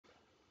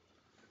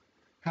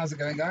How's it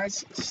going,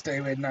 guys?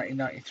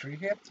 StayWeird1993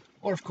 here.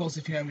 Or, of course,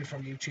 if you know me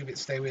from YouTube,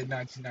 it's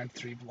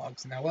StayWeird1993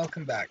 Vlogs. Now,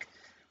 welcome back.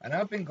 I know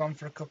I've been gone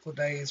for a couple of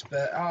days,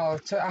 but I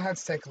had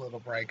to take a little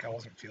break. I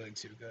wasn't feeling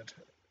too good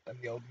in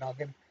the old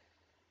noggin.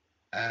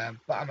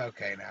 But I'm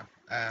okay now.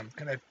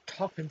 Going to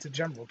hop into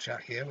general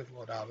chat here with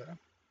Lord Arbiter.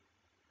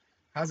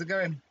 How's it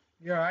going?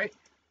 You alright?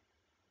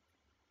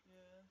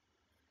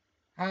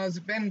 Yeah, How's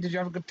it been? Did you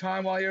have a good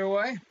time while you were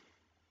away? I'm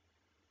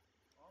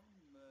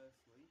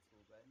asleep till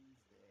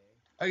Wednesday.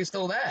 Are you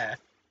still there?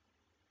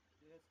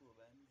 Yeah, till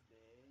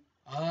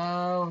Wednesday.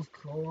 Oh, of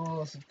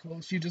course, of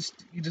course. You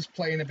just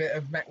playing a bit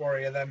of Mech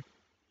Warrior then.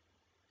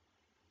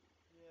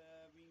 Yeah,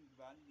 I've been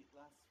grinding it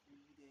last 3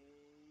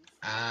 days.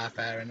 Ah,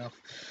 fair enough.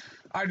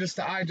 I just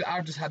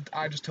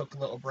took a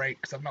little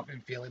break because I've not been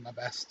feeling my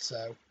best.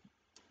 So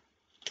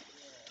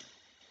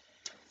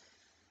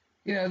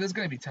Yeah, there's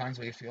going to be times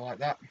where you feel like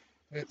that.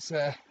 It's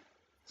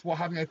what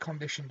having a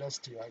condition does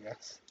to you, I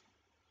guess.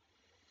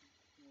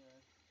 yeah.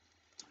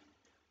 Have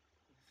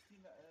you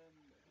seen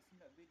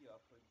that video I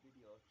put in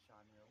video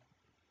channel?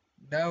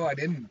 No, I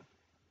didn't.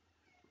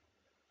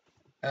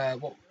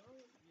 What?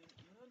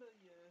 You know the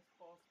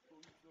for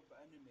SpongeBob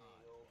anime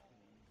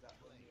openings that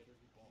we made a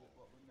video,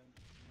 what we meant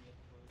we made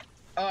for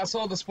Oh, I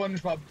saw the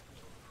Christmas SpongeBob. episode.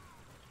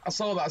 I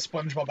saw that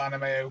SpongeBob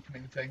anime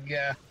opening thing.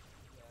 Yeah,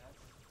 Yeah,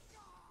 yeah.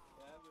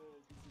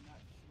 There's an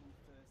actual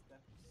first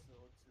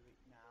episode to it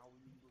now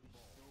in English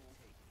sub.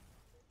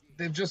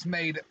 they've just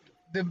made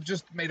they've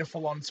just made a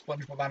full-on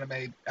SpongeBob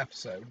anime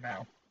episode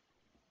now.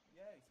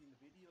 Yeah, it's in the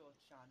video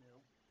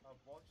channel. I've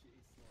watched it.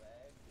 It's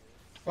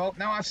hilarious. Well,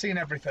 now I've seen It's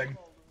so everything.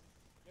 well done.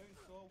 Yeah,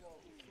 it's so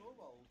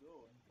well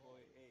done for what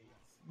it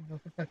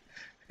is.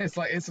 It's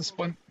like it's a It's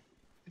called sponge.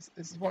 It's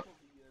it's what. called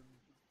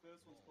the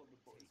first one's called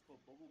it's called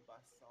Bubble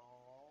Bath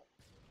Salt.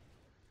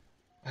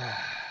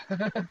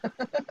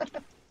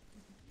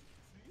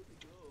 It's really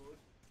good.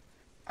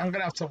 I'm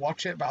gonna have to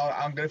watch it, but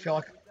I'm gonna feel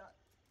like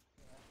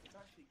It's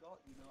actually got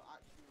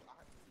actual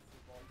actors to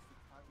voice the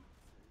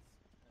characters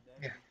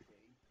and yeah,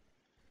 everything.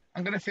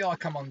 I'm gonna feel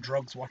like I'm on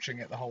drugs watching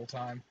it the whole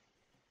time.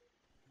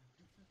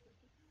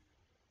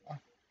 Uh,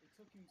 It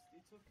took him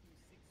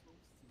 6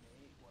 months to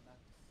make one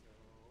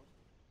episode.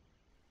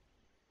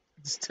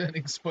 It's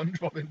turning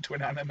SpongeBob into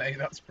an anime.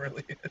 That's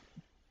brilliant.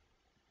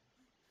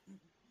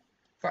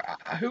 But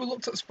who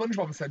looked at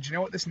SpongeBob and said, "Do you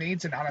know what this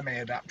needs? An anime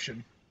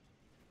adaptation."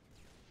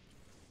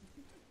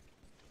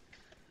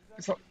 There's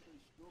It's like actually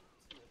English dub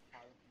to it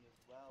apparently as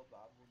well, but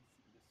I haven't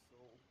seen the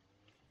sub.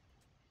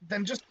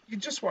 then just you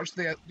just watch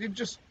the you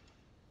just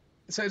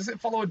so does it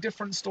follow a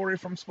different story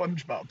from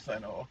SpongeBob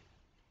then, or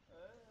Uh,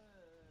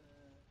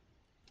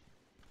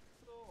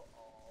 sort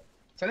of.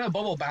 so I know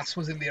Bubble Bass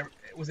was in the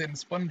it was in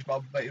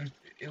SpongeBob, but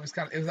it was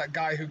that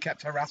guy who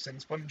kept harassing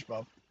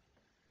SpongeBob.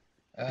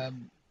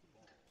 Um,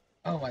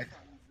 oh But my,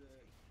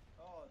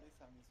 this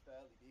time is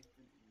fairly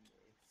different in this,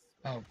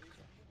 oh but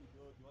it's really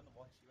good. You want to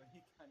watch it when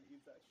you can.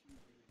 It's actually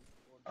really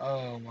funny.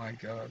 oh my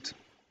god.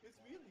 It's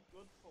really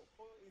good for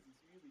it is.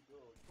 It's really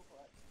good. Proper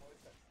like voice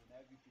actors and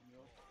everything. You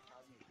know the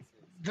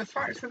characters. The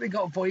fact that they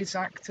got voice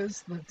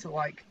actors to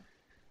like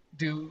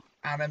do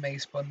anime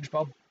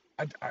SpongeBob,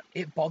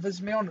 it bothers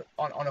me on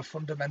a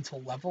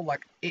fundamental level.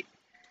 Like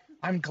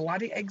I'm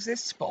glad it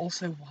exists, but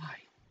also why?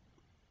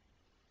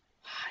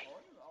 Why?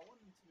 I want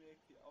them to make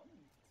it. I want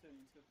them to turn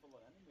into a full-on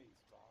anime.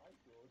 It's quite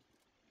good.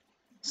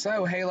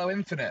 So Halo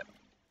Infinite,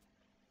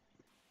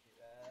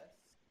 Yes,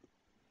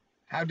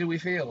 how do we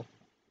feel?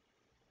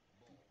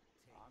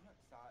 I'm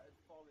excited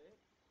for it.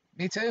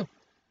 Me too.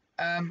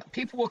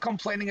 People were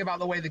complaining about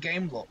the way the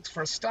game looked.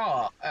 For a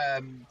start,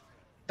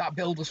 that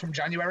build was from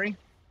January.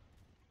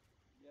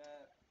 Yeah,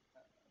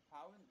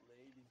 apparently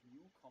there's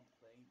new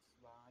complaints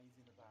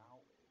raising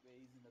about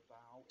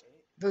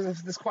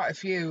it. There's quite a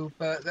few,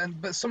 but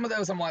some of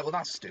those I'm like, well,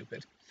 that's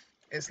stupid.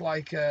 It's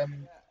like, Yeah,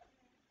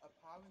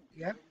 apparently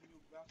yeah, you know the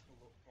new grapple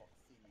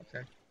hooks in it.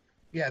 okay,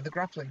 yeah, the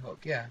grappling hook,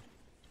 yeah.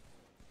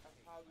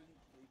 Apparently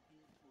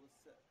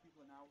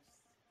people are now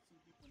some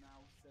people are now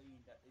saying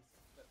that this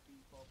that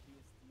B4P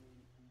is stealing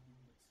it from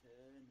Doom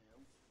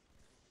Eternal.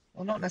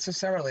 Well, not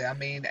necessarily. I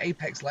mean,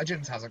 Apex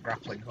Legends has a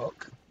grappling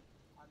hook.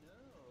 I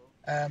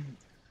know. Um,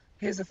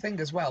 Here's the thing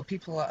as well.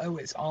 People are, oh,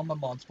 it's armor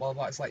mods, blah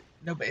blah. It's like,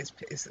 no, but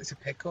it's a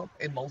pickup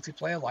in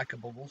multiplayer, like a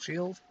bubble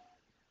shield.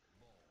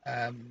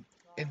 Um,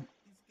 in No,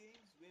 this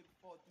game's way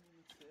before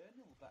Doom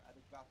Eternal that had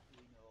a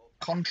grappling hook.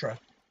 Contra,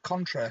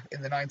 Contra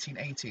in the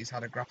 1980s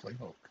had a grappling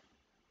hook.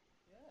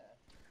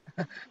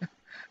 Yeah. Why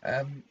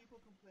do Um, people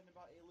complain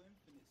about Halo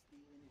Infinite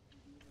stealing it from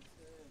Doom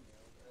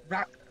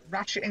Eternal?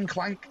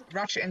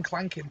 Ratchet and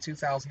Clank in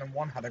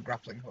 2001 had a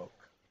grappling hook.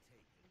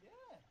 Yeah.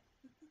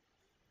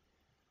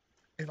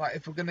 It's like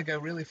if we're going to go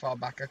really far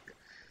back,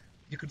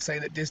 you could say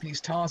that Disney's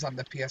Tarzan,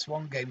 the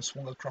PS1 game,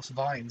 swung across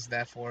vines,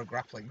 therefore a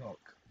grappling hook.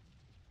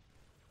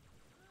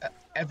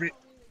 That's Every not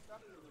really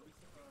grappling hook.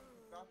 It's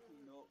a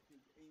grappling hook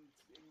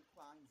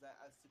inclines that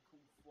has to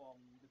come from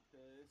the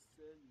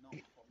person, not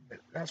from the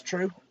that's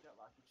true. object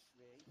like a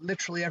tree.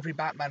 Literally every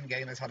Batman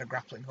game has had a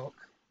grappling hook.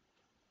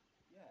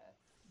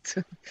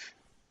 Yeah.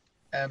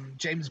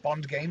 James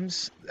Bond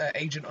games,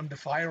 Agent Under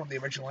Fire on the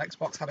original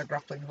Xbox had a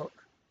grappling hook.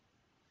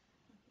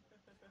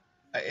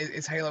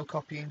 Is Halo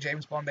copying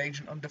James Bond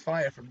Agent Under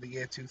Fire from the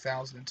year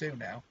 2002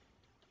 now?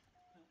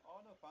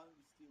 Oh no,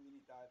 apparently stealing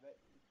it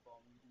directly from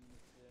Doom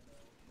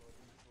Eternal,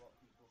 according to what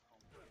people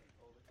complain,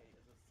 all the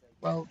haters are saying.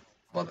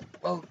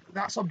 Well,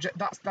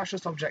 that's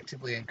just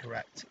objectively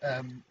incorrect.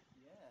 Yeah.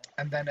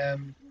 And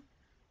then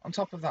on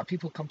top of that,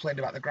 people complained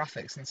about the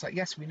graphics, and it's like,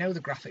 yes, we know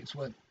the graphics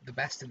weren't the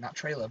best in that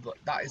trailer, but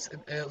that is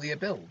an earlier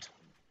build.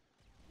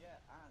 Yeah,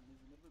 and there's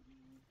another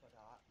reason for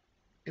that.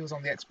 It was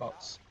on the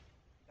Xbox.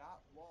 That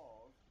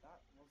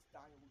was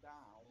dialed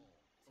down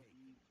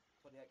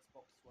for the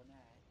Xbox One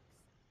X.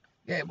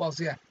 Yeah, it was.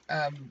 Yeah,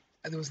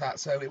 there was that.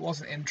 So it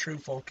wasn't in true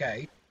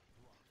 4K.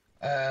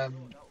 No,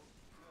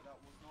 that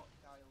was not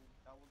dialed.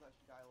 That was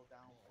actually dialed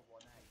down for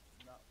One X,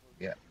 and that was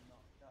Yeah,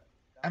 not that.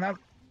 and That I was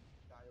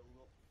dialed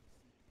up for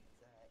Series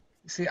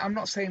X. see. I'm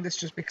not saying this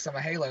just because I'm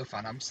a Halo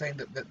fan. I'm saying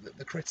that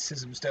the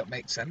criticisms don't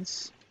make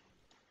sense.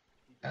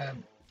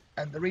 Um,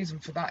 and the reason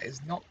for that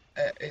is not.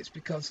 It's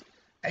because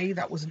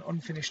that was an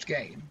unfinished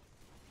game.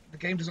 The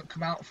game doesn't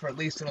come out for at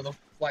least another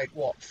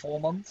 4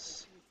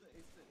 months.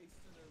 It's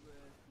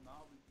gonna come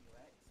out with new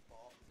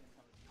Xbox, same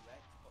time as new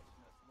Xbox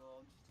when it's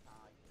launch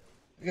title.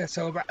 Yeah,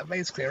 so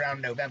basically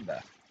around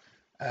November.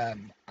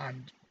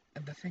 And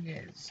the thing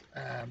is,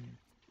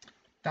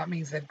 that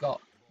means they've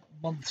got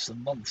months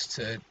and months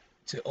to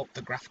up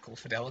the graphical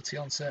fidelity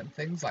on certain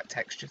things, like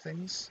texture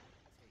things.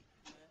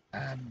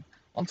 Yeah.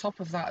 On top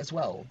of that as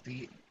well,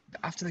 the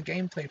after the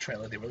gameplay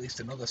trailer, they released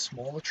another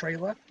smaller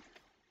trailer,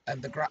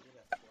 and the Yeah, gra- they did.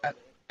 I saw uh, it.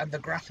 and the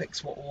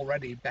graphics were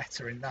already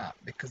better in that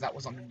because that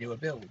was on a Yeah, newer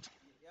build.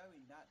 yeah.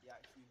 In that, they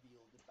actually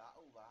revealed the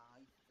battle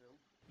rifle.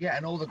 Yeah,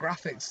 and all the The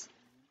battle graphics, rifle.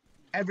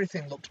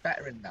 everything looked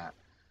better in that.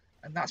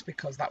 And that's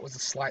because that was a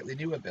slightly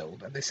newer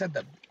build. And they said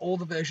that all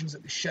the versions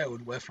that they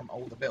showed were from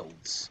older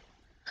builds,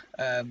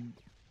 um,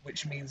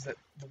 which means that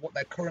what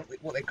they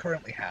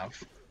currently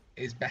have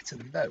is better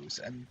than those.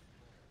 And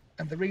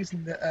the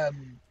reason that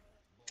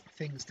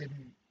things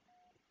didn't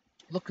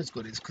look as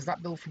good is because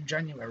that build from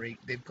January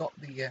they've got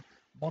the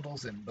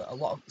models in, but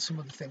some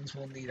of the things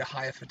will need a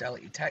higher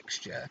fidelity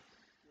texture.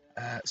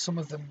 Yeah, Some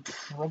of them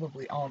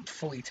probably aren't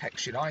fully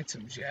textured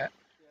items yet.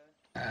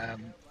 yeah,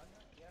 Um,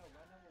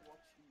 when I was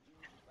watching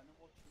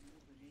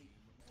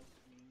Uber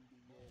stream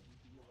the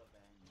reveal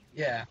event,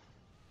 yeah,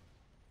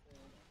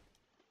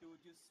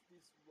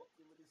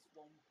 there was this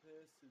one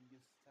person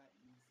just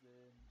typing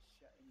in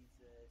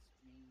his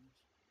stream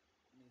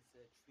in his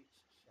Twitch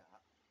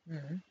chat,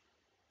 mm,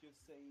 just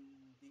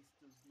saying this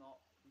does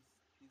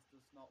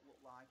not look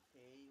like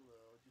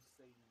Halo, just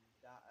saying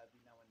that every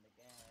now and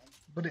again.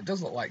 but it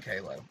does look like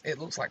Halo. It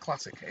looks like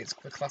classic. It's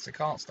the classic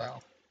art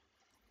style.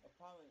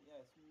 Apparently,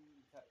 yeah,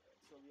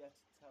 so we had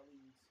to tell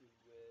him to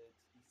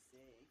be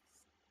safe.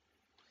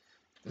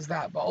 There's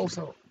that, but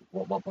also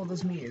what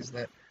bothers me is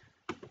that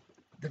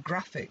the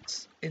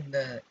graphics in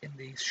the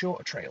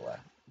shorter trailer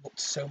looked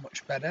so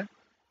much better,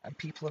 and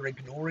people are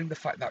ignoring the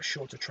fact that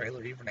shorter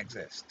trailer even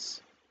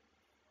exists.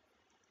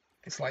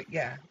 It's like,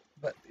 yeah,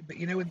 but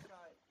you know, That's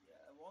right.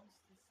 Yeah, once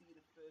they see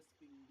the first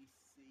thing they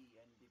see,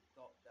 and they've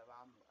got their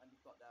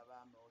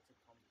ammo to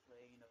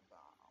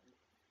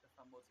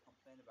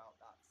complain about,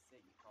 that's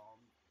it. You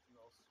can't,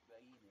 no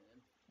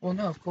straining. well,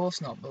 no, of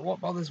course not. But what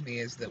bothers me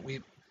is that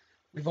we've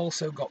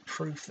also got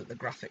proof that the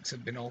graphics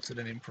have been altered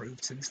and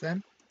improved since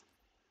then.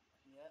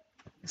 Yeah,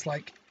 It's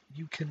like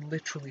you can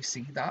literally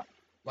see that.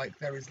 Like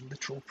there is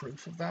literal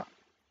proof of that.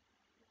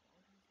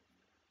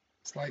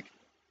 It's like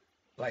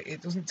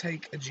it doesn't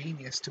take a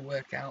genius to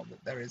work out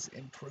that there is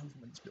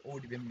improvements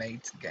already been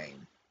made to the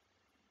game.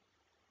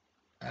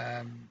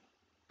 Um,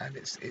 and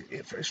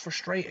it's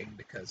frustrating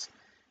because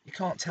you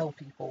can't tell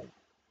people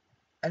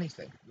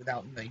anything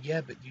without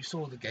yeah, but you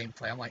saw the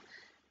gameplay. I'm like,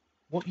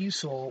 what you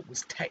saw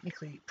was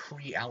technically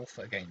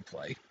pre-alpha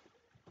gameplay.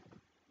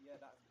 yeah,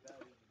 that's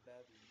very,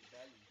 very,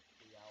 very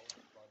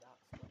pre-alpha.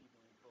 That's not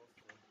even close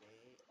to a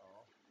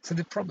beta. So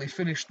they've probably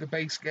finished the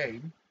base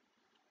game,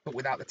 but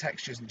without the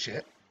textures and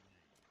shit.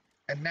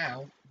 And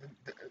now,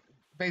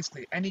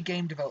 basically, any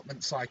game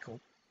development cycle,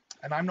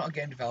 and I'm not a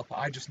game developer,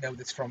 I just know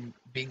this from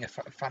being a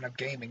fan of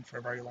gaming for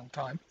a very long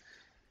time,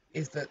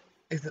 is Yeah,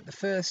 that the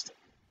first,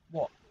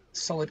 what,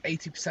 solid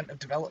 80% of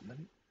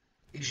development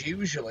is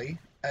usually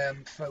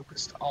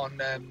focused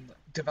on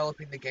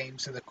developing the game,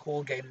 so the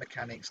core game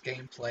mechanics,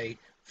 gameplay,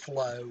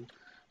 flow,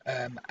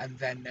 and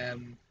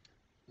then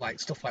like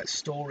stuff like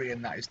story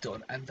and that is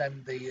done, and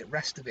then the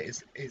rest of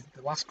it is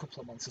the last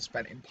couple of months are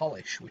spent in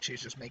polish, which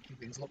is just making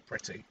things look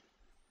pretty.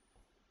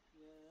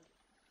 yeah,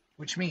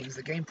 Which means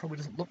the game probably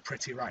doesn't look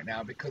pretty right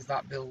now because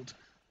that build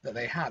that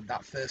they had,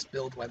 that first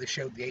build where they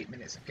showed the 8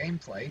 minutes of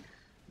gameplay,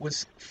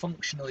 was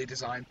functionally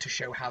designed to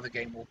show how the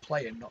game will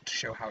play and not to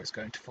show how it's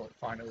going to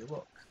finally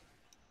look.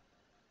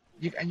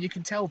 And you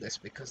can tell this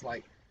because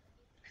like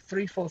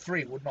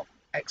 343 would not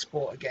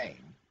export a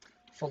game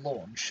for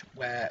launch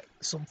where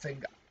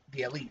something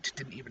the Elite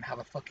didn't even have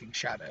a fucking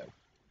shadow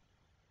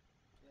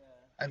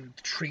yeah. and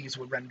trees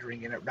were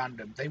rendering in at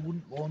random. They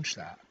wouldn't launch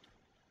that.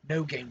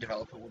 No game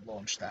developer would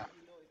launch that.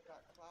 You noticed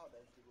that cloud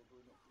as they were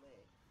going up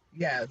late.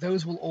 Yeah,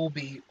 those will all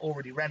be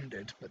already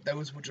rendered, but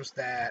those were just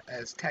there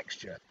as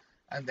texture,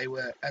 and they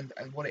were and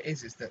what it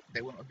is that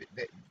they weren't a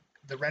bit,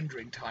 the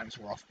rendering times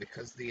were off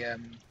because the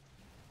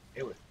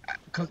it was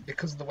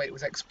because of the way it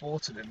was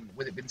exported and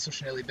with it being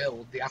such an early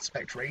build, the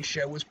aspect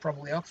ratio was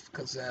probably off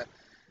because a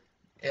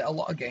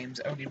lot of games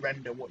only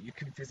render what you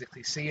can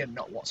physically see and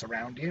not what's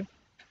around you.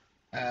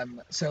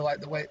 So like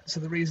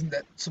the reason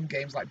that some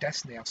games like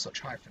Destiny have such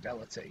high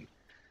fidelity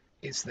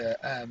is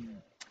that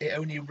it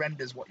only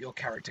renders what your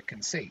character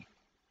can see.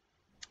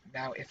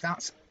 Now, if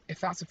that's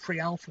a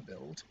pre-alpha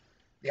build,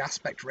 the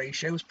aspect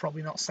ratio is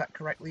probably not set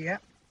correctly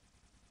yet,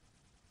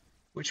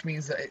 which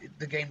means that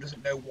the game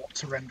doesn't know what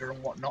to render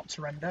and what not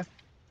to render.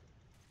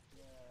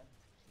 Yeah.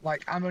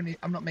 Like I'm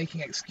not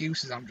making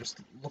excuses. I'm just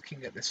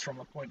looking at this from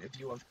a point of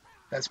view of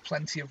there's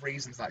plenty of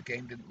reasons that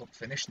game didn't look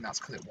finished, and that's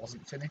because it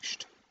wasn't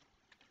finished.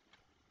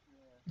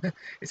 Yeah.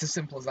 It's as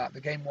simple as that.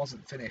 The game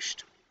wasn't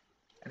finished,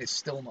 and it's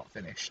still not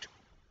finished.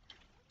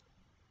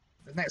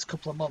 The next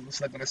couple of months,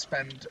 they're going to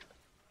spend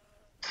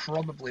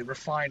probably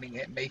refining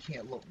it, making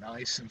it look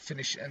nice,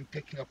 and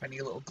picking up any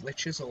little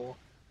glitches or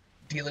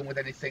dealing with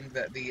anything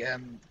that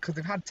because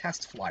they've had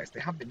test flights, they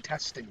have been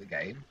testing the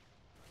game,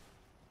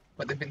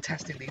 but they've been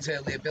testing these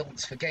earlier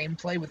builds for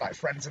gameplay with like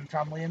friends and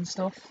family and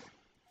stuff.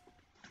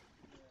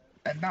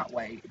 Yeah. And that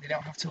way, they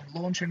don't have to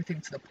launch anything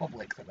to the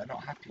public that they're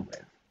not happy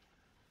with.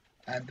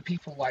 And the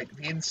people like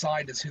the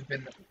insiders who've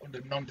been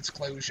under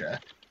non-disclosure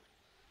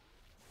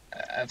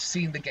have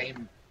seen the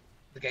game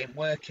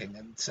working,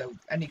 and so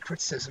any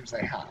criticisms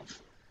they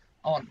have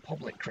aren't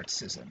public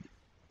criticism.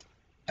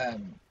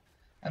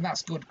 And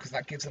that's good because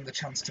that gives them the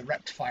chance to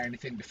rectify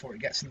anything before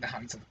it gets in the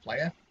hands of the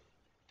player.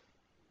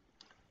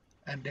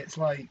 And it's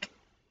like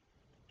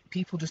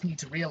people just need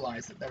to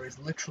realise that there is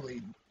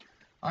literally,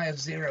 I have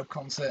zero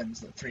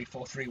concerns that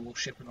 343 will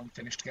ship an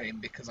unfinished game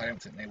because I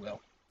don't think they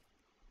will.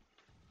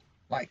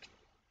 Like,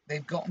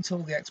 they've got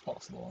until the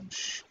Xbox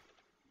launch.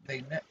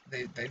 They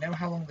know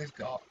how long they've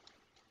got.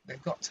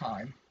 They've got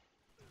time.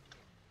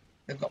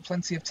 They've got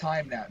plenty of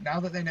time now.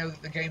 Now that they know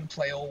that the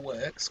gameplay all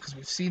works, because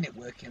we've seen it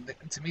working,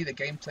 and to me the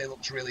gameplay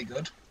looks really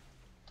good.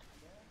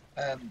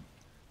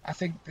 I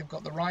think they've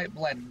got the right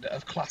blend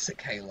of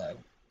classic Halo,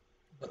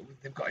 but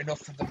they've got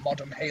enough of the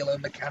modern Halo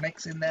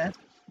mechanics in there.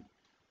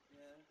 Yeah.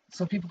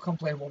 So people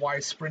complain, well, why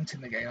is sprint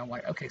in the game? I'm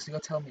like, okay, so you're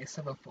telling me a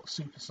 7-foot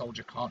super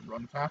soldier can't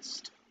run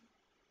fast?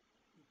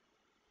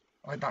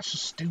 Like, that's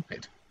just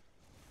stupid.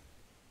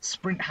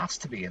 Sprint has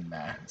to be in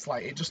there. It's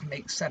like, it just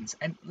makes sense.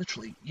 And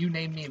literally, you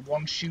name me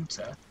one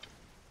shooter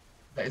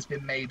that has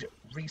been made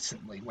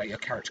recently where your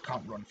character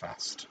can't run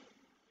fast.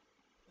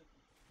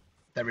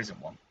 There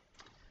isn't one.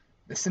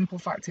 The simple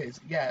fact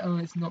is, yeah, oh,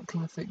 it's not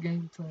classic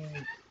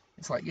gameplay.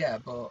 It's like, yeah,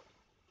 but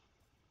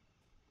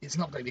it's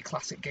not going to be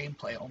classic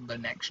gameplay on the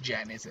next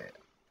gen, is it?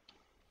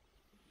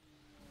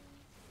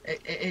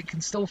 It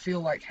can still feel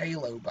like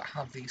Halo, but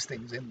have these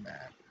things in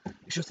there.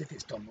 It's just if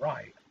it's done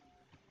right.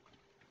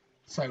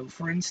 So,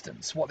 for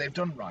instance, what they've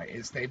done right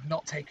is they've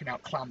not taken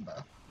out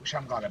clamber, which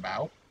I'm glad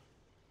about.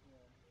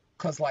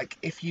 Because, like,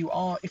 if you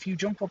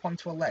jump up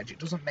onto a ledge, it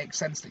doesn't make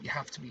sense that you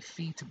have to be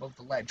feet above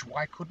the ledge.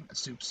 Why couldn't a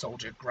super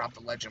soldier grab the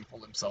ledge and pull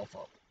himself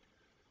up?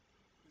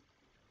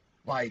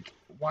 Like,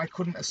 why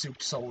couldn't a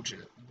super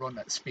soldier run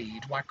at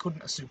speed? Why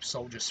couldn't a super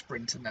soldier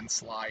sprint and then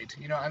slide?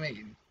 You know what I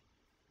mean?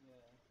 Yeah.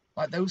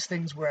 Like, those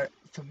things were,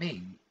 for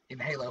me, in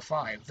Halo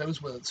 5,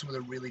 those were some of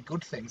the really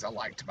good things I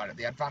liked about it.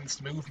 The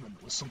advanced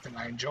movement was something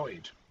I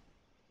enjoyed.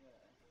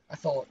 I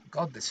thought,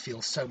 God, this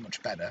feels so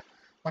much better.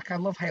 Like, I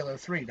love Halo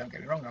 3, don't get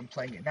me wrong, I'm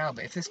playing it now,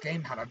 but if this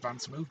game had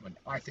advanced movement,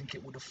 I think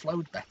it would have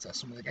flowed better,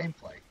 some of the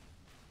gameplay.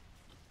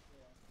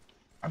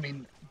 I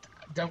mean,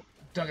 don't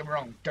get me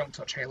wrong, don't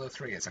touch Halo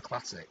 3, it's a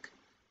classic.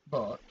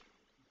 But,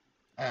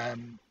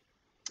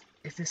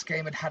 if this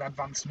game had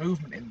advanced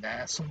movement in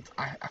there,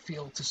 I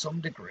feel to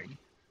some degree,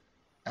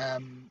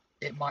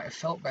 it might have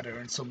felt better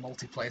in some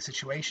multiplayer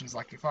situations.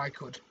 Like if I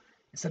could,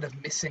 instead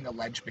of missing a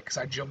ledge because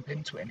I jump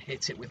into it and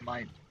hit it with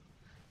my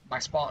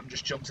Spartan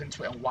just jumps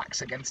into it and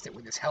whacks against it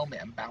with his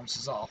helmet and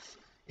bounces off,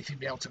 if he'd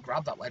be able to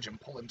grab that ledge and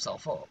pull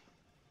himself up.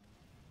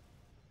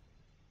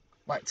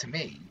 Like, to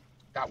me,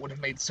 that would have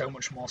made so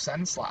much more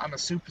sense. Like, I'm a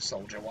super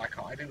soldier, why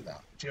can't I do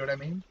that? Do you know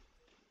what I mean?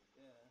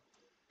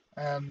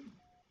 Yeah.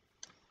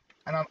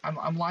 And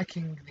I'm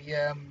liking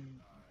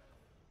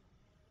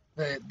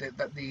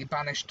the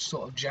banished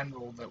sort of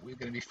general that we're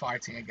going to be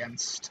fighting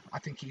against. I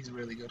think he's a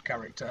really good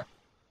character.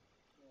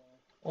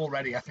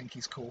 Already, I think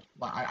he's cool.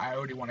 Like, I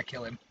already want to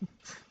kill him.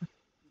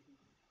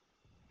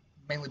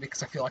 Mainly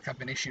because I feel like I've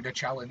been issued a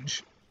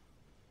challenge.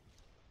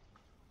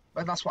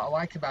 But that's what I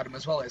like about him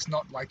as well. It's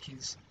not like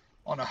he's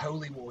on a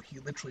holy war. He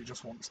literally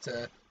just wants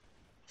to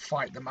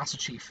fight the Master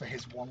Chief for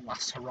his one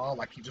last hurrah.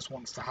 Like, he just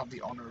wants to have the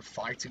honor of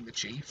fighting the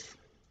Chief.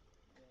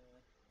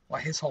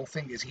 Like, his whole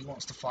thing is he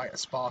wants to fight a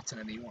Spartan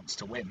and he wants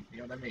to win. You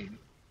know what I mean?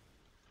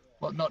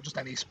 Well, not just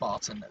any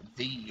Spartan,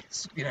 the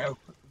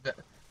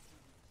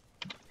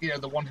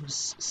one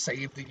who's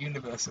saved the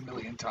universe a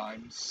million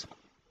times.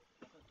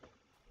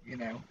 You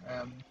know,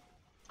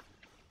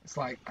 it's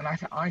like, and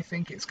I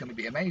think it's going to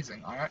be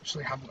amazing. I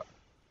actually have,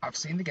 I've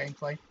seen the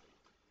gameplay,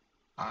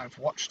 I've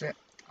watched it,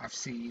 I've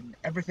seen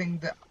everything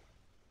that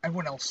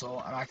everyone else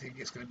saw, and I think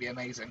it's going to be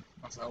amazing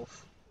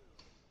myself.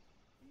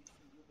 Do you see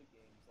the other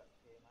games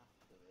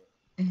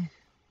that came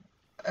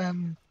after it?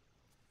 Um,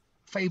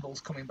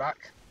 Fable's coming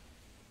back.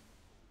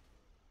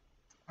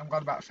 I'm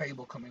glad about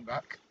Fable coming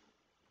back.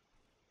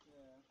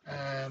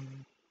 Yeah.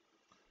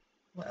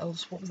 What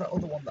else? What was that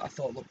other one that I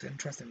thought looked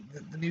interesting?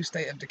 The new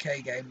State of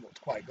Decay game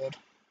looked quite good.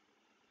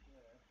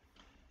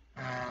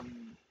 Yeah.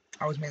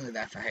 I was mainly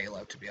there for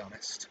Halo, to be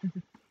honest. Everyone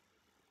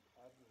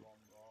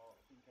was.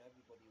 I think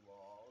everybody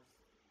was.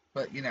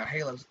 But you know,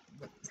 Halo's.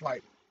 It's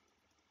like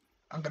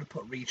I'm gonna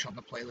put Reach on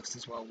the playlist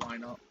as well. Why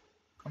not?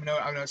 I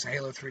know it's a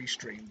Halo 3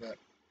 stream, but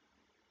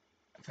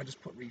if I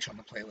just put Reach on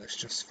the playlist,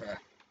 just for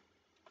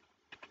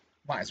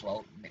might as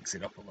well mix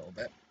it up a little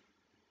bit.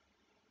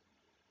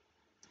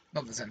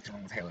 Not that there's anything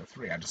wrong with Halo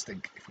 3. I just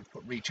think if we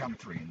put Reach and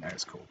 3 in there,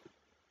 it's cool.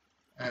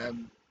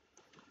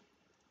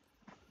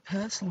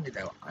 Personally,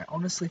 though, I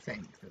honestly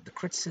think that the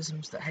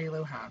criticisms that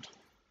Halo had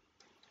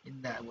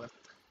in there were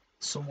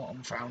somewhat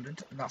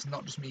unfounded, and that's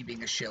not just me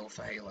being a shill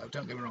for Halo.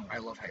 Don't get me wrong, I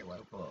love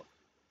Halo, but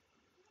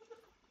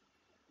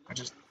You I know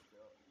just this though.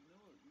 You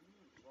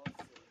was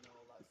saying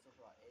all that stuff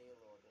about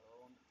Halo,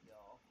 don't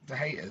you? the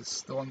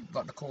haters, the one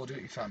like the Call of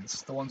Duty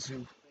fans, the ones who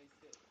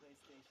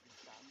PlayStation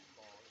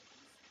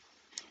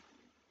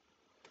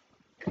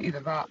fanboys. either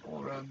that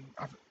or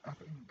I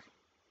think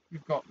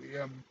you've got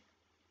the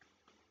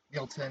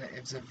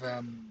alternatives of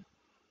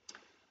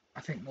I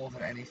think more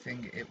than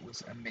anything it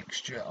was a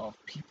mixture of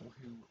people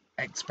who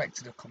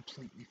expected a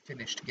completely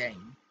finished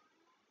game,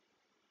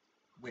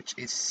 which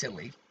is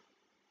silly.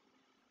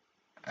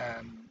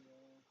 Um, Yeah.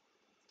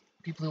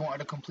 People who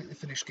wanted a completely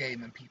finished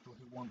game and people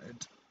who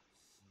wanted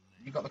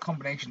you got the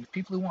combination of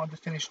people who wanted the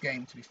finished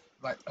game to be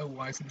like, oh,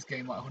 why isn't this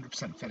game like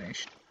 100%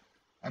 finished?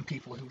 And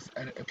people who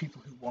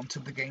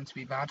wanted the game to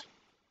be bad.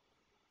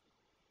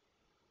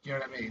 Do you know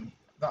what I mean?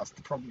 That's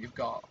the problem you've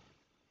got.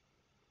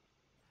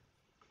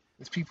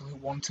 There's people who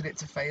wanted it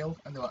to fail,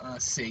 and they're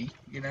like, see,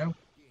 you know?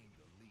 Yeah.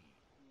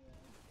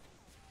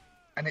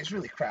 And it's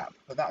really crap,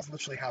 but that's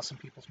literally how some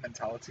people's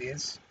mentality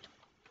is.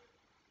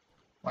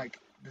 Like,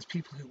 there's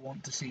people who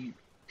want to see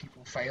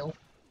people fail.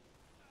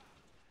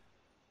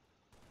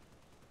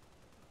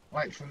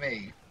 Like, for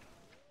me,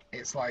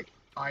 it's like,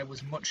 I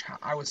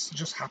was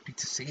just happy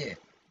to see it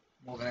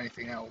more than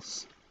anything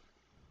else.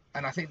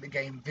 And I think the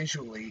game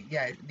visually,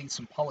 yeah, it needs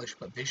some polish,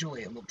 but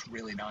visually it looked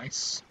really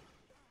nice.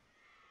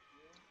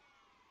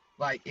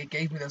 Yeah. Like, it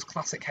gave me those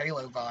classic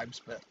Halo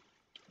vibes, but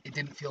it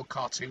didn't feel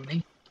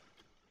cartoony.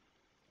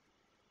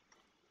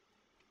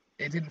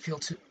 It didn't feel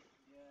too.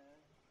 Yeah.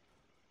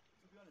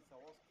 To be honest, I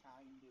was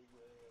kind of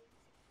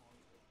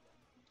disappointed when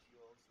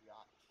Joe's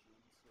reaction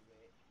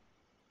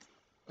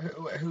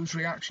to it. Whose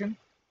reaction?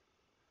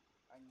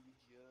 Angry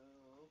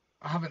Joe.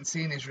 I haven't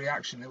seen his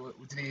reaction.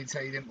 Did he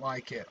say he didn't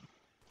like it?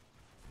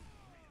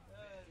 Yeah,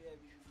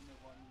 he's in the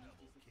one who's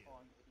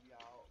disappointed we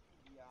are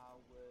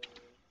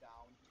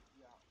down,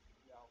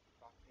 we are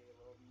back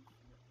Halo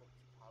Infinite looks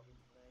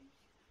apparently.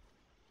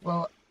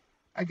 Well,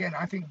 again,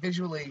 I think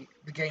visually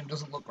the game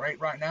doesn't look great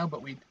right now,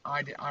 but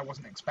I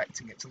wasn't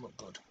expecting it to look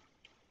good.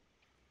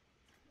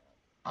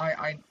 Yeah.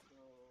 I So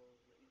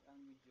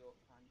Angry Joe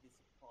kind of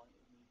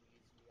disappointed me with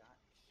his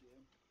reaction.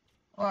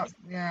 well,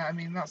 yeah, I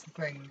mean that's the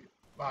thing.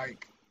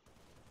 Like,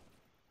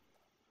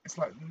 it's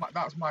like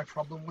that's my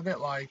problem with it.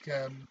 Like,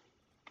 To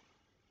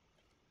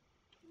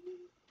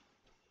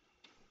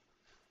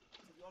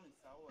be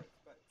honest, I was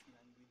expecting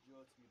Angry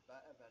Joe to be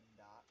better than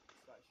that,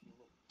 to actually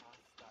look past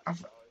that,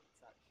 I've, how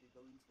it's actually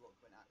going to look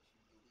when it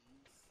actually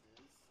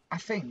releases. I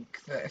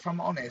think that if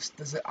I'm honest,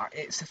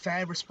 it's a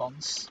fair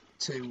response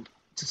to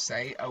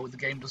say, oh, the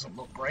game doesn't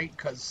look great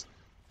because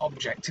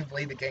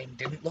objectively the game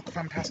didn't look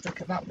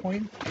fantastic at that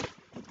point.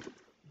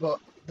 But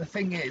the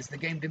thing is, the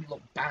game didn't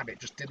look bad. It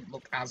just didn't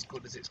look as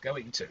good as it's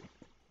going to. Yeah.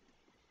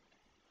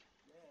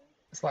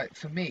 It's like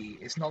for me,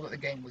 it's not that the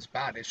game was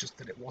bad. It's just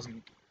that it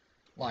wasn't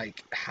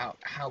like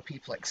how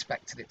people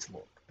expected it to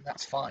look, and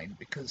that's fine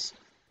because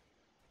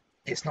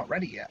it's not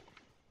ready yet.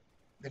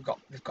 They've got.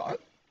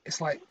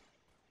 It's like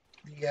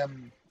the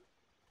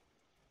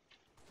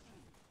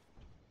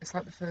it's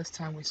like the first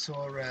time we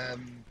saw.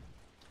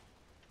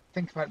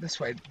 Think about it this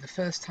way: the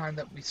first time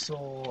that we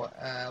saw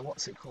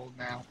what's it called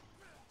now?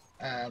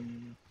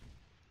 Um,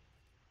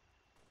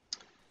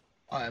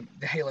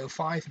 the Halo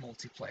 5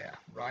 multiplayer,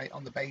 right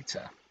on the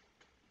beta.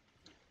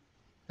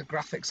 The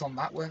graphics on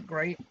that weren't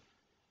great,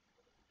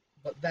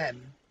 but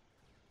then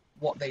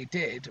what they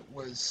did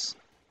was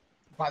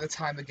by the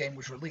time the game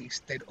was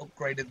released, they'd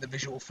upgraded the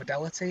visual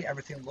fidelity.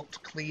 Everything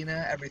looked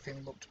cleaner,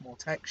 everything looked more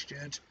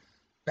textured,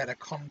 better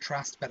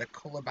contrast, better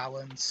color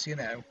balance, you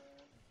know,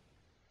 Yeah.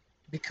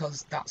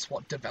 because that's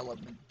what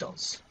development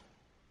does,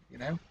 you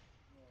know?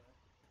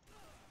 Yeah.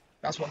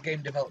 That's what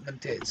game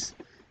development is.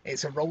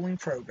 It's a rolling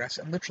progress,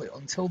 and literally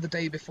until the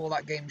day before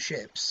that game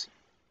ships,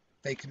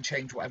 they can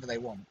change whatever they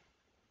want,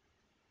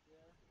 Yeah.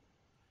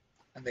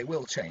 and they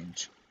will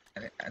change.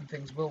 and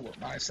things will look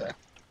nicer.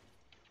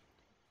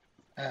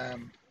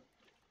 Um,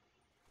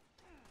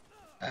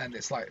 and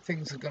it's like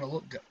things are going to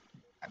look good.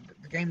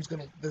 The game's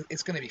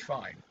it's going to be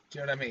fine. Do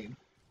you know what I mean?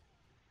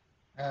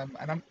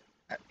 And I'm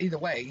either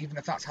way, even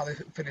if that's how the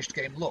finished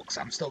game looks,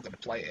 I'm still going to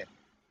play it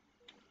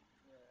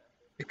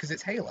because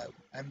it's Halo,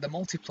 and the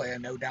multiplayer,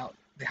 no doubt,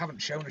 they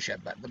haven't shown us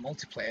yet, but the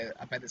multiplayer,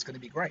 I bet it's going to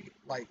be great.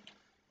 Like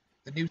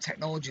the new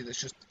technology that's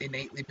just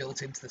innately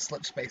built into the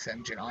Slipspace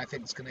engine, I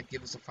think is going to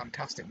give us a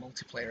fantastic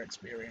multiplayer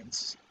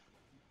experience.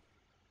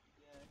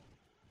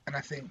 And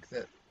I think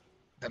that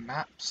the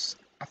maps,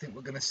 I think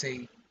we're going to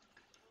see.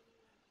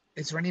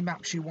 Is there any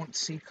maps you want to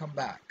see come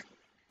back?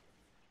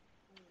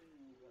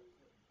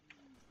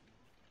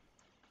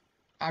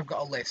 I've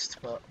got a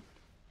list, but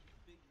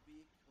Big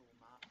vehicle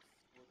maps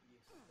would be a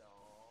start.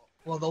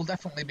 well, they'll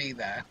definitely be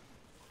there.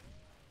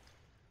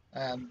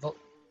 But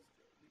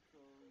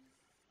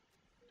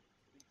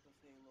Because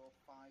Halo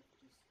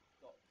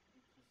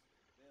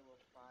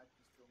 5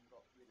 just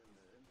got rid of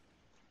them.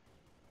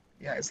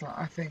 yeah, it's like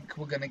I think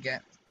we're going to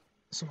get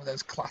some of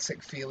those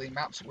classic feeling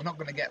maps. We're not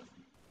going to get,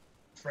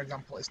 for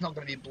example, it's not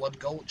going to be Blood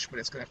Gulch, but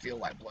it's going to feel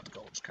like Blood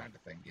Gulch kind of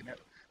thing, you know?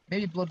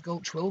 Maybe Blood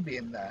Gulch will be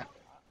in there.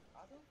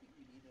 I don't think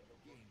we need another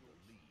Blood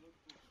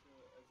Gulch.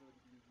 Blood Gulch has already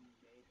been remade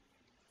 3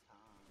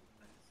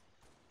 times.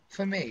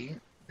 For me,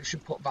 they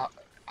should put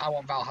I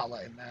want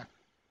Valhalla in there.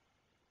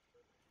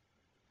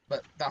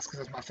 But that's because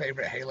it's my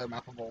favourite Halo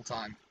map of all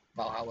time,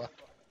 Valhalla.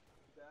 But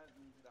that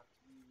means we'd have to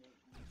remake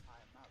the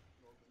entire map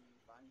with all the new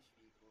Banished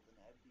vehicles and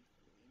everything.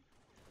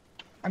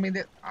 I mean,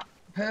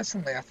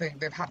 personally, I think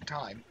they've had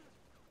time.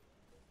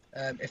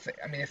 If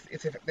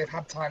they've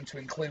had time to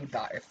include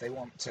that if they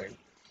want to.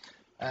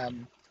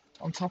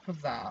 On top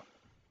of that,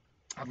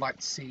 I'd like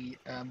to see,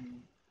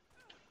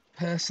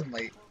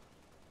 personally,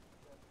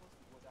 Plus, we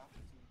would have to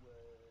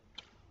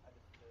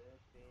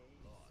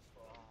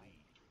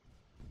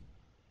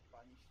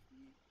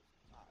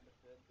add a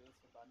third base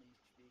for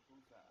Banished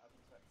vehicles,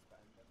 having to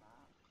expand the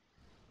map.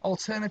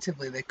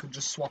 alternatively, they could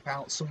just swap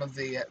out some of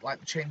the,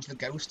 change the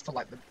Ghost for,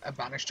 a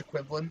Banished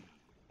equivalent.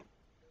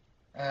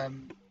 The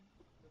problem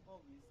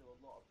is, though, a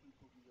lot of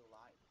people really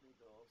like the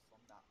Ghost on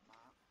that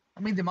map. I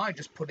mean, they might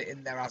just put it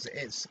in there as it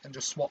is and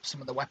just swap some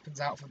of the weapons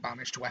out for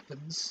Banished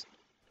weapons.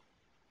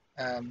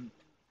 I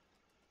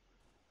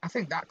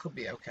think that could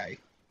be okay.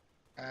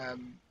 I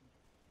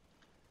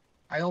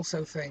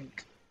also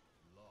think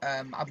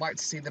I'd like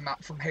to see the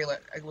map from Halo.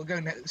 We're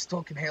going to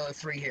talking Halo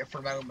 3 here for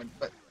a moment,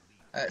 but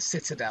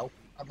Citadel.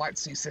 I'd like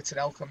to see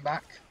Citadel come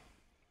back.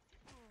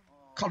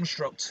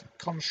 Construct,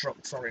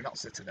 sorry, not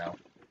Citadel.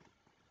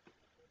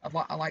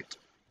 I liked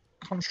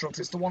Construct.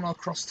 It's the one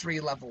across 3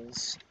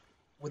 levels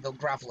with the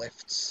grav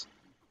lifts.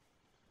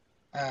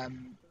 The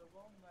one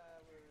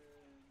where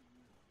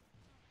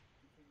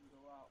you can go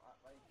out go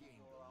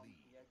around the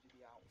edge of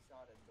the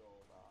outside and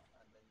all that,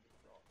 and then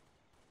you've got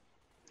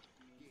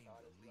the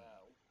inside as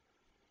well.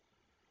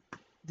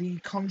 The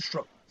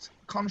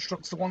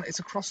Construct's the one. It's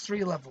across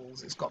 3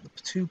 levels. It's got the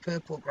 2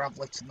 purple grav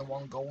lifts and the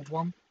 1 gold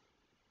one.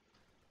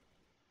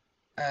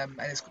 And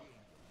it's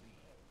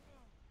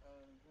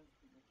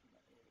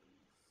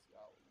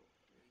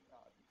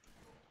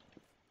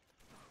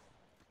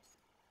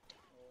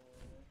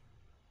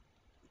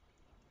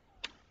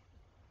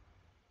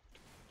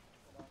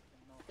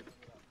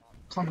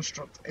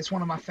Construct. It's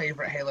one of my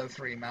favourite Halo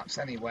 3 maps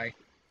anyway.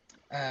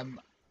 I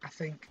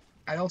think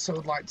I also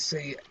would like to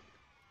see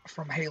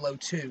from Halo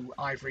 2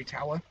 Ivory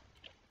Tower.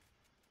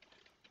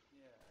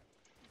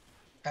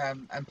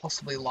 And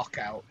possibly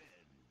Lockout.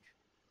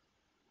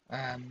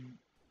 In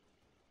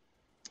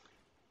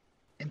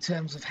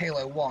terms of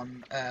Halo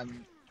 1,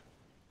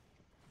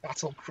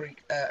 Battle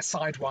Creek,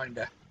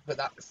 Sidewinder, but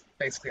that's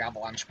basically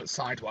Avalanche, but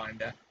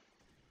Sidewinder.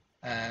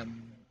 I'd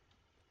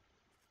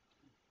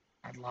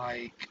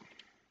like.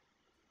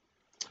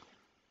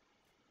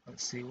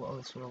 Let's see, what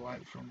else would I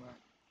like from that?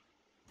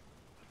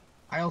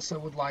 I also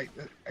would like.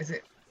 Is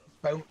it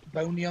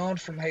Boneyard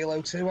from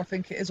Halo 2? I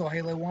think it is, or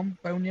Halo 1.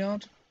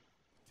 Boneyard.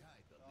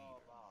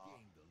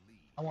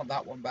 I want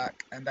that one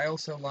back, and I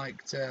also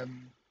liked.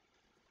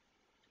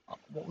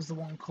 What was the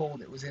one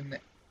called? It was in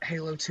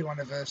Halo 2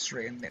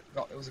 Anniversary, and it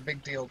was a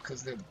big deal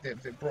because they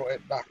brought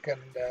it back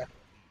and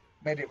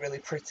made it really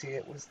pretty.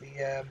 It was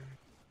the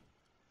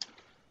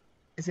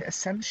is it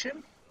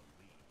Ascension?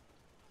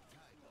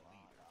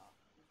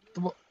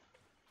 The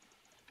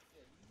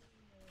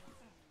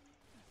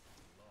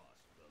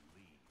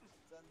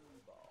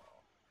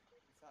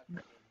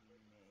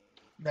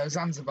No,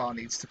 Zanzibar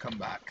needs to come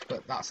back,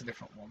 but that's a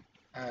different one.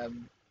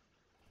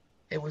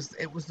 It was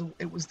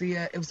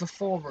the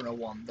Forerunner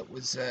one that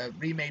was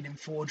remade in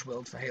Forge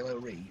World for Halo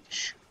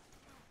Reach,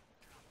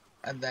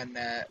 and then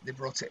they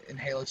brought it in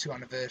Halo 2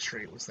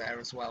 Anniversary. It was there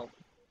as well.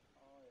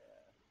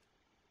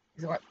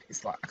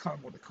 It's like I can't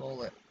remember what they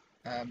call it,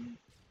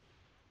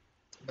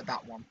 but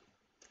that one.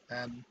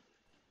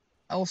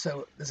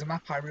 Also, there's a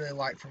map I really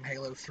like from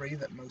Halo 3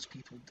 that most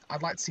people.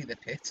 I'd like to see the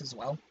Pit as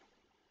well.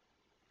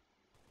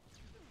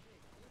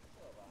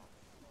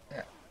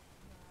 Yeah.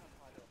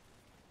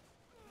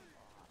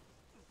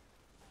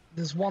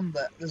 there's one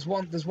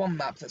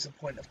map that's a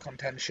point of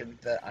contention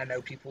that I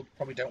know people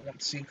probably don't want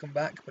to see come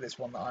back, but it's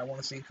one that I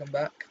want to see come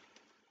back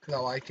because I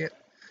like it.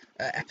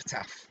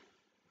 Epitaph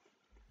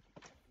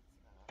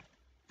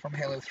from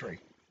Halo 3. I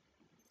think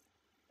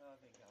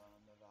I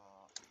remember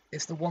that.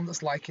 It's the one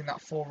that's like in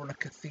that Forerunner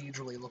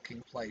cathedral-y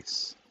looking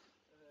place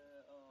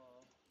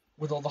Oh,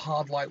 with all the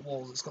hard light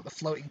walls. It's got the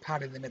floating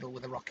pad in the middle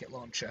with a rocket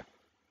launcher,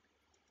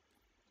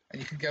 and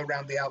you can go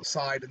around the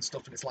outside and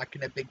stuff, and it's like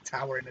in a big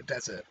tower in a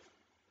desert.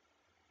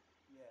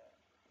 yeah,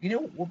 You know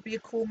what would be a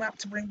cool map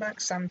to bring back?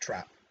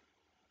 Sandtrap.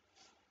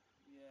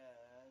 yeah.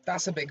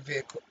 That's a big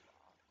vehicle,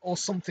 or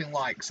something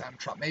like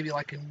Sandtrap. Maybe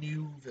like a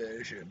new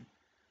version,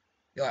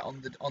 like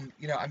on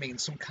you know what I mean,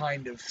 some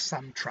kind of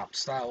Sandtrap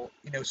style.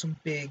 You know, some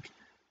big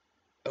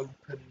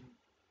open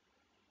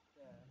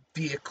Yeah.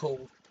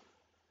 vehicle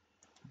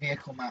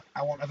map.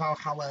 I want a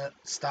Valhalla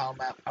style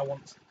map. I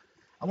want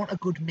a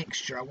good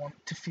mixture. I want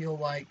to feel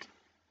like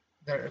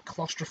there are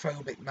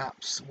claustrophobic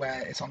maps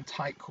where it's on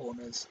tight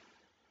corners.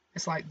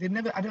 It's like they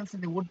never. I don't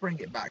think they would bring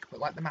it back, but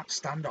like the map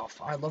Standoff.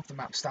 I love the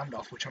map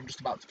Standoff, which I'm just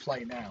about to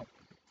play now.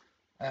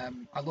 I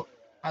Oh look.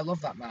 yeah. I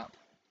love that map.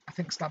 I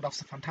think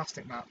Standoff's a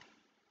fantastic map.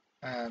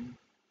 Um,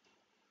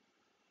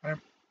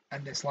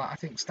 and it's like I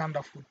think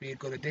Standoff would be a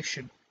good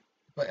addition,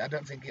 but I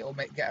don't think it'll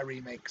get a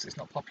remake because it's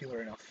not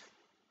popular enough.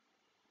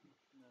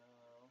 No.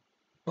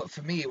 But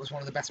for me, it was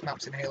one of the best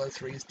maps in Halo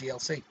 3's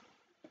DLC. Yeah.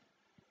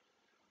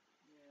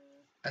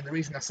 And the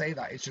reason I say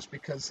that is just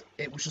because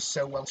it was just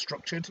so well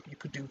structured. You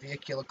could do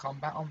vehicular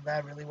combat on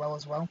there really well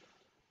as well.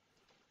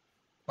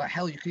 Like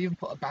hell, you could even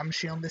put a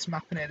Banshee on this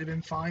map and it'd have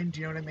been fine. Do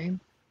you know what I mean?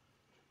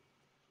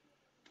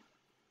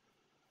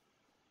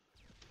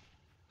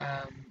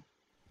 Um,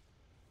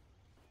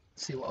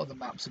 see what other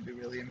maps would be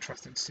really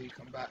interesting to see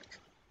come back.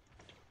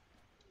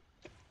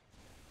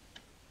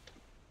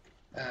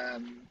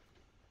 Um,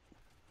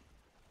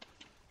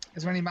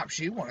 is there any maps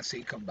you want to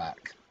see come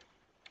back?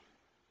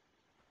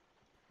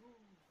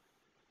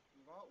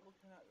 Without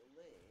looking at the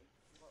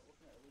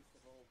list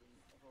of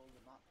all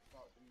the maps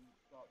throughout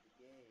the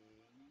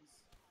games,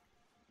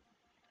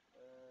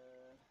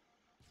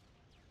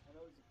 I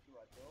know there's a few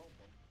I don't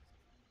want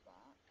to be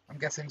back. I'm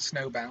guessing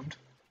Snowbound.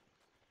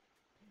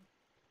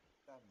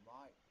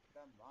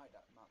 Damn right,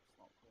 that map's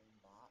not coming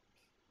back.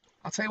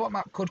 I'll tell you what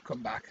map could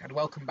come back. I'd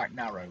welcome back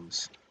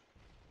Narrows.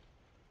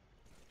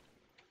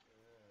 Uh,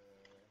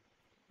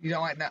 You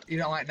don't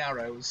like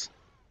Narrows.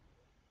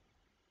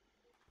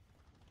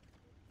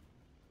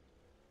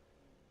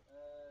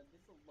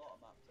 there's a lot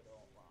of maps I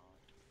don't like.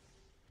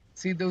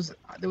 See, there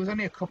was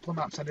only a couple of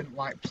maps I didn't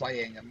like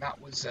playing, and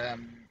that was I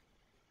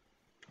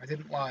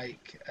didn't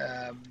like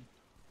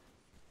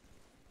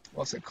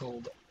what's it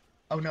called?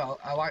 Oh no,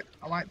 I liked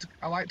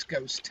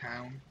Ghost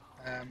Town.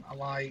 I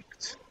liked.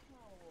 Ghost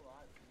Town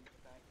alright for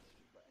infection,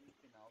 but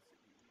anything else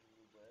isn't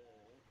really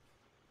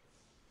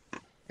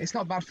worth. It's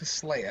not bad for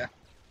Slayer,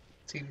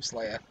 Team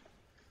Slayer.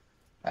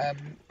 Um,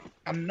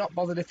 I'm not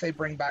bothered if they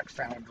bring back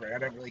Foundry. I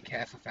don't really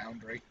care for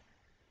Foundry.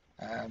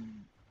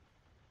 Um,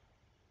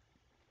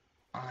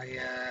 I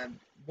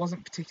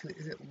wasn't particularly.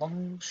 Is it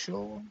Longshore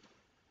Long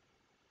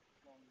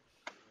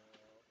show.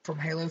 from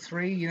Halo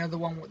 3? You know the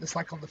one that's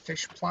like on the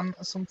fish plant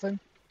or something.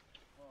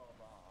 Oh,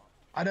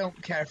 that. I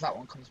don't care if that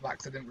one comes back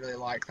 'cause I didn't really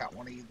like that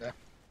one either.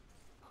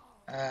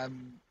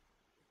 Um,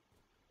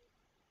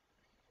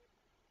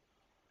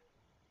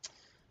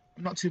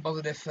 I'm not too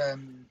bothered if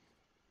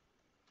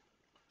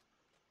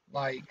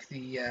like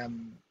the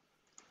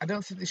I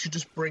don't think they should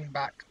just bring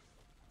back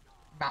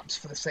maps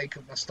for the sake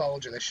of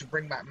nostalgia. They should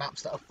bring back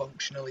maps that are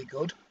functionally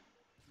good.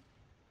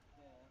 Yeah.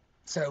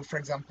 So, for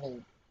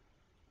example,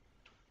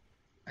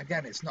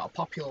 again, it's not a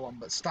popular one,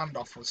 but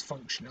Standoff was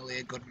functionally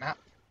a good map,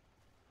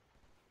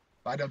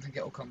 but I don't think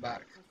it'll come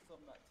back. To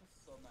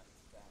some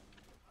extent.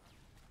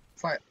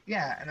 It's like,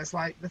 yeah, and it's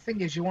like the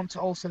thing is, you want to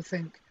also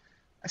think,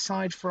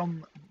 aside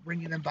from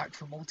bringing them back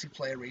for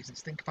multiplayer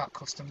reasons, think about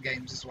custom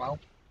games as well,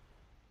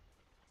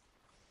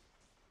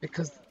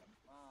 because Yeah.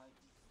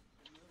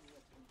 They don't really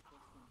like doing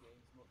custom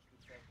games much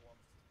because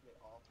everyone's split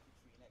off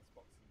between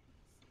Xbox and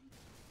PC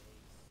these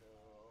days. So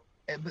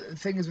but the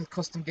thing is, with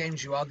custom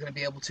games, you are going to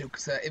be able to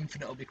because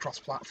Infinite will be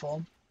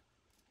cross-platform.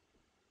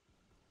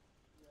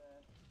 yeah.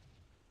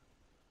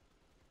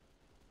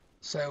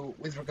 So,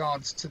 with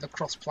regards to the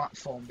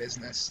cross-platform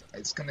business,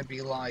 it's going to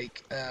be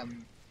like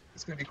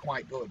it's going to be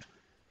quite good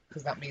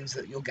because that means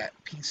that you'll get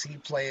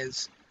PC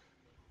players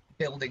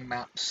building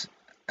maps,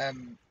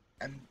 and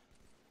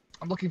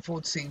I'm looking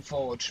forward to seeing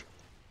Forge.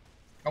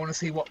 I want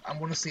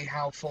to see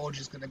how Forge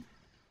is going to.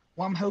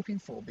 What I'm hoping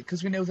for,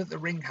 because we know that the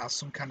Ring has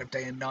some kind of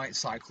day and night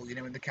cycle, you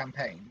know, in the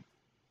campaign.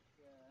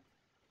 Yeah.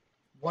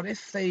 What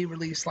if they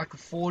release like a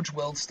Forge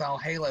World style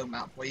Halo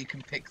map where you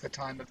can pick the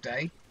time of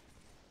day?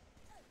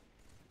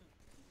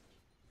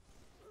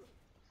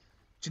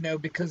 Do you know,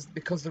 because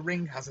the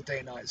Ring has a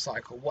day-night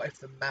cycle, what if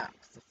the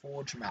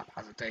Forge map,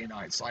 has a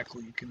day-night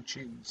cycle you can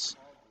choose?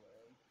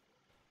 Probably.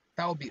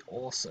 That would be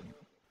awesome.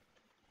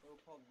 It'll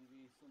probably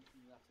be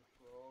something you have to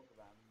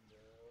program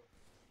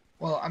though.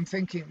 Well, I'm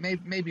thinking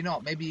maybe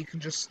not. Maybe you can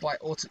just like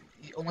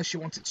unless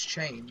you want it to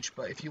change.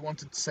 But if you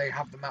wanted to say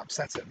have the map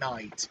set at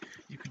night,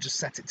 you could just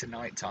set it to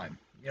nighttime.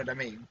 You know what I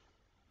mean?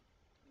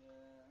 Yeah.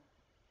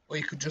 Or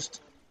you could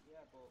just, Yeah,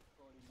 but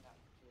calling that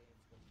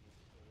change gonna be a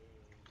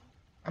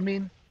pain. I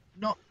mean,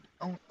 not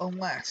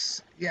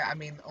unless, yeah, I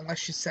mean,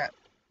 unless you set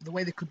the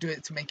way they could do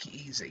it to make it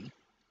easy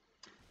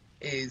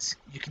is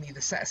you can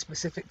either set a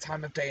specific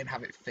time of day and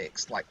have it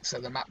fixed, like so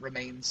the map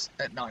remains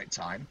at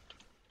nighttime,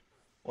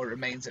 or it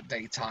remains at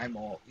daytime,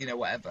 or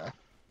whatever.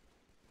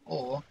 Yeah.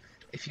 Or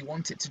if you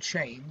want it to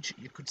change,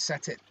 you could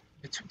set it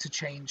to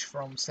change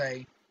from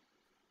say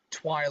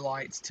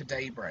twilight to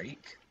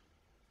daybreak.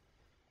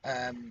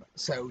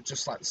 So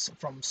just like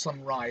from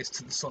sunrise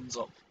to the sun's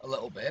up a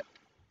little bit.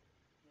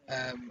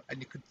 Yeah. And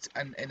you could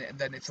and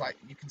then it's like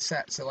you can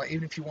set so like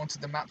even if you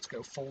wanted the map to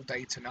go full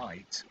day to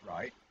night,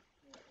 right?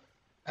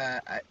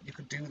 Yeah. You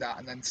could do that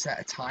and then set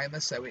a timer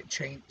so it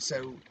change.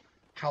 So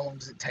how long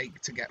does it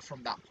take to get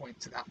from that point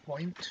to that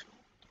point?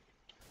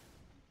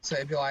 So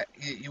it'd be like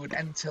you would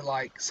enter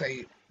like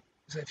say,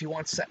 so if you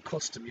want to set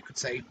custom, you could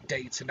say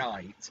day to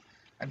night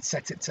and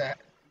set that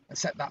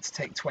to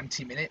take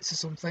 20 minutes or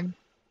something.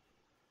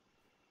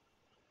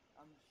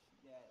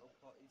 Yeah,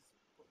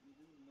 but you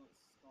do know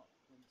it's not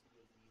going to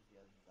be as easy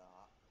as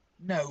that.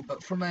 No,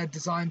 but from a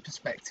design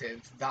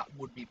perspective, that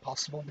would be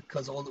possible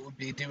because all it would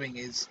be doing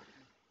is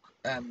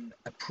um,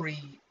 a pre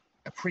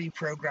a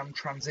pre-programmed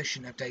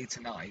transition of day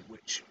to night,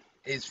 which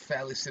is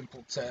fairly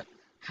simple to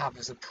have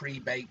as a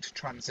pre-baked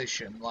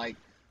transition. Like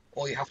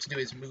all you have to do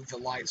is move the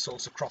light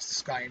source across the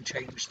sky and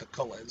change the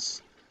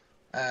colours.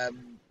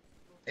 Um,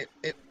 Plus, it,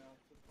 it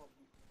you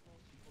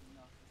probably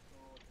have to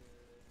store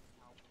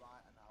how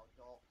bright and how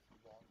dark you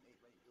want it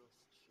when it does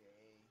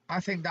I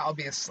change. think that'll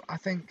be a. I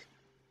think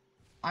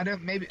I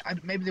don't. Maybe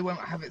they won't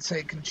have it so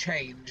it can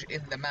change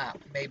in the map.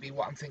 Maybe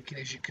what I'm thinking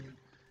is you can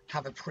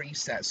have a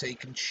preset so you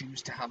can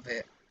choose to have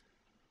it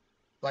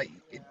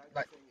Yeah, I'd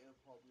like say it'll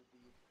probably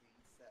be a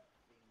preset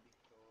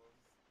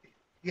thing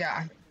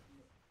yeah.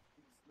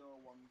 because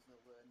no one's gonna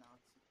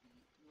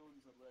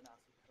learn how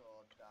to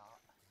code that.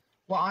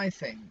 What I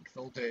think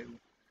they'll do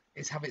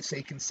is have it so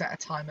you can set a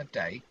time of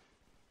day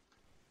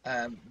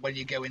when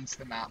you go into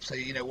the map. So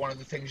one of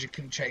the things you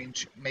can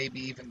change, maybe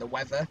even the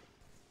weather,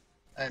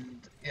 and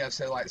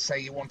so like say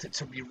you want it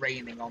to be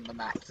raining on the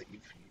map that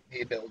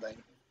you're building.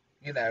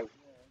 You know,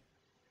 Yeah,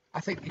 I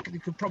think you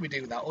could probably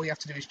do that. All you have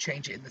to do is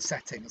change it in the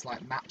settings,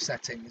 like map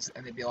settings,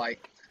 and it'd be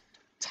like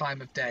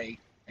time of day,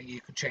 and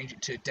you could change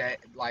it to day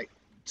like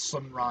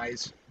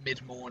sunrise,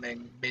 mid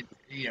morning,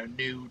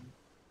 noon,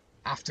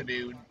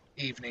 afternoon,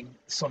 but evening,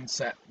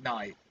 sunset,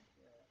 night.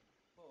 yeah,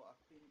 but I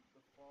think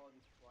before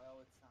they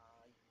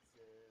prioritize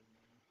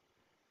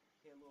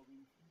Halo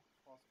Infinite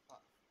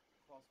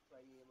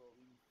crossplay Halo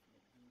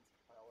Infinite, they need to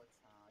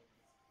prioritize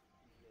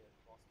the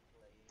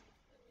crossplay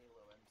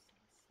Halo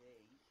MCC.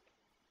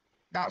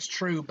 That's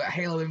true, but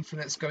Halo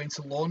Infinite's going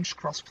to launch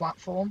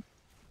cross-platform,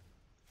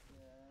 Yeah.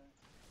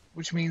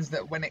 which means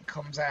that when it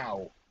comes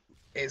out,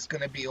 it's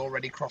going to be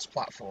already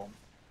cross-platform,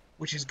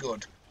 which is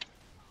good.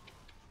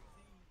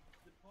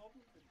 See, the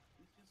problem that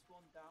there's just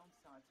one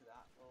downside to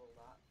all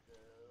that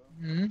though.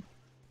 Mm.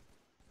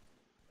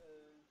 Uh,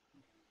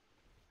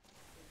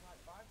 it's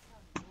like by the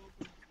time you're going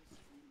to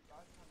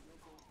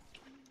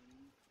stream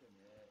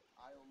Infinite,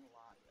 I only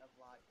have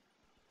like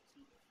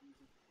two, three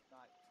to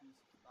like two,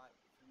 like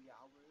 3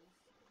 hours,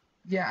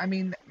 Yeah, I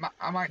mean,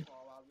 I or might 4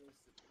 hours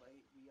to play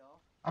it we are.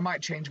 I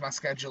might change my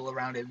schedule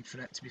around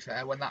Infinite. To be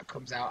fair, when that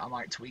comes out, I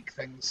might tweak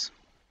things.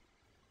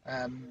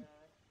 Um, Yeah,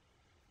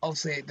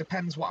 Obviously, it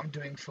depends what I'm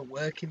doing for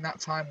work in that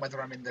time,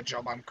 whether I'm in the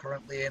job I'm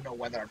currently in or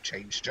whether I've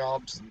changed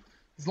jobs. And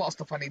there's a lot of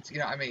stuff I need to, you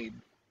know what I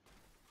mean?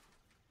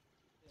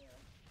 yeah,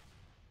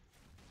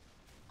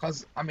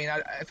 Because I mean,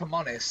 if I'm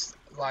honest,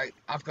 like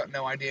I've got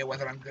no idea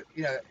whether I'm good.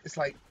 It's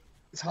like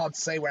it's hard to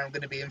say where I'm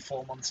going to be in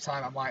 4 months'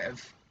 time. I might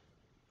have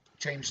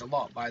changed a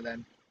lot by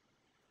then.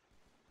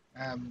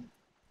 Um,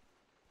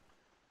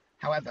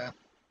 However,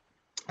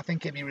 I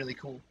think it'd be really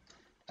cool.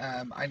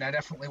 And I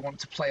definitely want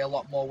to play a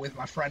lot more with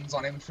my friends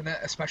on Infinite,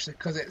 especially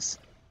because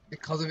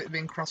of it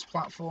being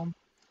cross-platform.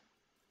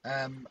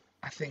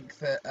 I think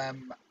that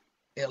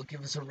it'll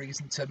give us a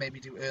reason to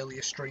maybe do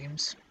earlier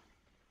streams.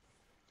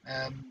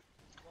 Um,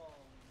 well,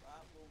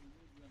 we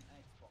will be on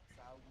Xbox.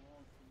 I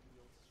won't think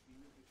we'll stream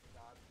it because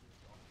I do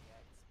it on the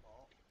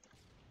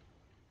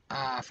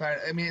Xbox.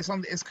 Fair. I mean, it's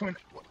coming.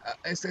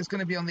 It's going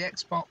to be on the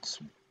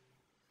Xbox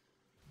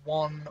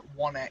One,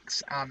 One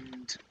X,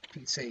 and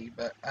PC,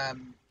 but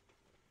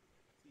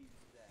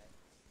Series X.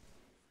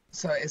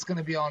 so it's going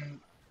to be on,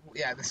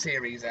 yeah, the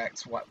Series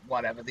X,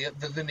 whatever,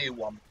 the new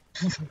one.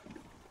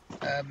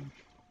 um,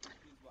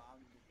 Which is what I'm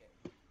gonna get.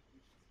 Which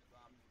is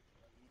what I'm gonna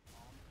play it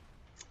on.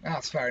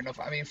 that's fair enough.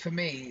 I mean, for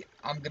me,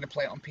 I'm going to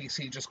play it on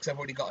PC just because I've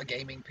already got a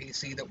gaming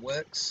PC that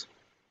works.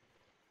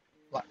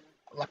 Like,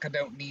 Yeah. like I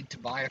don't need to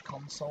buy a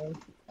console.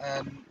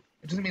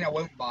 It doesn't mean I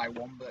won't buy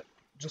one, but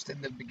just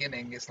in the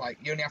beginning, it's like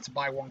you only have to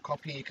buy one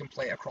copy. And you can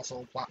play it across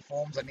all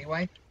platforms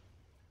anyway.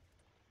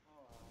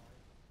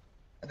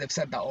 Alright. They've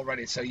said that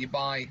already. So you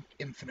buy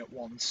Infinite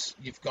once,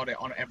 you've got it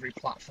on every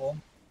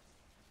platform.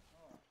 Oh,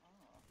 ah.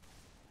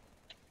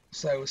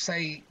 So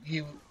say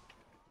you,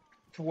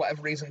 for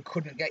whatever reason,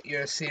 couldn't get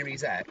your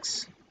Series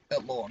X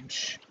at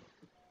launch,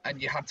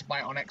 and you had to buy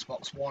it on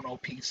Xbox One or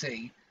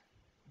PC.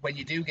 When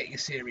you do get your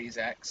Series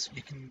X,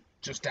 you can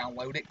just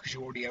download it because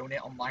you already own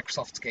it on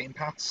Microsoft's Game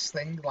Pass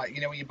thing. Like,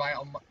 when you buy it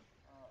on. Oh,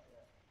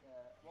 yeah, yeah.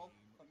 Well,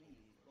 for me,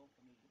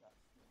 that's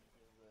a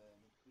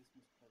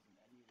Christmas present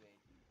anyway.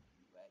 The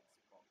new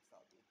Xbox,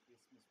 that'll be a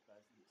Christmas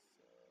present.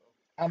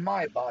 So, I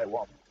might buy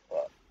one,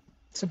 but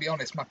to be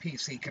honest, my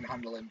PC can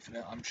handle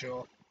Infinite, I'm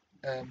sure.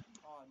 oh no,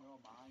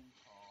 mine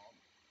can't.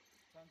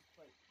 Trying to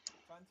play,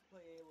 trying to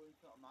play Halo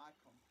Infinite on my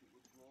computer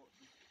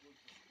was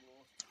the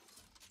slowest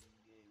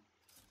CPU.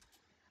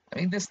 I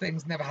mean, this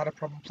thing's never had a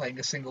problem playing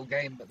a single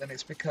game, but then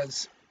it's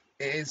because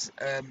it is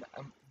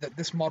that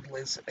this model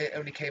it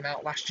only came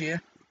out last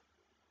year.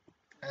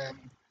 Um,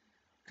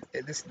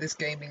 this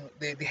gaming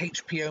the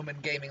HP Omen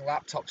gaming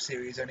laptop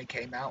series only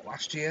came out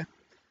last year,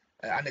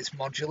 and it's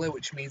modular,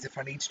 which means if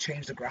I need to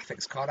change the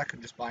graphics card, I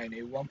can just buy a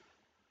new one.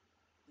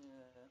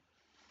 Yeah.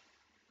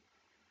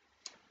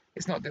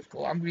 It's not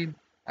difficult. I mean,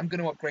 I'm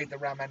going to upgrade the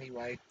RAM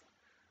anyway.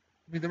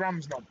 I mean, the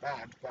RAM's not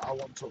bad, but I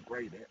want to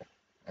upgrade it,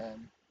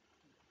 um,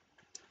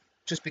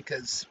 just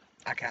because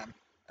I can.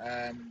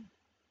 Um,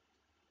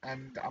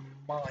 and I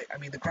might. I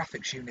mean, the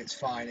graphics unit's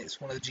fine.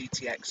 It's one of the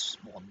GTX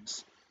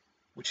ones,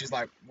 which is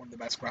like one of the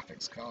best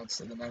graphics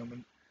cards at the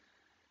moment.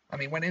 I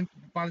mean, when in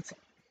by the time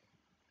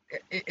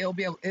it'll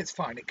be able, it's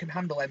fine. It can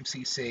handle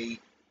MCC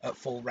at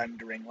full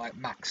rendering, like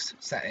max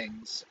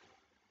settings.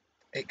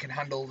 It can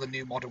handle the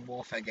new Modern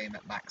Warfare game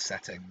at max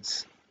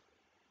settings.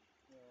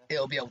 Yeah.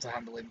 It'll be able to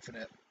handle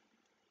Infinite.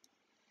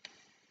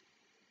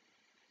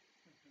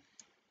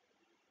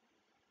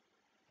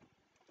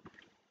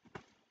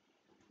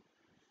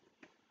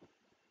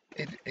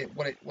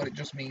 What it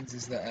just means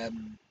is that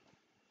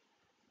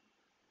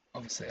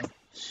obviously, oh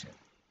shit,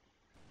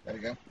 there we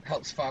go.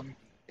 Helps fam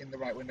in the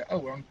right window.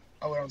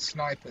 We're on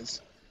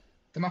snipers.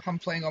 The map I'm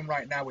playing on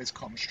right now is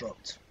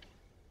Construct.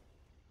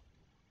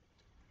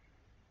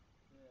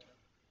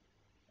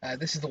 Yeah.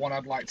 This is the one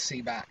I'd like to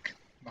see back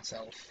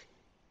myself.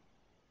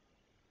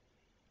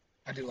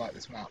 I do like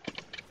this map.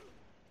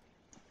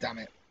 Damn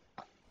it.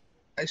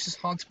 It's just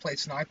hard to play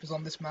snipers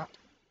on this map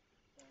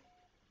Yeah.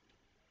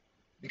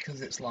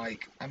 because it's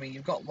like, I mean,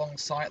 you've got long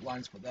sight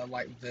lines, but they're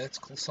like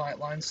vertical sight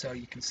lines, so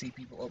you can see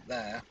people up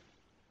there.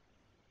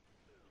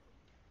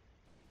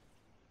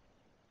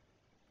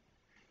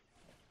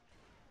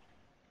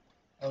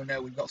 Oh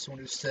no, we've got someone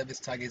whose service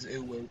tag is Uwu.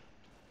 Well,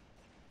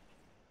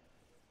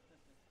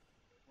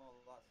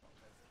 that's not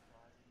very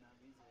surprising now,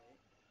 is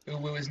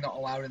it? Uwu is not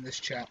allowed in this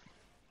chat.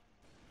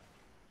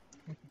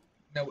 Ooh.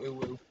 No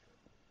Uwu.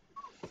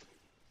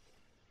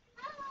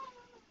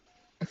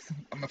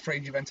 I'm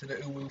afraid you've entered a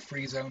Uwu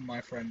free zone,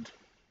 my friend.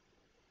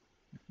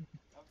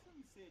 I was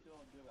going to say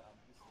don't do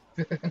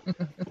it. I'm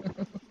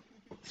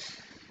just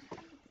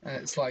not.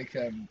 It's like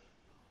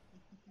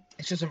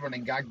it's just a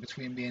running gag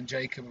between me and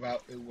Jacob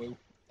about Uwu.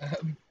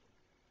 Um,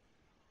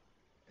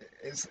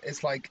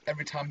 it's like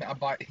every time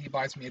he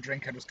buys me a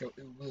drink, I just go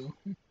Uwu.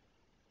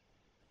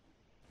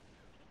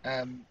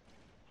 Um,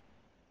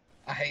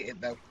 I hate it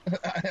though.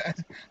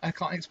 I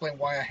can't explain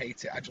why I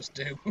hate it. I just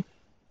do. It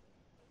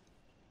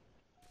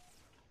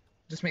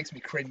just makes me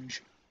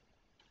cringe.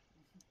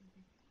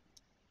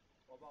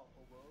 What about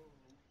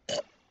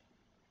hello?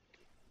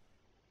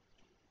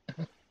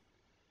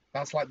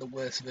 That's like the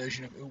worst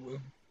version of Uwu.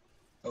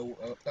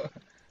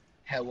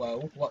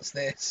 Hello, what's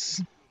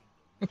this?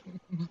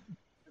 Hello?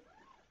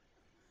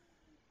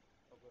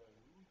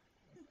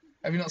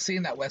 Have you not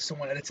seen that where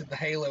someone edited the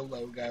Halo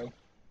logo?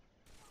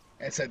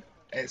 It said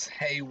it's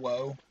Hey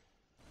Wo,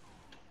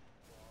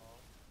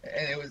 What?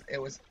 and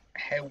it was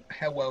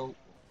Hello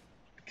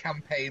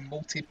campaign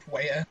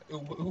multiplayer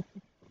Uwu. Have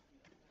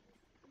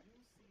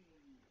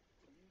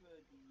you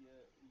heard the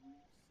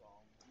Roof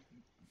song?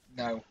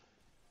 No,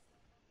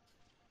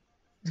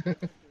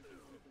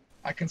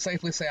 I can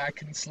safely say I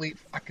can sleep.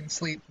 I can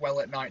sleep well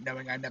at night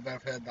knowing I never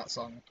have heard that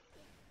song.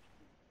 Yeah,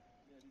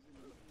 there's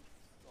a Roof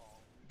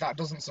song, That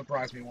doesn't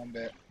surprise me one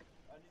bit.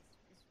 and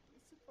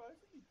it's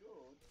surprisingly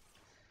good.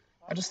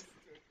 I I've just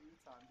listened to it a few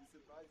times. It's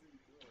surprisingly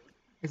good.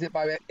 is it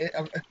by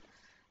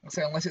I'll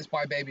say unless it's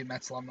by Baby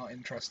Metal, I'm not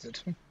interested.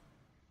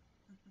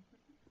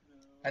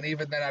 And No.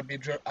 even then, I'd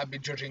be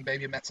judging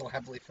Baby Metal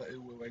heavily for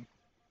Uwuing.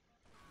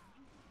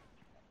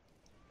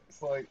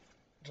 It's like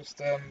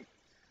just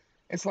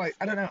it's like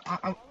I don't know. I'll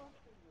have to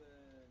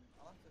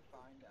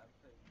find it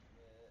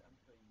and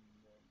put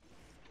in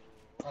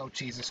Discord. Oh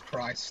Jesus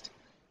Christ!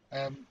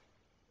 Um,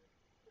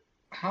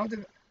 how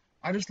did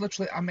I just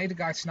literally I made a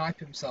guy snipe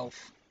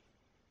himself?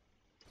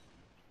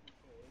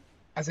 Okay.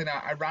 As in,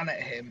 I ran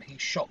at him, he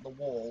shot the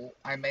wall,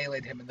 I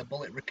meleeed him, and the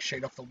bullet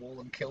ricocheted off the wall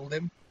and killed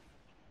him.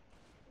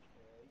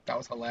 Okay. That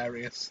was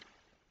hilarious.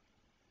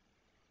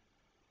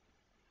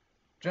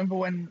 Do you remember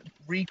when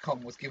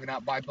Recon was given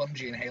out by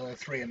Bungie in Halo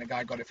 3 and the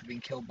guy got it for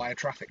being killed by a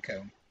traffic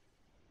cone?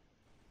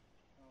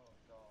 Oh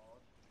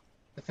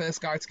God. The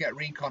first guy to get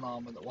recon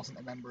armor that wasn't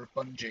a member of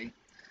Bungie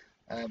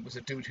was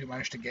a dude who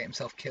managed to get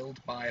himself killed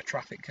by a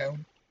traffic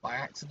cone by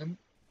accident,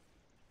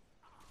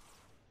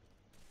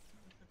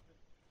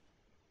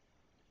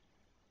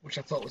 which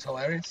I thought was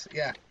hilarious.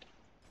 Yeah,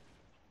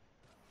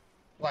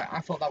 like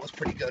I thought that was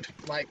pretty good.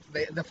 Like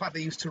the fact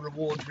they used to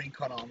reward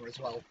recon armor as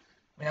well.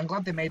 I mean, I'm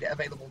glad they made it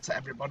available to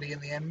everybody in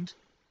the end,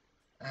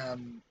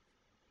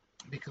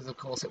 because of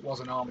course it was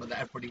an armor that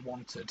everybody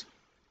wanted,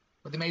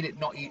 but they made it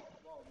not. Not me,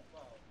 because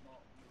I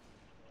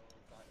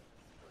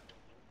specifically.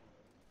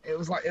 It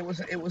was like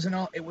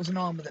it was an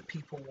armor that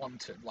people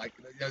wanted. Like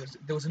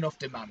there was enough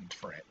demand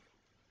for it.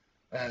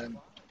 Um,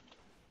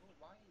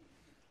 Why?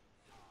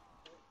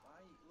 Well, why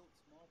it looks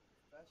more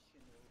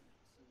professional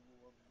to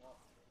unlock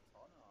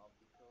Honor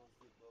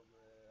because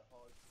it was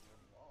hard to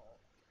unlock.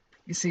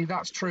 you see,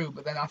 that's true,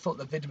 but then I thought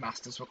the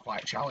Vidmasters were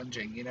quite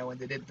challenging. You know, when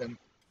they did them.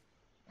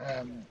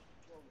 Yeah. Um,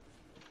 Well, if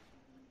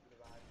you manage to do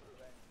the right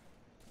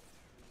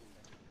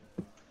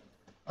event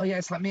oh yeah,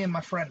 it's like me and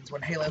my friends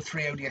when Halo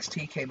 3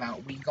 ODST came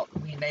out. We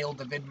nailed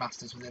the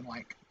Vidmasters within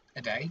like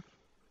a day,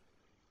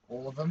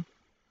 all of them.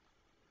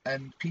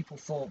 And people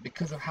thought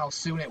because of how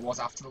soon it was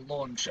after the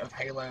launch of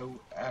Halo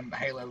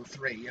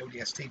 3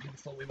 ODST, people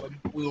thought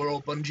we were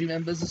all Bungie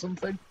members or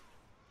something,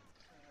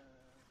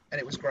 and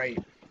it was great.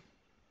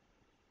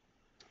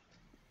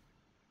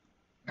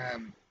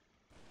 Um,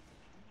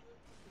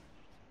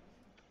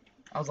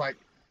 I was like,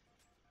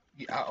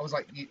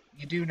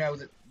 you do know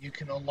that you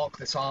can unlock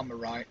this armor,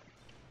 right?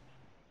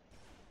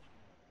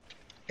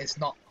 It's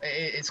not.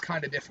 It's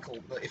kind of difficult,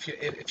 but if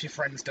your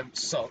friends don't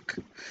suck,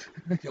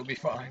 you'll be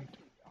fine.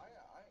 I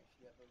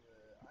actually have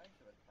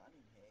a clan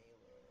in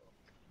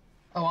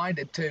Halo. Oh, I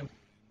did too. No, no,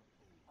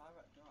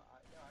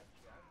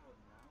 actually, I have one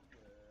now.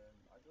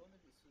 I don't know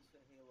if it's just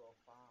for Halo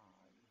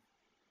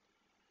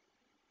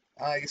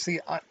 5. You see,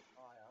 I know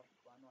I have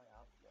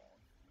one.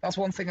 that's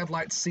one thing I'd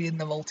like to see in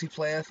the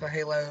multiplayer for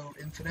Halo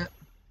Infinite: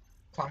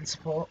 clan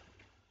support.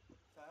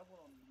 So I have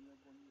one on the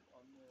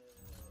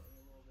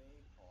Halo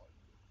Waypoint.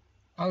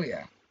 Oh yeah.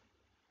 Yeah.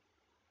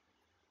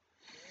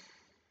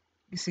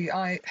 You see,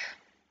 I'd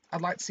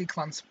like to see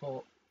clan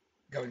support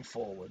going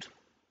forward.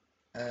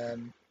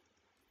 Um,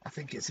 I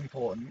think it's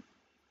important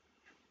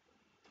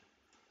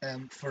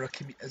for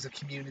as a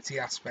community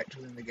aspect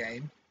within the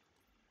game.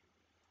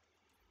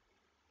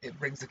 It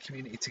brings the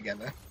community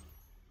together,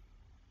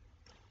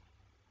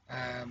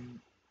 and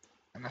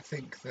I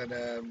think that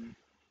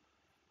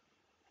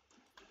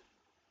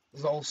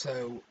there's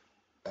also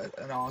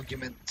an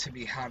argument to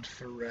be had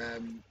for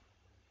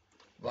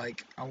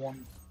like I want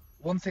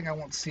one thing I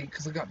want to see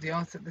because I got the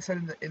art. They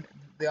said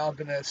they are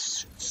going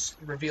to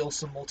reveal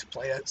some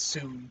multiplayer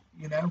soon.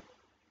 You know,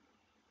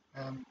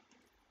 um,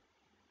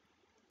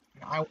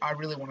 I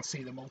really want to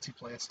see the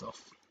multiplayer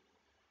stuff.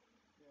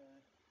 Yeah.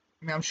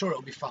 I mean, I'm sure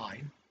it'll be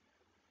fine.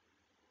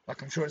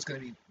 Like I'm sure it's going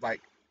to be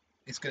like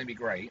it's going to be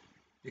great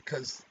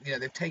because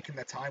they've taken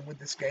their time with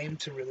this game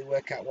to really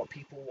work out what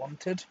people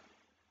wanted.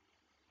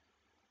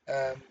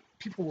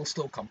 People will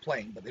still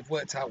complain, but they've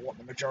worked out what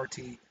the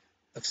majority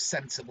of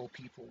sensible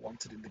people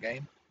wanted in the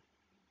game.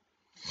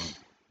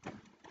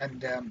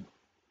 And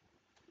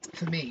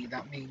for me,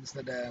 that means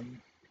that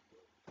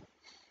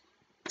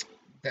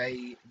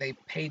they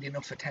paid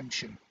enough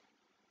attention.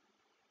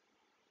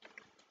 Yeah.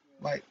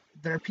 Like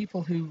there are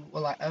people who were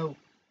like, "Oh,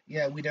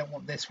 yeah, we don't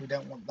want this, we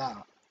don't want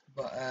that,"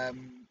 but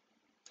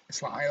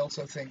it's like I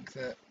also think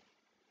that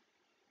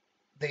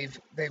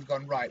they've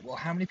gone right. Well,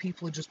 how many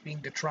people are just being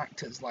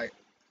detractors? Like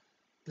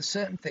there's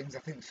certain things I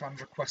think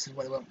fans requested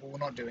where they went, "Well, we're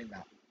not doing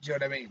that." Do you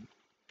know what I mean?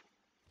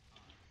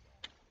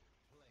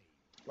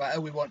 Like, oh,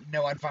 we want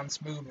no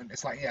advanced movement.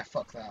 It's like, yeah,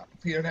 fuck that.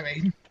 You know what I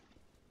mean? Yeah.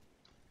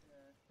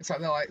 It's like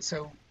they're like,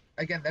 so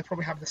again, they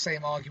probably have the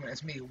same argument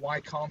as me. Why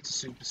can't a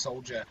super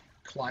soldier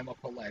climb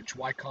up a ledge?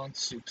 Why can't a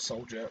super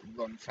soldier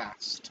run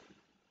fast?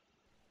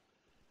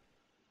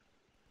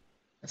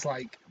 It's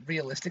like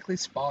realistically,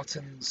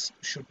 Spartans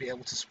should be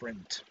able to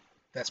sprint.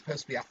 They're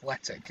supposed to be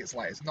athletic. It's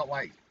not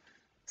like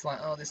it's like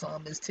oh this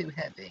arm is too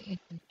heavy.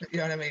 You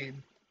know what I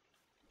mean?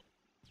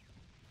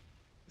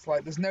 It's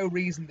like there's no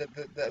reason that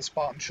a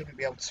Spartan shouldn't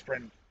be able to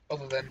sprint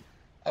other than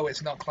oh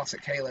it's not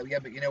classic Halo. Yeah,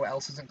 but you know what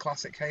else isn't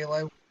classic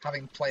Halo?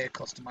 Having player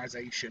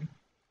customization.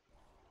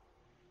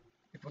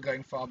 If we're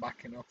going far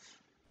back enough.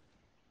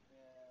 Yeah.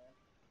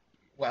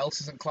 What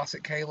else isn't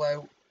classic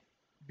Halo?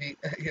 The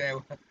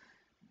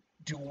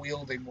dual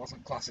wielding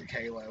wasn't classic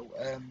Halo.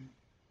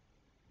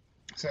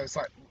 So it's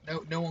like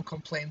no one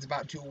complains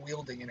about dual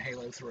wielding in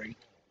Halo 3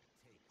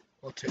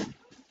 or 2.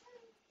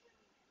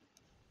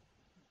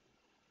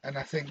 And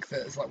I think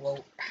that it's like,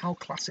 well, how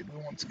classic do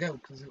we want to go?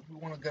 Because if we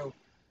want to go,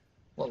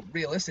 well,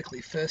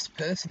 realistically, first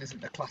person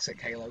isn't a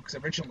classic Halo because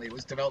originally it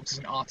was developed as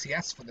an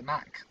RTS for the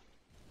Mac.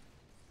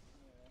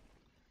 Yeah.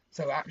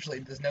 So actually,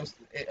 there's no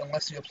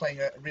unless you're playing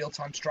a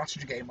real-time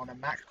strategy game on a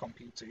Mac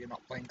computer, you're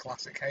not playing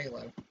classic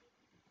Halo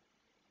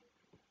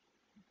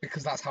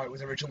because that's how it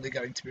was originally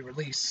going to be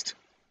released.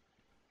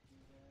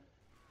 Yeah.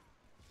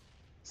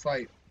 It's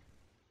like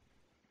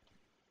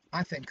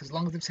I think as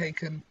long as they've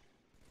taken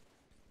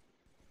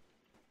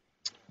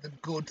the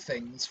good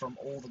things from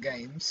all the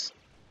games.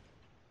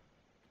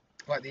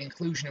 Like the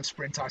inclusion of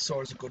sprint, I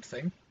saw as a good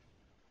thing.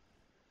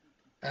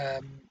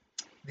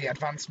 The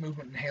advanced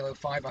movement in Halo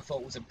 5 I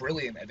thought was a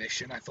brilliant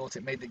addition. I thought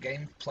it made the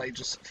gameplay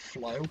just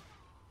flow.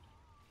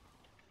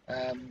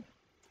 And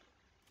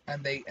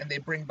they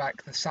bring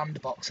back the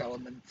sandbox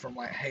element from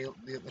like Halo,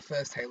 the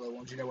first Halo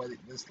ones. You know, where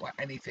there's like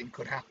anything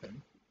could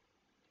happen,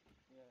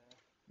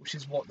 which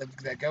is what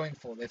they're going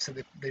for.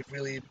 They've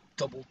really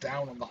doubled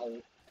down on the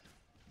whole.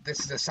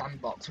 This is a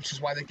sandbox, which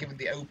is why they're given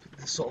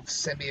the sort of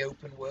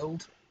semi-open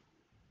world.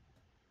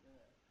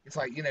 It's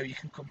like, you know, you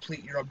can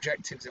complete your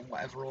objectives in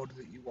whatever order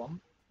that you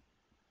want,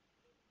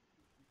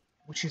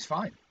 which is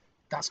fine.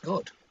 That's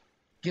good.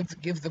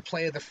 Give the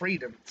player the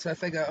freedom. So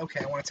if they go,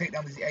 okay, I want to take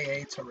down these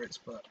AA turrets,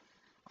 but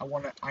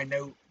I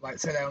know, like,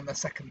 say they're on the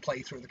second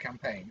playthrough of the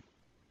campaign,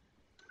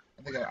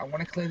 and they go, I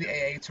want to clear the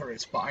AA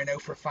turrets, but I know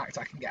for a fact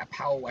I can get a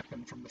power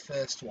weapon from the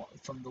first one,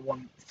 from the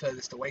one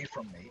furthest away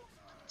from me.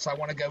 So I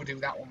want to go do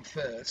that one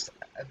first.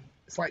 And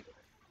it's like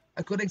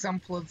a good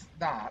example of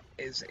that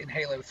is in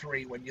Halo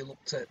 3 when you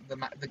looked at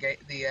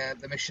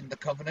the mission, the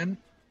Covenant,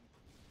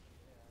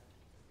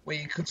 where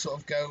you could sort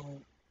of go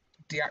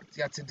you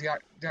had to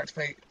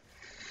deactivate.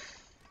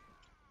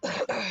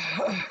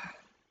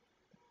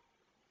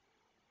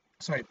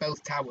 Sorry,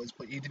 both towers,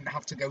 but you didn't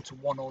have to go to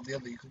one or the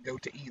other. You could go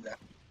to either.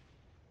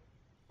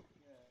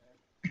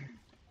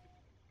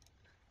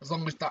 As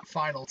long as that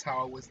final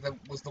tower was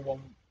the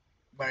one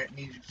where it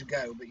needed to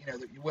go, but you know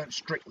that you weren't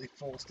strictly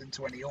forced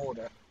into any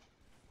order.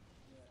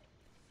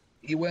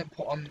 You weren't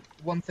put on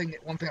one thing.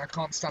 One thing I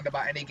can't stand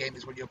about any game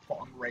is when you're put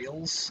on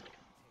rails.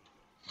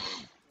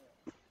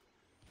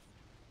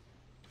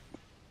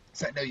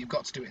 It's like, no, you've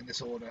got to do it in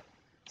this order.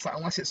 It's like,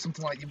 unless it's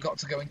something like you've got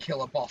to go and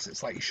kill a boss,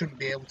 it's like you shouldn't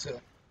be able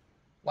to.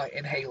 Like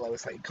in Halo,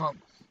 it's like you can't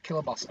kill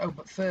a boss. Oh,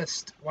 but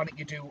first, why don't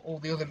you do all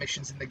the other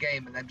missions in the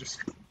game and then just.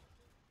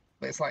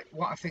 But it's like,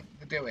 what I think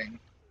they're doing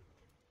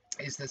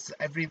is this: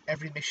 every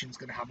mission's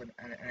going to have an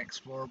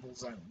explorable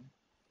zone,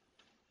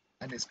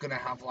 and it's going to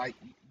have like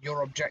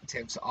your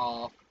objectives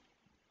are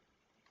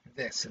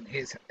this, and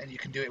here's, and you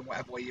can do it in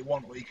whatever way you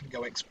want, or you can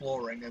go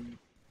exploring and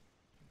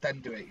then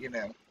do it, you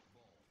know.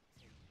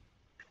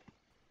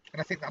 And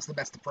I think that's the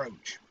best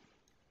approach,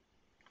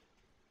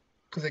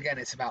 because again,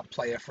 it's about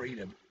player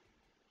freedom,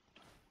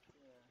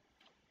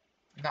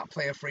 and that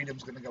player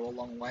freedom's going to go a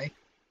long way.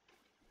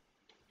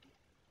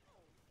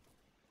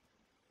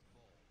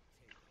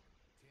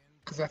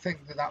 Because I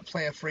think that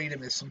player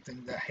freedom is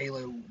something that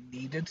Halo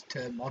needed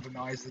to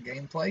modernize the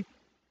gameplay.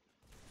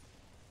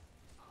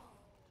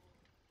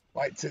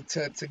 Like,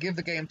 to give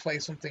the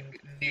gameplay something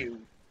new.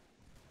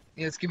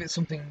 You know, to give it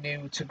something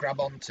new to grab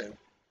onto.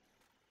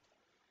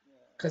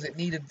 Because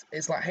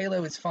it's like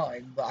Halo is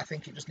fine, but I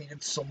think it just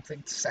needed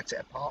something to set it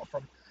apart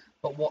from.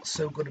 But what's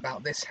so good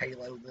about this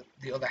Halo that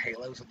the other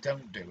Halos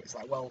don't do? It's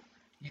like, well,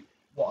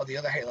 what are the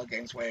other Halo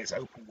games where it's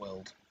open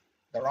world?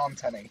 There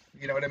aren't any.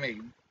 You know what I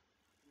mean?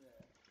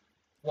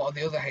 What are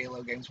the other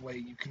Halo games where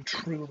you can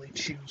truly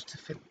choose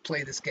to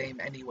play this game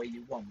any way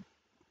you want?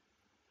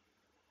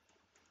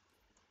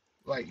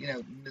 Like, you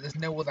know, there's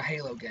no other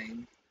Halo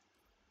game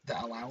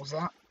that allows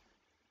that.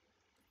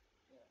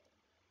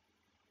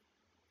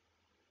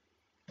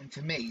 And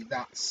for me,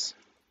 that's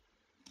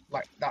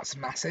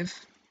massive.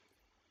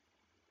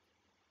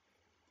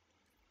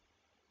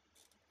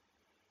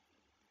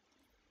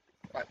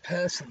 Like,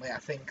 personally, I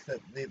think that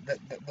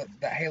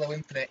that Halo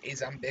Infinite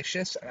is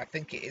ambitious, and I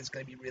think it is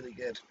going to be really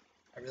good.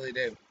 I really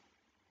do.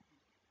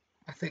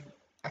 I think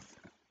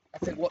I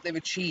think what they've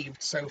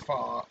achieved so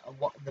far and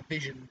what the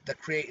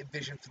creative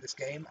vision for this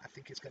game, I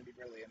think it's going to be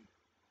brilliant.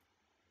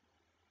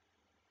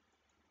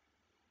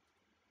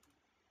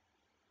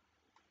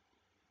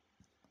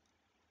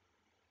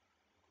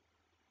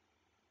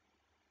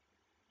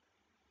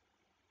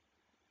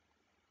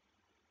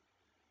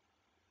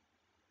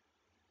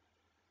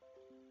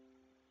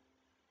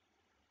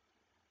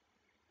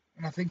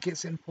 And I think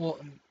it's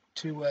important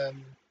to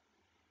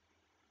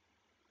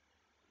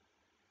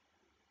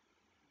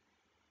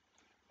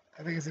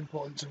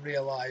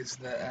realize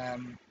that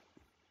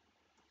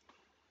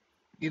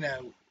you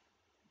know,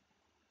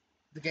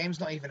 the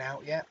game's not even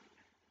out yet.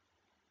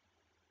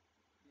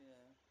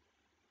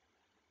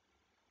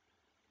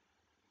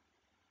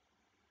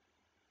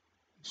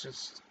 It's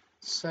just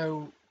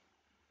so.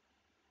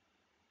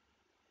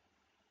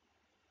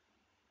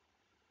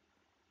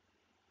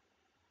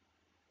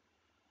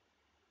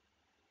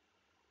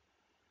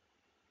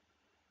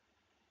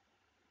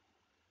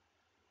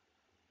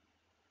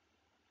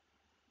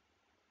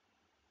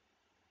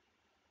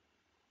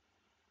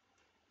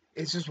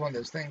 It's just one of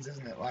those things,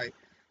 isn't it? Like,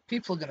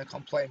 people are going to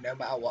complain no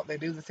matter what they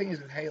do. The thing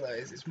is with Halo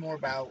is it's more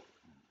about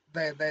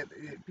they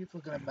people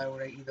are going to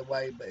moan it either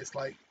way, but it's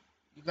like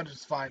you've got to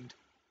just find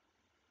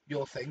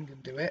your thing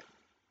and do it.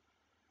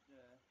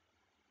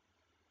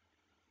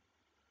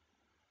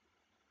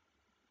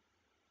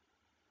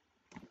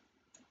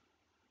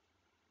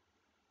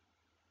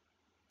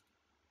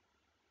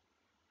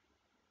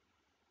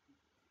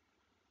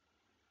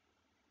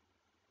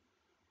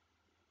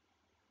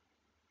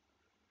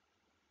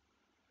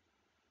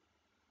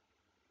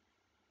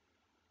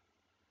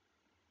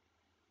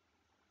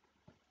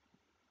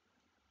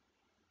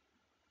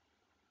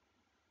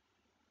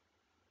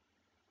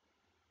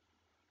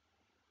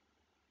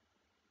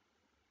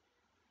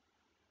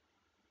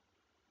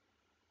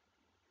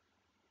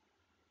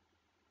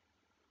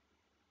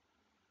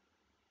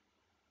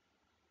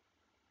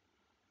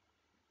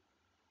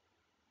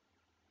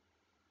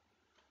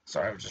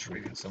 Sorry, I was just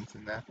reading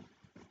something there.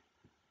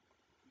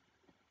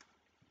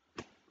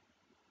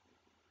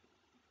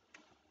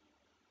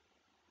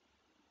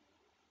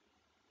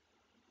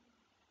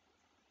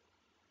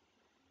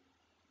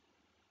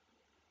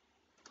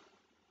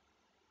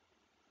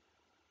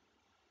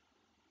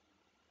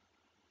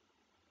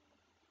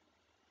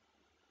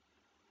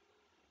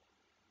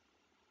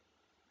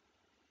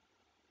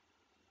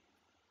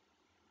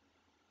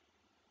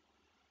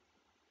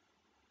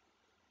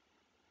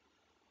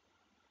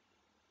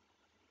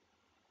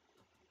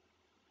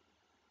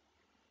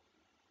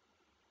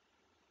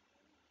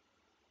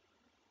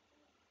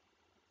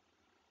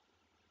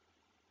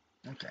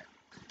 Okay.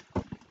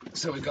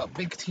 So we've got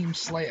Big Team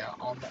Slayer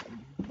on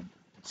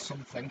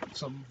something,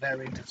 some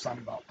variant of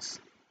Sandbox.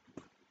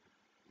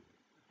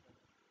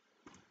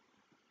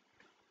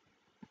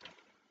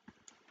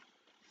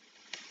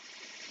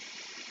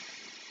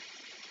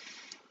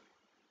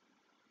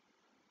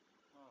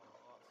 Oh,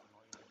 that's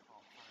annoying. I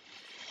can't find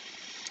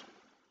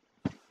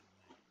this song.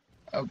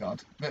 Oh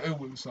god, the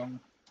Uwu song.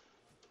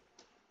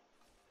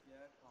 Yeah,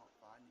 I can't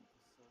find it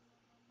for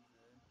some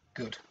reason.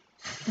 Good.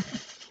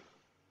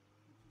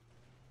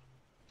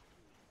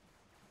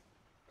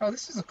 Oh,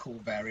 this is a cool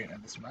variant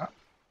of this map.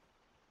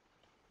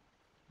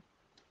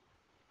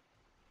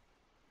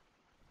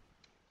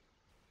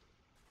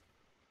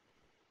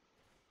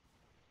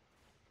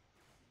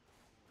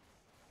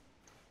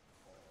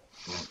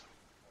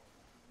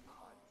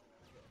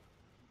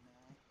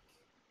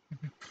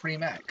 Free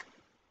mech. Great.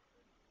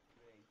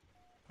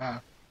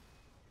 Ah.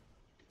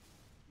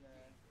 Yeah.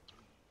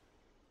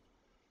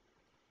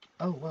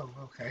 Oh, whoa,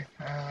 okay.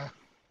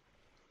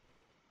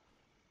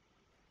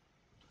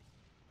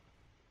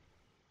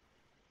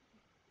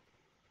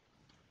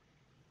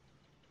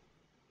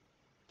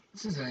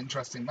 This is an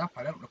interesting map.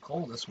 I don't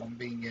recall this one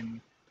being in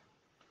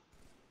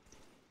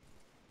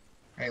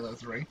Halo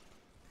 3.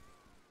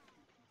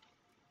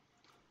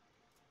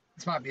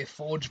 This might be a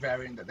Forge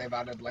variant that they've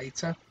added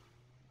later.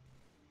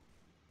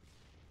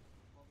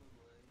 Probably.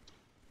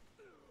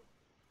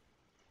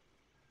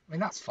 I mean,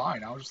 that's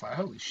fine. I was just like,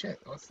 holy shit,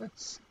 what's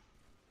this?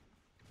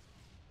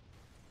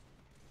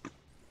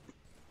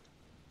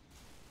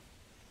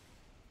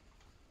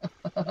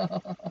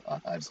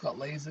 I just got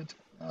lasered. It's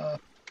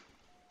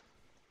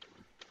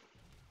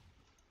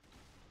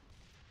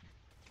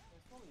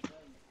probably a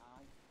variant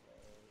I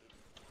played.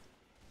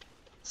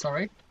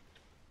 Sorry?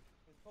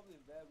 It's probably a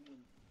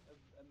variant, a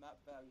map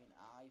variant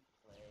I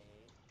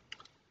played.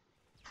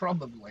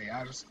 Probably.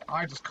 I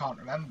just can't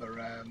remember. So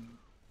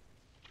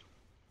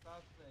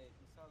I've played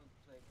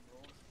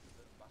most of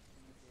them back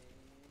in the day.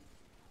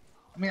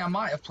 I mean, I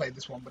might have played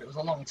this one, but it was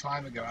a long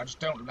time ago. I just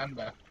don't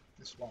remember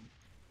this one.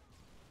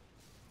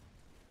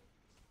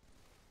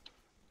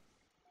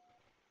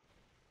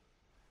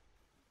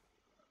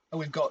 Oh,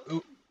 we've got.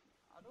 Ooh,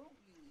 I don't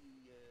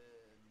really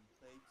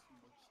play too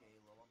much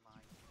Halo on my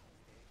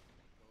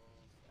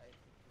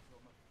PlayStation because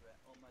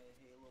all my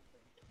Halo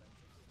playing friends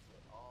have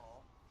split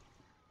off.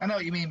 I know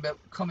what you mean, but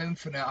come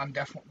Infinite,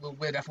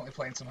 we're definitely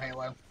playing some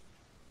Halo.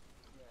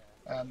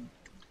 Yeah.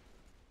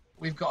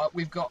 We've got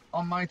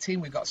on my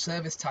team we've got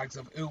service tags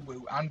of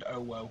Uwu and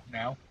Owo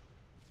now.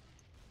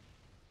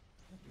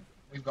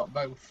 We've got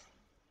both.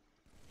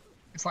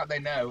 It's like they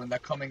know and they're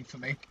coming for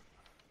me.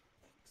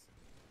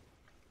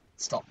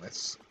 Stop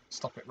this.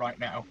 Stop it right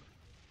now.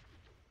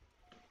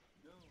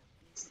 No,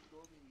 keep it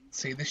going.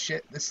 See this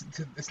shit? This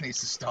needs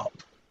to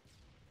stop.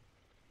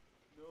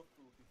 No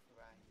fool be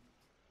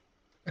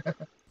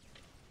framed.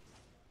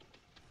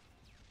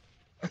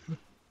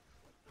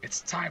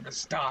 It's time to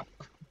stop.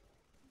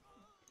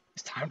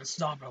 It's time to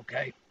stop,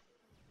 okay?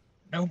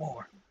 No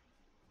more.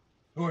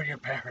 Who are your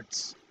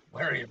parents?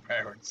 Where are your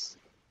parents?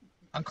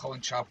 I'm calling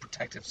Child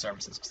Protective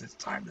Services because it's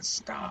time to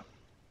stop.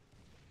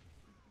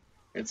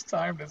 It's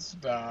time to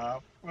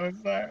stop.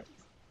 What's that?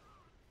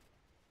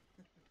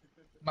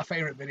 My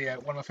favorite video,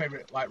 one of my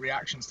favorite like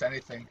reactions to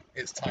anything.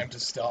 It's time to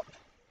stop.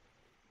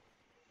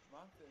 My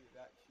favourite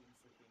reactions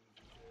to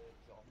things is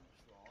John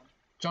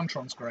Tron.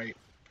 JonTron's great.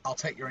 I'll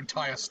take your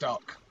entire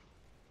stock.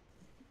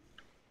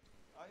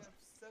 I have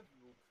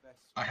several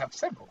questions. I have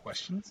several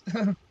questions.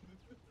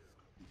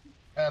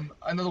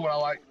 Another one I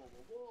like.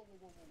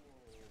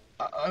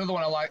 Another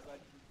one I like.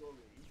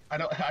 I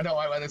don't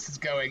like where this is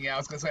going. Yeah, I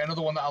was gonna say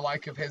another one that I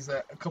like of his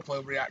a couple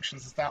of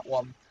reactions is that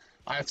one.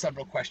 I have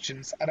several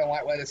questions. I don't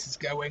like where this is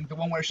going. The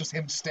one where it's just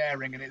him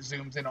staring and it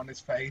zooms in on his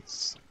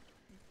face.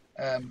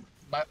 I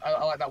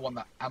like that one.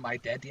 That am I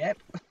dead yet?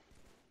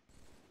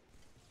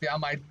 The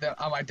am I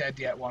dead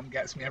yet one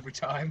gets me every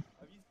time.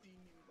 Have you seen him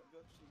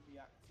watching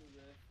react to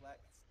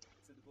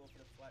the both of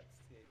the flex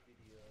tape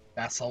video?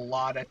 That's a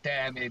lot of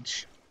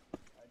damage.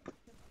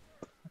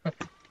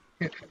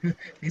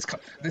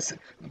 This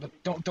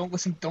don't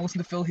listen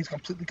to Phil. He's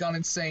completely gone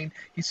insane.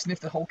 He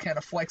sniffed the whole can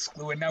of flex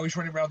glue and now he's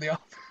running around the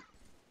office.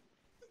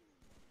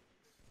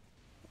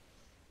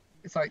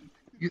 It's like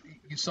you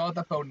saw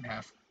that boat in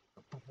half,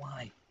 but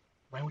why?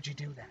 Why would you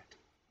do that?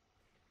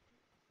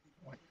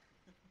 What?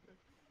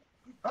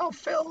 Oh,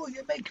 Phil,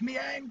 you make me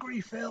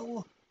angry,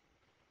 Phil.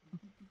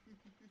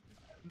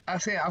 I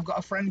say I've got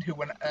a friend who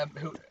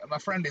my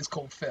friend is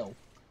called Phil,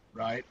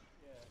 right?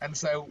 Yeah. And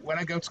so when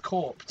I go to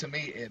Corp to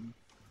meet him,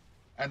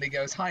 and he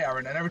goes, "Hi,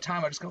 Aaron," and every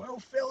time I just go, "Oh,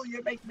 Phil,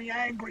 you make me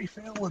angry,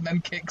 Phil," and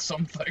then kick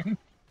something.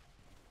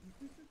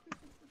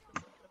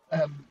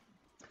 Um,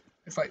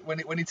 it's like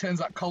when he turns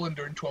that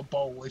colander into a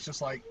bowl, it's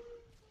just like,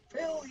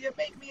 "Phil, you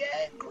make me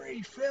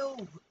angry,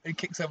 Phil." He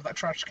kicks over that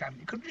trash can.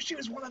 You could just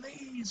use one of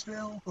these,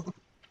 Phil.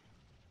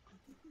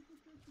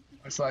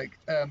 It's like,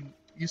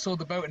 you saw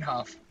the boat in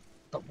half,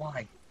 but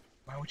why?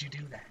 Why would you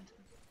do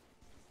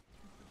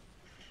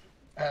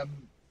that?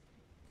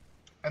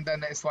 And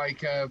then it's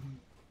like,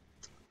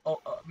 one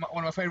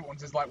of my favorite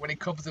ones is like when he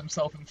covers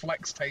himself in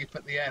flex tape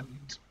at the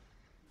end,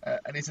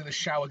 and he's in the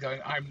shower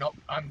going, "I'm not.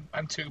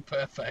 I'm too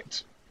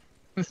perfect.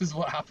 This is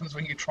what happens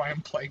when you try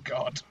and play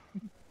God."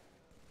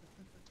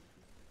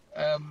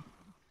 Um,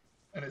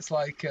 and it's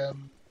like,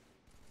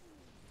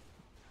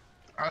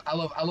 I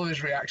love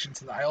his reaction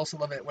to that. I also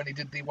love it when he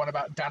did the one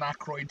about Dan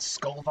Aykroyd's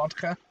skull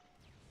vodka.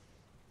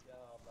 Yeah,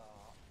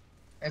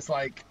 that. It's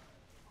like,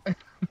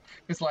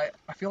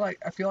 I feel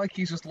like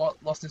he's just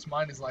lost his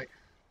mind. It's like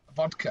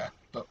vodka,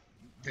 but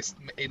this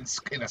in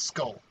a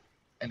skull,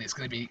 and it's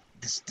going to be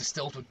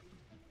distilled with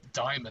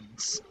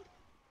diamonds.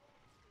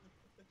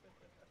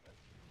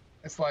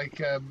 It's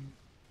like,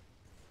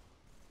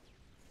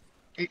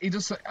 he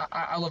does.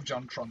 I love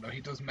JonTron though.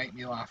 He does make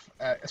me laugh,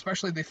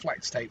 especially the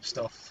flex tape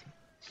stuff.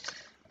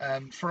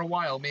 For a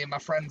while, me and my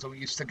friends, when we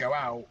used to go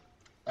out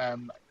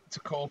to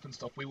Corp and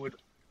stuff, we would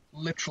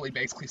literally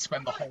basically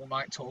spend the whole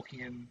night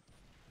talking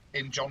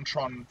in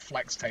JonTron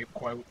flex tape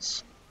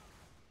quotes.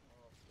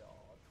 Oh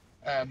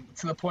God.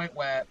 To the point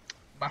where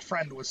my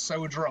friend was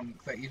so drunk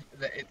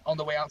on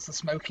the way out to the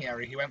smoking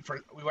area,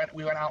 we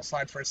went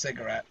outside for a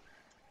cigarette,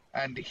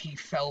 and he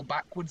fell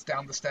backwards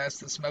down the stairs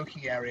to the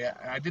smoking area.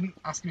 And I didn't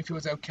ask him if he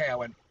was okay. I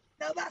went,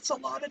 "No, that's a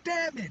lot of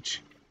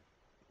damage."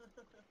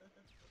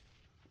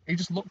 He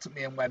just looked at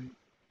me and went,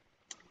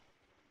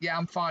 "Yeah,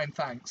 I'm fine,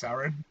 thanks,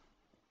 Aaron."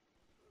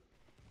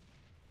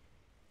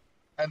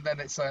 And then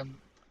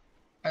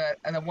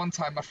and then one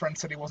time my friend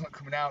said he wasn't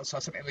coming out, so I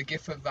sent him a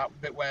gif of that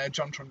bit where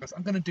JonTron goes,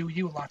 "I'm going to do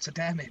you lots of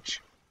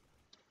damage."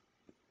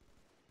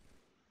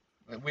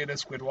 Weirdo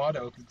Squidward,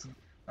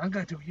 "I'm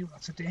going to do you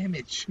lots of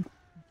damage."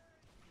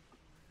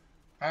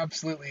 I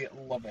absolutely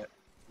love it.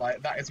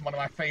 Like, that is one of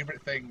my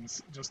favourite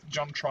things. Just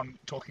JonTron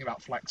talking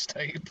about flex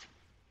tape.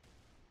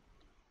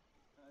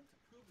 And to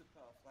prove the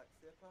power flex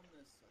tape on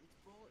this, it's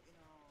bolting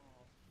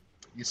off.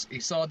 You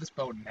saw this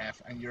boat in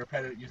half, and you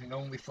repaired it using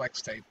only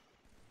flex tape.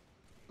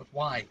 But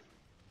why?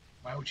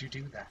 Why would you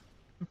do that?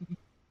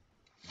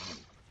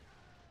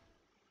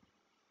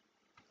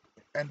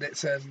 And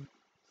it's I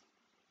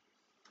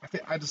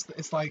think I just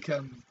it's like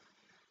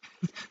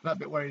that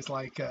bit where he's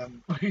like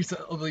where he's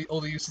all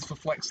the uses for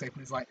flex tape,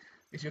 and he's like,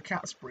 if your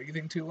cat's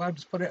breathing too loud,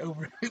 just put it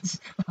over its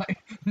like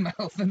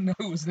mouth and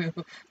nose. And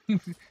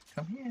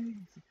come here, he's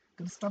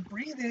gonna stop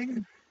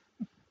breathing.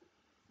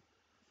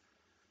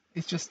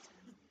 It's just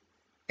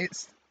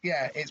it's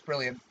yeah, it's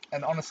brilliant.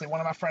 And honestly, one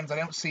of my friends, I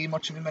don't see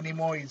much of him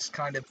anymore. He's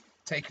kind of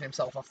taken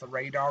himself off the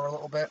radar a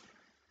little bit.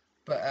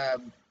 But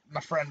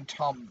my friend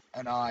Tom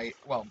and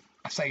well,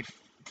 I say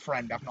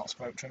friend, I've not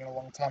spoken to him in a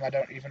long time. I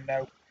don't even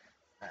know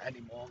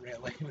anymore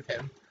really with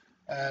him.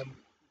 Um,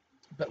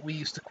 but we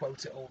used to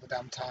quote it all the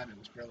damn time. It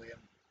was brilliant.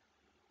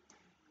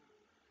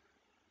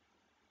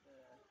 Yeah.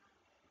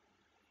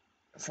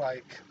 It's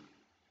like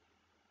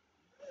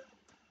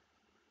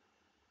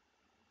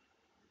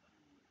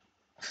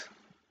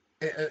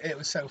it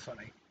was so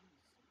funny.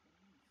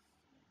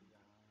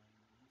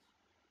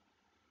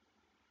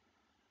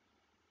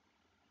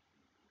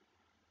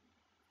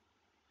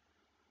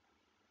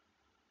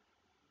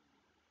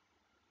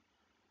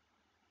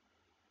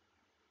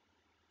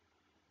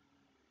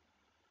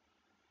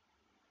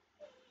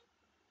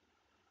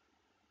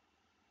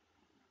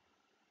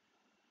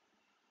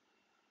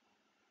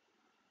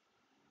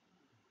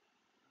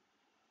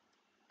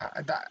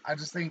 I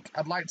just think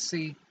I'd like to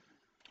see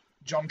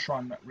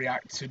JonTron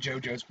react to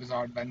JoJo's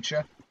Bizarre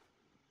Adventure.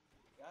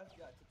 He has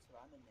reacted to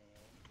anime.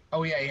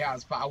 Oh yeah, he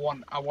has, but I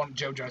want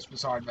JoJo's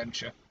Bizarre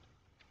Adventure.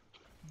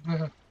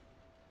 I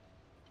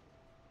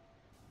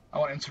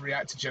want him to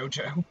react to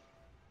JoJo.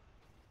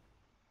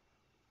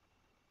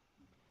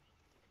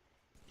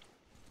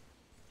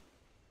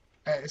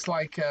 It's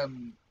like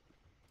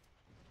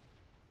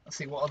let's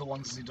see what other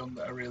ones has he done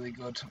that are really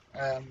good.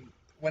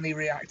 When he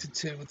reacted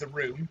to The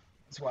Room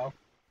as well.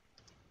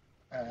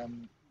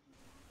 Um,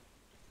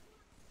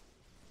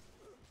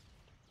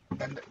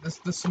 and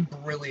there's some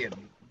brilliant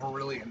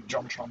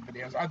JonTron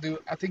videos. I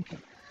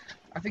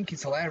think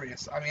he's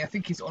hilarious. I mean, I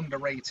think he's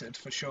underrated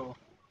for sure.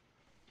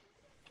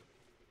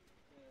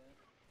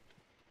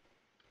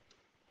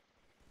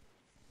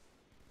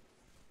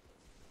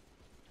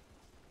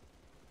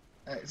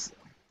 Yeah. It's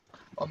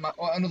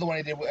another one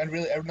he did, and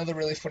really another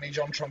really funny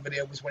JonTron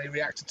video was when he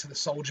reacted to the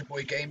Soldier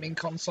Boy gaming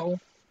console,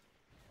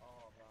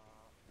 Oh, that.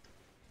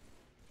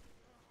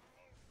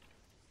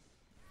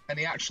 and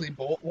he actually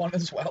bought one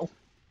as well.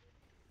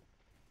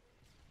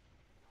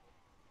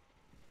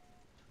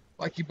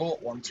 Like he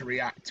bought one to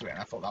react to it, and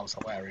I thought that was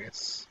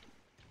hilarious.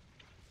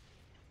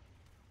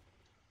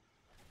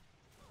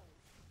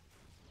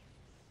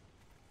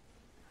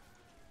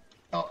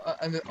 Oh,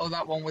 and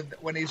that one with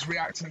when he's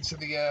reacting to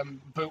the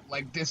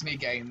bootleg Disney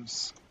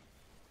games.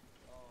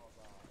 Oh,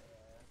 that,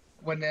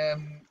 yeah.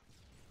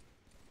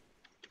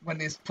 When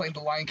he's playing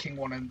the Lion King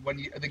one, and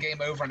the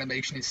game over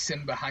animation is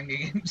Simba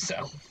hanging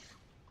himself,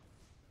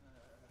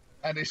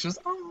 and it's just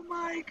oh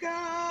my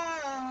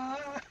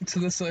god to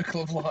the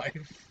circle of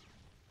life.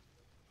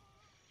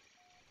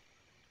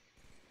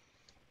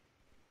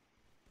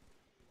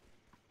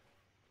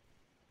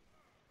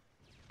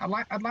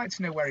 I'd like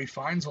to know where he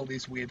finds all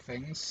these weird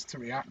things to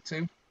react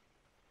to.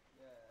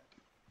 Yeah.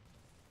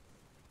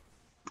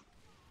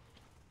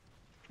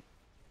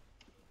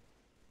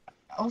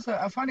 Also,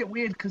 I find it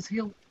weird because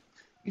he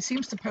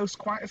seems to post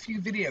quite a few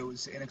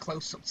videos in a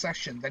close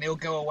succession. Then he'll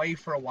go away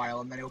for a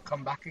while, and then he'll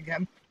come back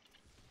again.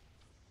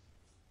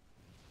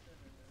 Yeah.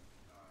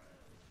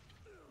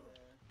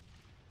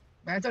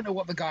 I don't know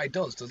what the guy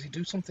does. Does he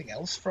do something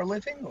else for a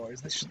living, or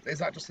is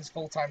that just his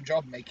full-time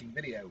job making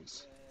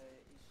videos?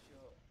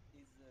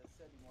 He's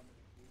said in one of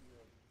his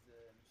videos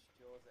his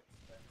show's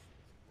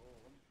expensive to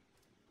run.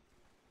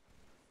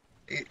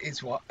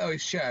 Is what? Oh,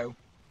 his show.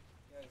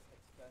 Yeah, it's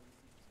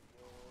expensive to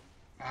run.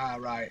 Ah,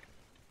 right.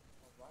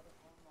 Oh, why the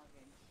hell am I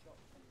getting shot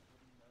from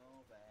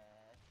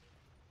nowhere?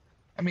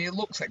 I mean, it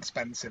looks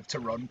expensive to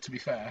run, to be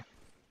fair.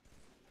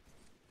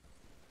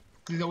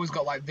 'Cause he's always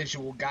got like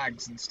visual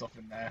gags and stuff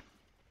in there.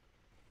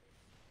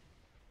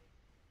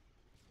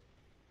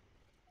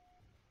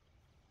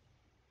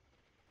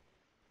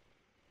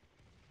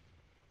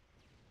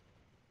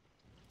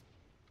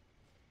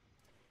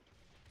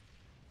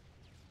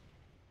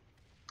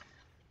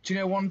 Do you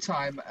know one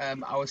time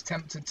I was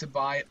tempted to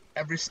buy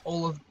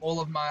all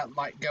of my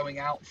like going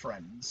out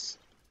friends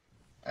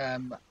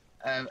um,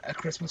 a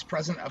Christmas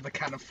present of a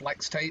can of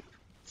Flex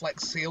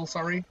Seal, Oh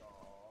sorry.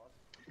 god.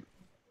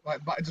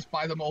 Like, just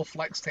buy them all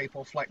Flex Tape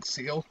or Flex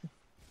Seal.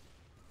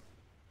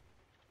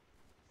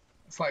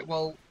 It's like,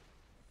 well,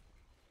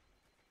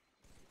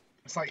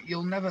 it's like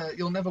you'll never,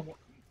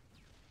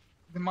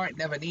 they might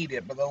never need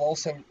it, but they'll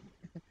also,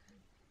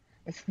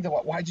 they're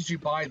like, why did you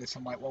buy this?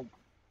 I'm like, well,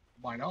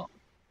 why not?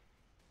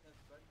 There's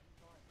very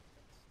like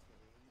XT.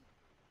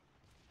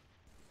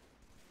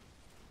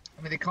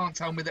 I mean, they can't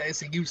tell me that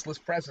it's a useless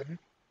present.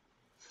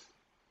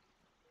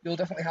 You'll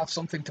definitely have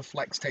something to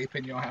Flex Tape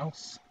in your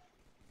house.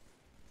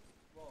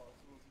 Well, I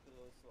suppose you could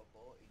also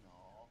bought it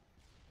or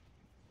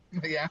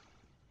But yeah,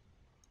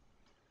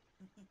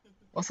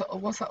 what's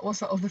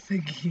that other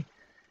thing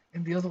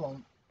in the other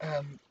one?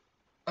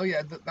 Oh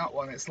yeah, that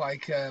one. It's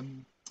like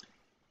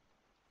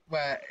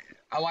where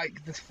I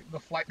like the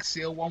Flex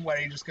Seal one where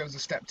he just goes a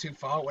step too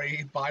far, where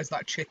he buys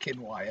that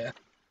chicken wire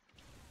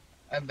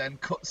and then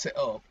cuts it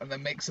up and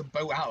then makes a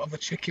boat out of the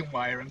chicken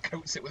wire and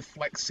coats it with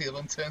Flex Seal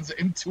and turns it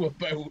into a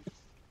boat.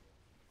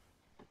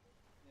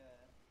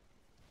 yeah.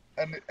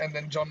 And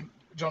then John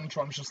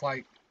Tron's just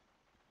like,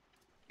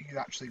 he's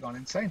actually gone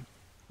insane.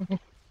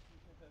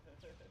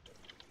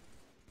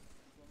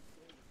 He's gonna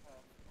say the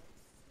car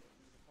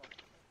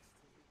flexed.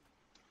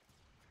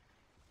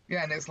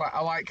 Yeah, and it's like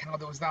I like how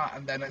there was that,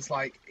 and then it's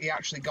like he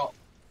actually got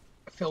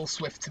Phil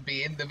Swift to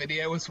be in the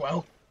video as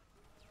well.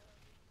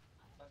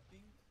 I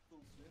think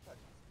Phil Swift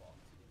actually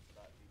sponsored him for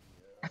that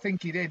I video.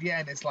 think he did, yeah.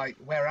 And it's like,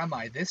 where am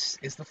I? This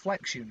is the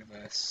Flex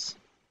universe.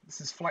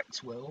 This is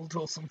Flex World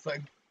or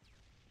something.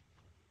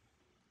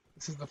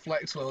 This is the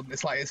Flex World. And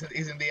it's like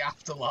he's in the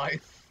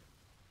afterlife,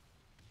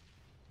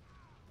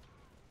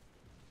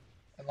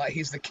 and like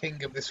he's the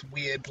king of this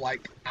weird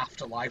like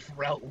afterlife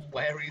realm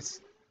where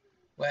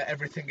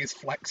everything is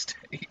flex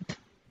tape.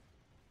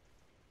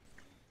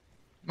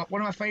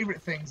 One of my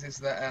favourite things is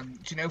that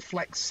do you know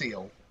Flex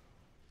Seal?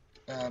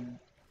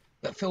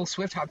 That Phil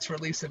Swift had to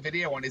release a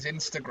video on his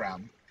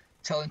Instagram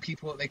telling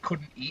people that they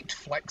couldn't eat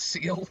Flex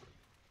Seal.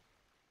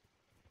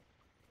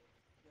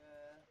 Yeah.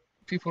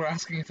 People are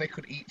asking if they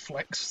could eat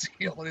Flex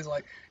Seal, and he's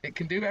like, it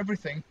can do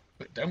everything,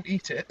 but don't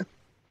eat it.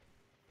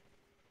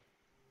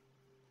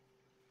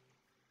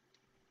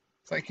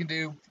 So you can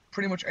do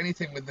pretty much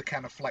anything with the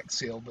can of Flex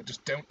Seal, but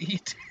just don't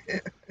eat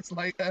it. It's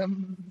like, I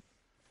mean,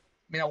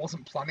 I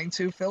wasn't planning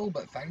to, Phil,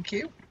 but thank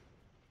you.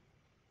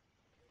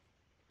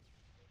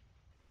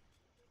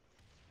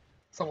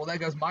 So, well, there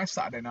goes my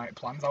Saturday night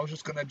plans. I was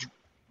just gonna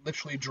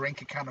literally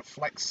drink a can of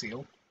Flex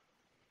Seal.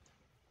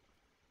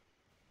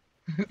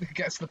 It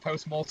gets the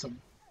post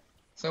mortem.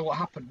 So what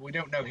happened? We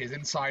don't know. His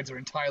insides are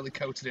entirely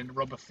coated in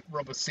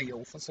rubber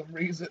seal for some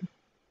reason.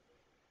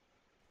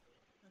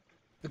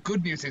 The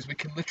good news is we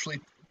can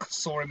literally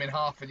saw him in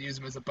half and use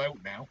him as a boat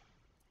now.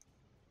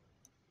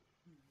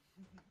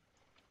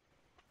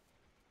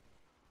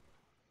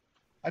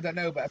 I don't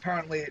know, but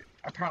apparently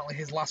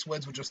his last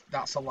words were just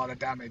 "That's a lot of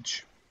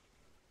damage."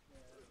 Yeah.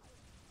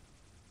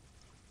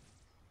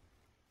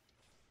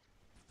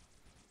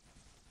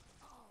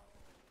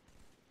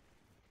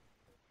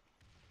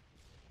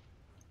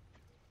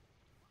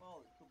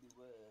 Well, it could be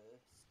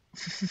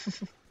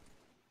worse.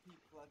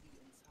 People are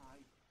eating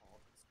Tide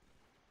Pods.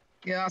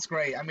 Yeah, that's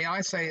great. I mean,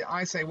 I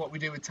say what we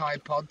do with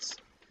Tide Pods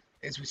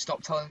is we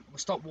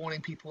stop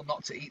warning people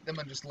not to eat them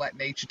and just let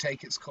nature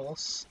take its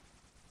course.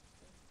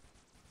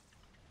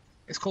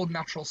 It's called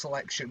natural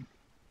selection.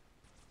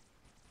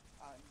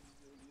 And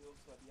we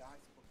also had the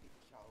ice bucket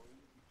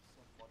challenge, which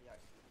somebody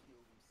actually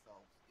killed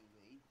themselves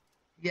doing.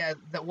 Yeah,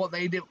 that what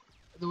they did.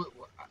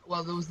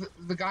 Well, there was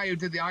the guy who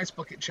did the ice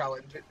bucket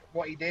challenge.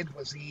 What he did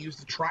was he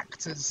used a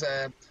tractor's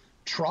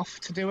trough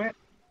to do it.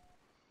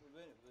 We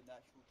went with an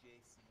actual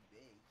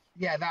JCB.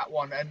 Yeah, that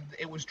one, and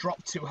it was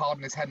dropped too hard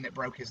on his head and it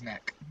broke his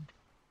neck.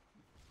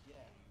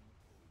 Yeah.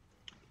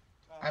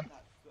 Um,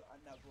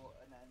 And that brought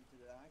an end to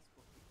the ice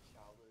bucket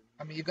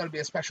I mean, challenge. you've got to be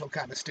a special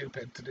kind of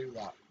stupid to do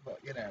that, but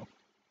you know,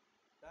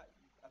 That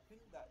I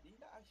think that didn't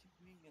that actually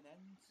bring an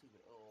end to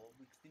it all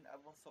because didn't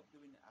everyone stop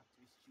doing it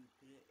after his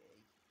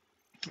stupidity?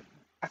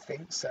 I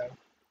think so.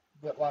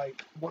 But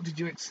like, what did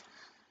you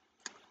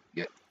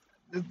yeah,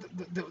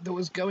 there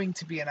was going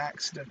to be an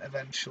accident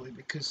eventually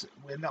because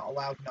we're not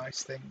allowed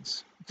nice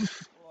things.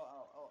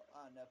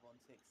 And everyone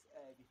takes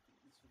everything,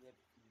 literally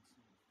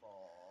everything too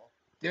far.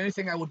 The only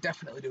thing I would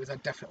definitely do is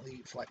I'd definitely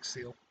eat Flex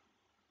Seal.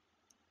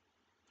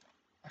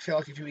 I feel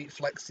like if you eat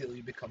Flex Seal,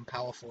 you become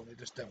powerful, and they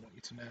just don't want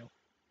you to know.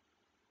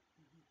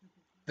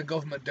 The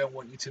government don't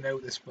want you to know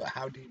this, but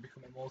how do you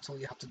become immortal?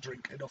 You have to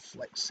drink enough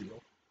Flex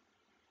Seal.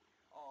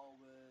 or,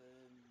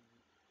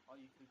 or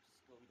you could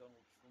just go with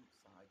Donald Trump's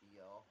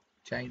idea.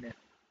 Chain it.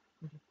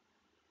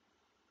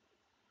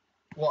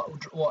 What?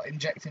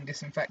 Injecting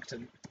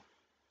disinfectant?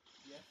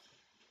 Yeah,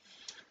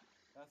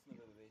 that's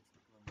another way to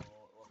become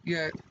immortal.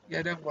 Yeah, yeah.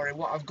 Apparently. Don't worry.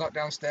 What I've got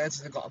downstairs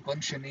is I've got a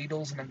bunch of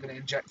needles, and I'm going to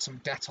inject some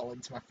Dettol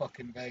into my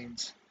fucking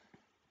veins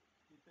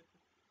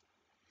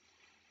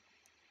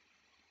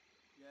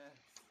Yes,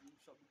 you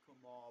shall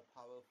become more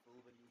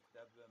powerful than you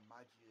could ever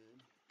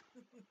imagine.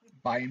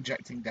 by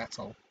injecting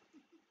Dettol.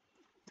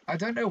 I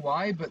don't know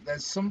why, but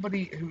there's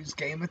somebody his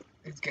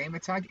gamer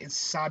tag is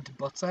Sad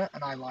Butter,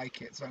 and I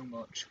like it so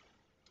much.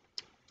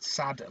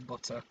 Sad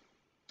Butter.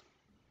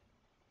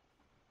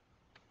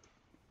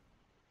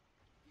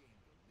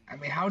 I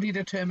mean, how do you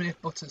determine if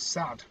butter's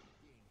sad?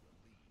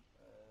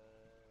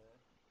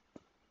 Uh,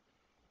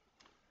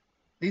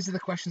 These are the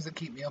questions that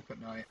keep me up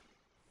at night.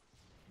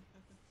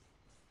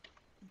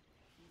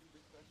 these are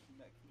the questions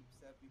that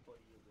keeps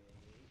everybody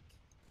awake.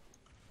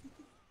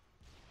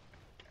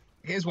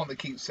 Here's one that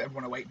keeps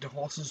everyone awake: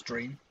 Divorce's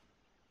dream.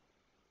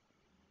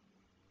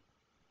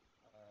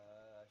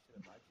 I should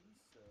imagine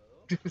so.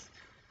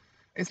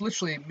 It's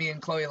literally me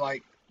and Chloe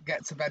like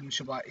get to bed and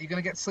she'll be like, "Are you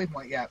gonna get to sleep?" I'm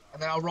like, "Yeah."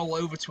 And then I'll roll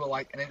over to her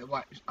like, and it'll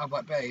like, I'm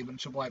like, "Babe," and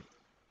she'll be like,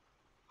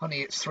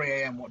 "Honey, it's 3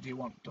 a.m. What do you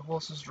want?"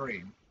 Divorce's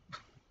dream.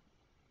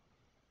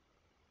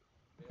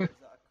 Is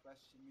that a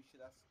question we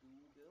should ask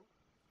Google?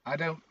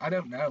 I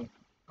don't know.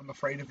 I'm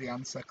afraid of the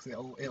answer because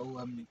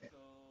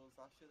Because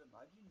I should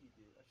imagine you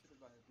do. I should have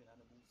been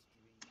animals'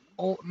 dream.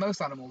 all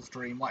most animals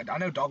dream. Like I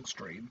know dogs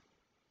dream.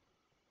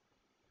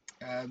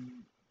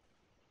 Um,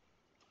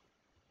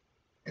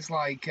 it's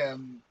like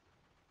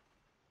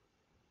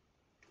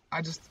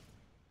I just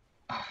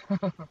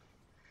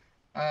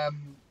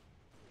um,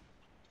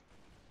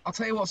 I'll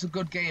tell you what's a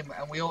good game,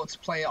 and we ought to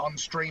play it on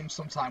stream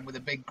sometime with a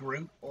big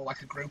group or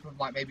like a group of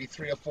like maybe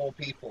 3 or 4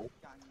 people.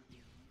 Gang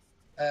beast.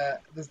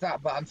 There's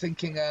that, but I'm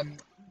thinking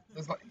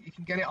there's like you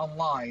can get it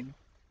online.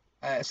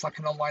 It's like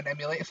an online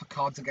emulator for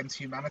Cards Against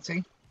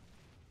Humanity.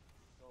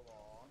 Go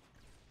on.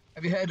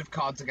 Have you heard of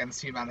Cards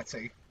Against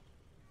Humanity?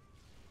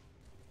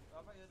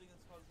 Have I heard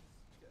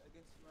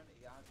against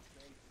humanity? I've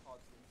played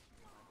Cards Against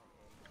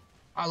Humanity.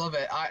 I love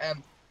it.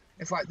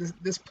 It's like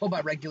this pub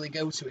I regularly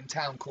go to in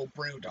town called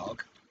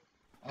Brewdog.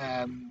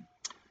 Um,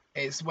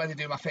 it's where they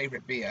do my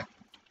favourite beer,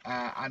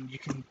 and you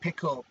can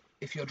pick up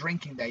if you're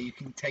drinking there. You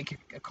can take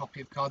a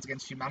copy of Cards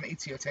Against Humanity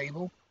to your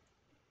table.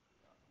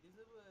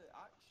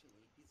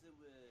 There's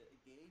a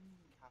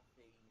gaming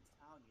cafe in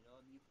town, you know,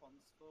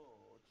 Newfound's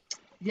Forge.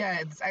 Yeah,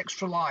 it's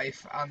Extra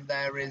Life, and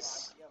there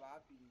is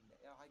I've been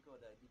there. I go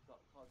there. They've got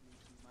Cards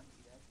Against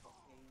Humanity there. They've got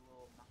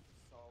Halo, Mass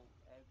Assault,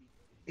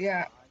 everything.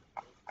 yeah.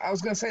 I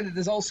was going to say that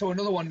there's also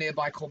another one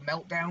nearby called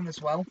Meltdown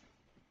as well.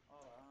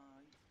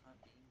 Alright, I've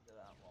been to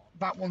that one.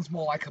 That one's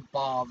more like a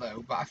bar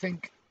though, but I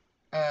think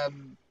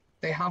um,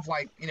 they have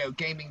like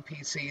gaming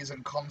PCs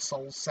and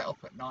consoles set up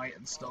at night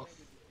and Oh yeah, stuff.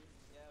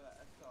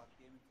 that's got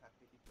a gaming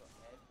cafe. They've got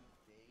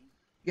everything.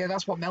 Yeah,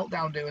 that's what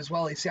Meltdown do as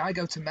well. You see, I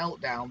go to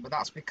Meltdown, but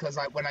that's because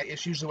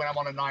it's usually when I'm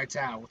on a night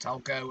out, I'll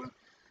go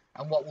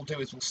and what we'll do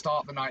is we'll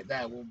start the night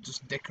there. We'll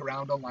just dick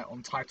around on like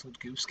Untitled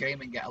Goose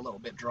Game and get a little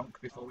bit drunk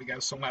before we go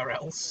somewhere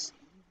else.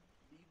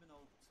 They even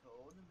hold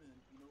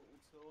tournament. You know,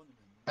 little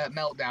At tournaments.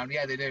 Meltdown,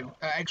 yeah, they do.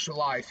 Extra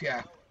Life,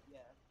 yeah. No, yeah.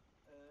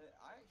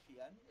 I actually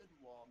entered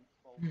one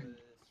for Hmm,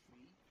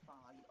 Street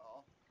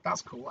Fighter.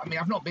 that's cool. I mean,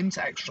 I've not been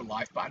to Extra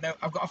Life, but I know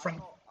I've got a I friend.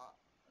 got.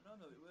 No,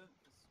 no, it weren't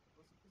for.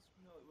 Was it for?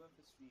 No, it weren't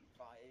for Street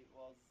Fighter. It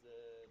was.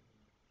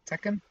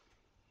 Tekken,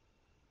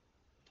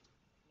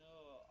 No,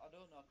 I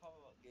don't know. I can't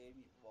remember what game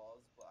it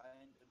was, but I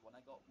entered one.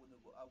 I won one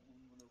up.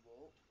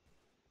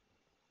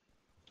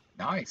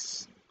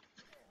 nice.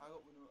 I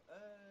got one.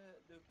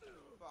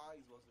 The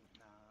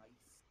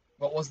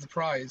What was the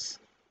prize?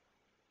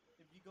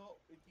 If you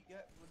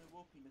get runner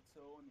up in a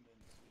tournament,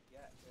 you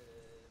get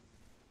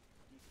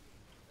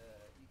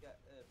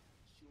a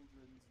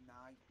children's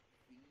night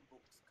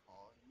V-Bucks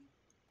coin.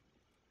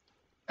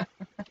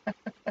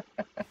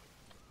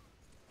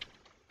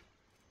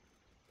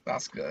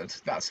 That's good.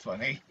 That's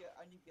funny.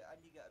 And you get a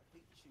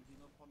picture of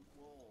him up on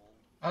the wall.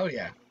 Oh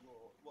yeah,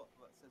 What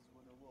says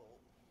runner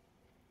up.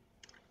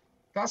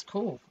 that's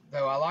cool.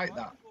 Though I like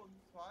that.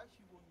 Twice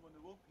you won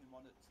runner up in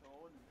one at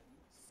tournaments.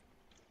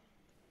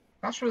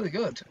 That's really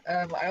good.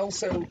 I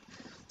also,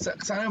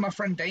 because I know my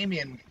friend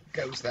Damien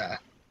goes there.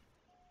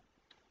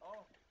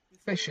 Oh,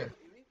 Fisher.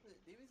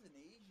 there is an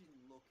Asian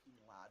looking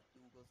lad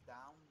who goes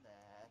down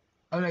there.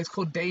 Oh no, it's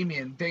called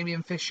Damien.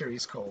 Damien Fisher.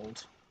 He's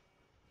called.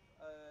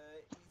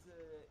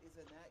 He's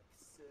an ex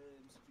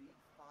Street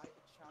Fighter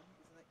champ.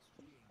 He's an ex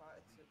Street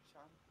Fighter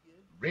champion.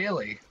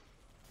 Really?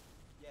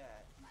 Yeah,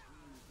 he's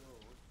really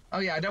good. Oh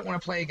yeah, I don't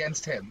want to play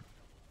against him.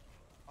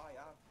 I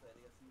have played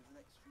against him. He's an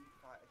ex Street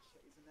Fighter.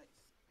 He's an ex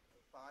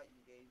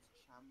fighting games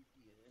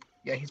champion.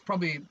 Yeah, he's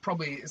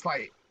probably. It's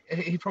like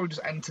he probably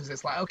just enters.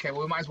 It's like okay,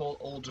 well we might as well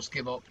all just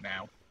give up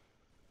now.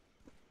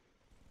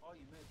 Oh,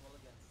 you may as well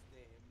against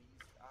him.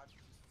 I've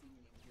just seen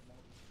him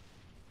demolish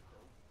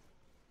people.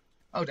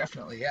 Oh,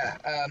 definitely, yeah.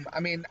 I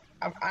mean,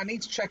 I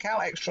need to check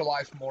out Extra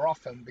Life more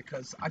often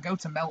because I go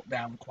to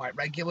Meltdown quite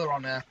regular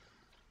on a.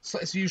 So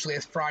it's usually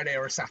a Friday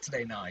or a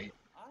Saturday night.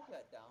 I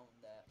get down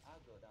there. I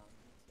go down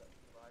to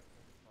like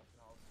my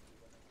house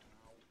when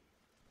I'm out.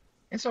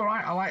 It's all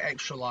right. I like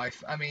Extra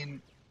Life. I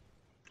mean,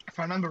 if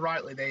I remember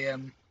rightly,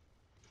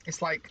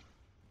 it's like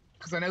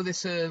because I know they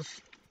serve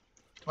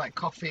like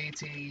coffee,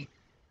 tea.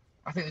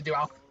 I think they do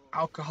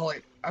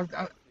alcoholic. Am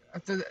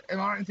I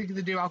right in thinking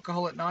they do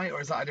alcohol at night, or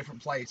is that a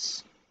different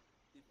place?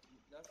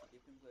 That's a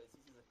different place.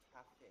 This is a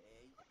cafe.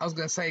 I was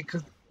going to say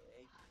because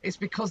it's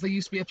because there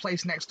used to be a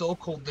place next door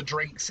called the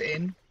Drinks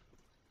Inn,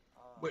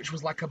 which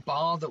was like a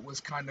bar that was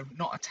kind of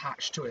not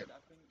attached to it. I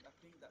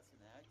think that's an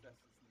hairdresser's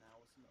now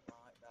or something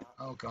like that.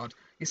 Oh God,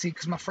 you see,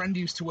 because my friend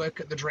used to work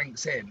at the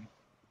Drinks Inn,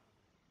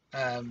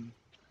 and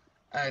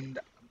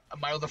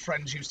my other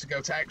friends used to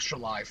go to Extra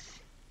Life.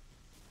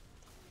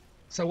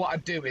 So what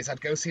I'd do is I'd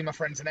go see my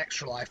friends in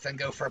Extra Life, then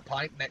go for a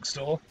pint next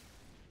door.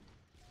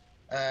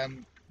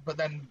 But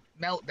then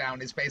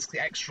Meltdown is basically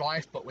Extra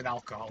Life but with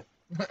alcohol,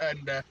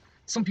 and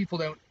some people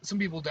don't. Some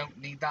people don't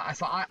need that. I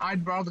thought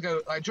I'd rather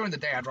go like during the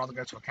day. I'd rather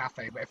go to a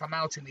cafe, but if I'm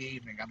out in the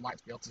evening, I'd like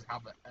to be able to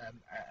have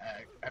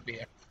a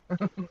beer.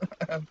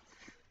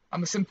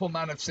 I'm a simple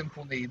man of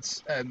simple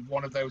needs, and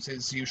one of those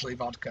is usually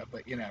vodka.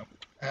 But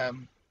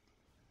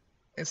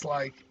it's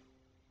like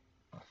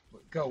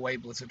go away,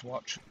 Blizzard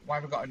Watch. Why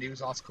have I got a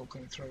news article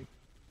coming through?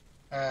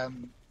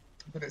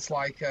 But it's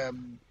like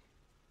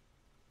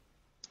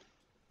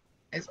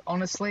it's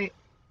honestly,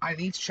 I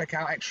need to check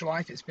out Extra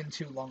Life. It's been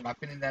too long. I've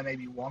been in there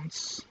maybe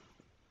once.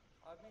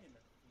 I've been in a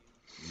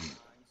few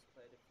times,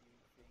 played a few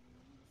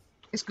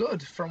things. It's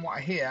good from what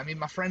I hear. I mean,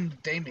 my friend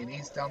Damien,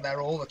 he's down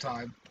there all the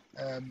time.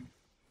 And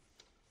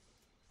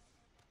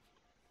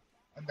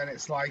then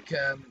it's like,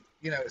 so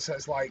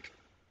it's like,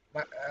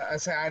 I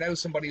say I know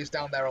somebody who's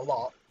down there a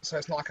lot, so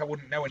it's not like I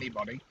wouldn't know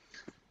anybody.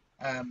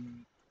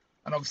 And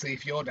obviously,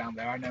 if you're down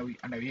there, I know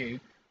you.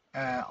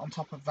 On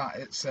top of that,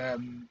 it's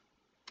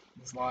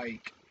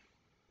like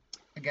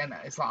again,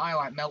 it's like I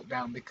like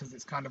Meltdown because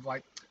it's kind of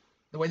like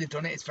the way they've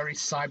done it. It's very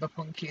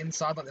cyberpunky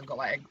inside. Like they've got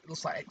like it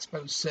looks like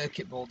exposed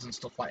circuit boards and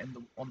stuff like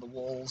on the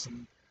walls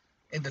and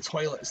in the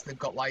toilets. They've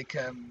got like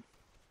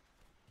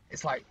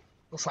it's like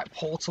looks like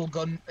Portal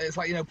gun. It's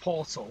like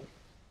Portal.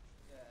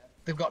 Yeah.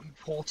 They've got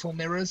Portal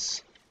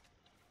mirrors.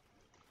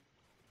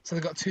 So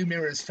they've got two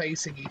mirrors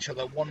facing each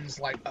other. One's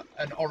like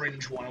an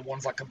orange one and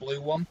one's like a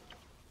blue one.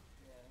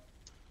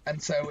 Yeah.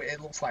 And so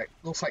it looks like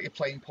you're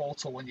playing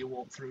Portal when you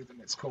walk through them.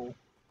 It's cool.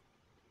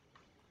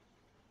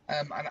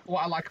 And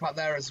what I like about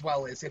there as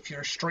well is if you're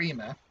a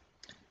streamer,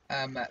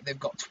 they've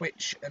got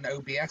Twitch and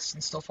OBS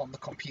and stuff on the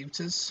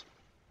computers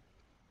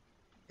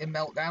in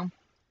Meltdown,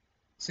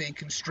 so you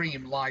can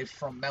stream live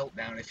from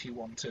Meltdown if you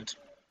wanted.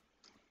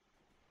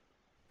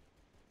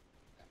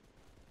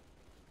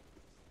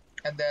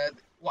 And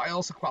what I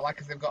also quite like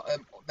is they've got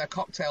their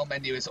cocktail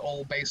menu is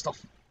all based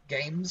off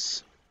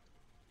games.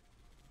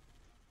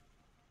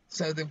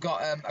 So they've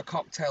got a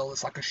cocktail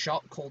that's like a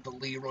shot called the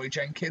Leroy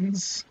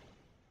Jenkins.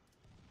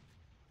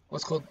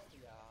 It's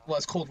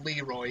called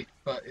Leroy,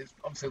 but it's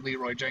obviously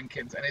Leroy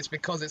Jenkins, and it's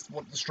because it's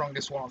the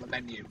strongest one on the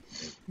menu.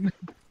 And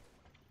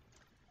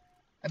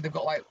they've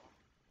got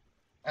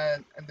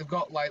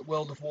like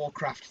World of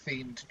Warcraft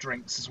themed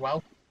drinks as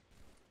well.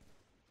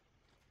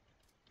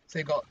 So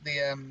you've got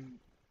the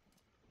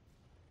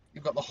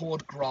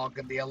Horde Grog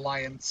and the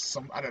Alliance.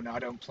 I don't know. I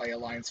don't play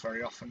Alliance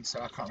very often, so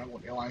I can't remember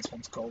what the Alliance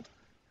one's called.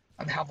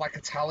 And they have like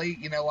a tally,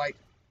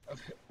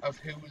 of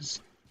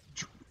who's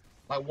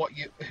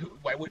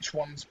like which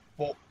ones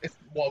bought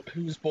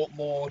who's bought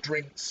more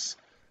drinks,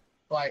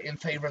 like in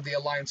favor of the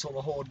Alliance or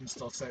the Horde and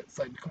stuff. So it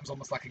becomes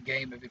almost like a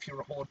game of if you're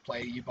a Horde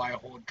player, you buy a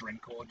Horde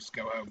drink or just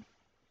go home.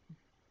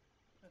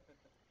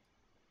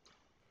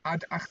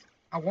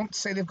 I want to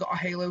say they've got a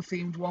Halo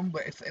themed one,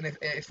 but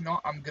if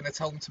not, I'm gonna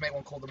tell them to make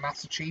one called the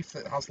Master Chief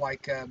that has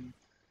like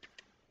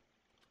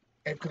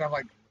it could have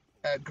like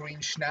green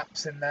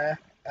schnapps in there,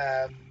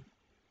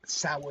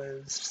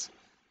 sours.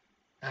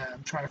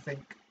 I'm trying to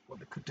think what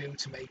they could do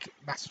to make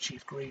Master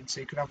Chief green.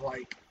 So you could have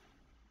like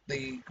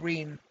the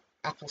green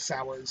apple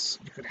sours.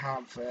 You could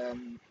have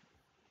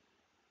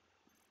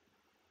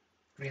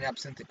green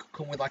absinthe. It could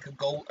come with like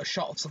a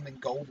shot of something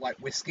gold, like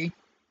whiskey,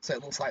 so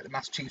it looks like the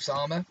Master Chief's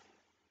armor.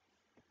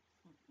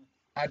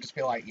 I'd just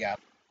be like, yeah,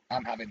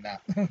 I'm having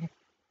that.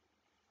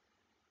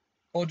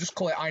 Or just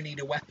call it I Need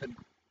a Weapon.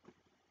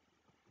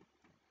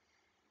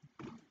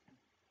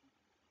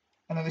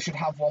 And then they should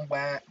have one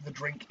where the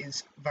drink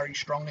is very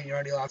strong and you're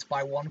only allowed to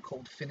buy one,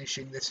 called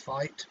Finishing This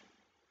Fight.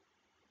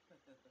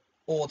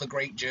 Or The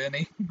Great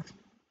Journey.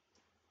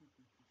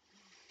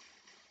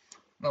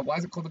 No, why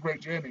is it called The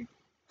Great Journey?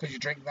 Because you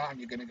drink that and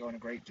you're going to go on a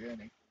great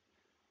journey.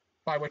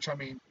 By which I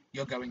mean,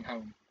 you're going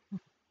home.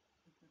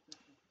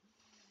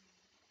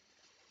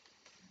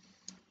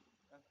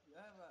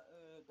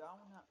 Down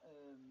at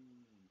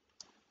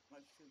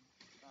what's the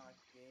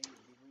arcade,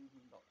 they've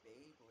even got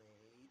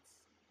Beyblades.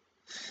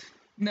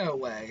 No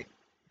way.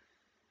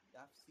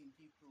 I've seen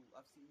people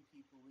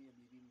here,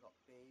 they've even got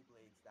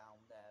Beyblades down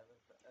there.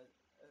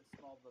 A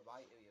small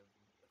variety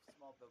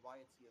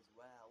as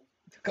well.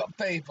 They've got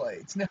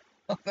Beyblades. No,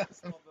 A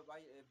small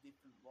variety of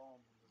different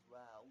ones as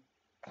well.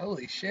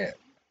 Holy shit.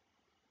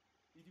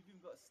 You've even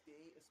got a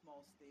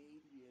small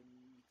stadium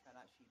you can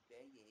actually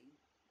bay in.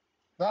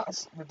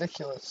 That's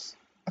ridiculous.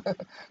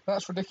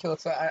 That's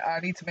ridiculous. I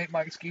need to make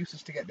my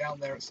excuses to get down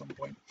there at some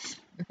point.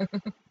 I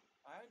haven't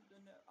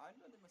done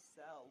it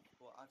myself,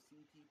 but I've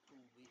seen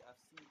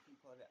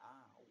people have it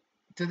out.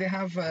 Do they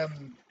have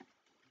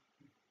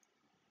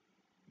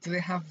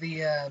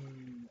the I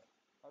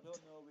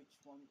don't know which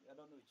one. I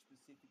don't know which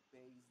specific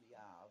bays they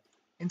have.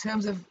 in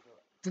terms of,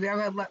 do they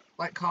ever let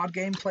like card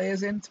game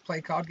players in to play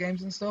card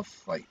games and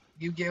stuff, like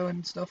Yu-Gi-Oh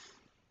and stuff?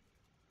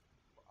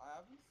 I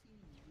haven't seen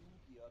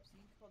Yu-Gi-Oh. I've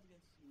seen Cards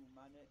Against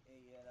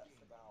Humanity. Yeah,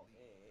 that's about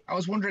it. I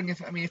was wondering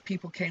if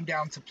people came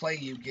down to play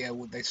Yu-Gi-Oh,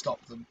 would they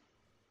stop them?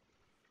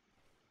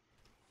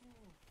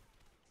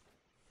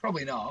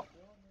 Probably not.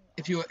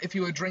 If you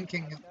were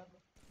drinking, I've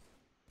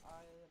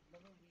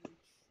never really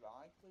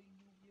tried playing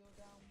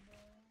Yu-Gi-Oh down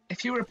there.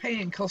 if you were a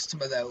paying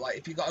customer though, like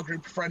if you got a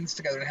group of friends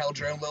together and held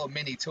your own little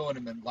mini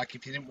tournament, like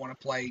if you didn't want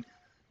to play,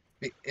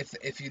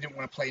 if you didn't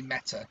want to play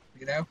meta,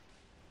 you know?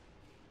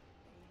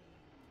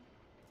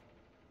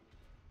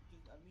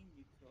 I mean,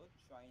 you could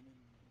try and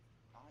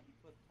you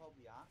could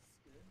probably ask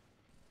her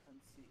and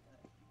see.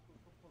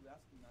 You could probably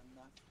ask him and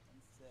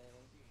say,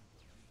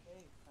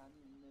 "Hey, can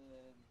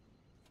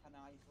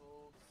I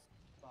host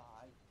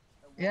by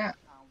a Yeah.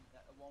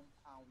 £1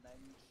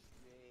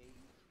 entry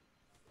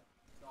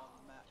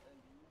non-meta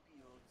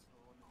Yu-Gi-Oh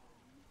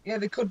tournament?" Yeah,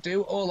 they could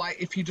do. Or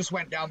like if you just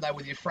went down there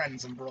with your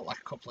friends and brought like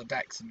a couple of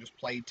decks and just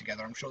played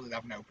together, I'm sure they'd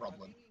have no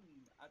problem.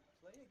 I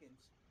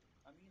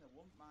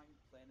wouldn't mind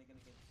playing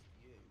against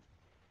you.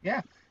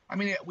 Yeah, I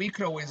mean we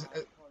could always.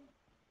 Considering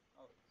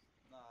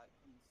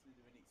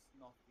it's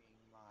nothing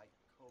like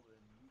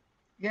current.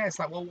 Yeah, it's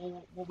like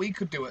well, what we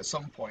could do at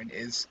some point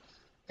is,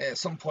 at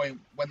some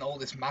point when all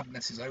this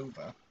madness is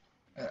over,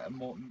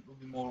 will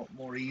be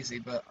more easy.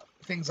 But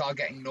things are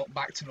getting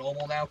back to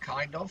normal now,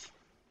 kind of.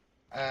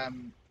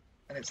 And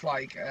it's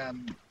like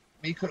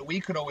we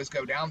could always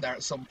go down there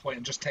at some point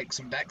and just take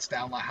some decks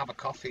down, like have a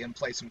coffee and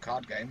play some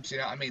card games. You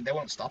know what I mean? They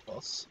won't stop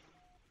us.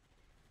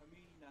 I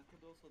mean, I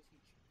could also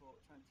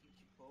try and teach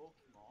you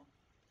Pokemon.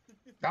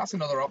 That's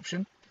another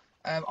option.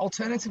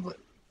 Alternatively,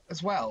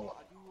 as well.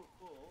 I do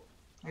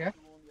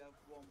only have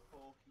one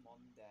Pokemon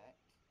deck.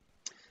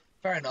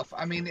 Fair enough.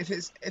 I mean, if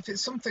it's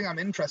something I'm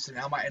interested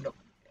in, I might end up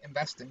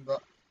investing.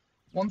 But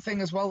one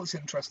thing as well that's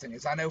interesting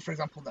is I know, for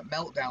example, that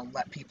Meltdown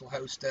let people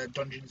host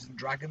Dungeons and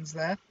Dragons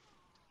there,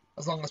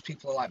 as long as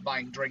people are like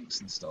buying drinks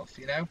and stuff,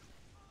 you know.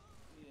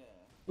 Yeah.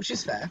 Which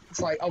is fair.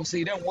 It's like obviously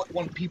you don't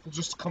want people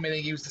just to come in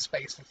and use the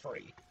space for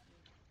free.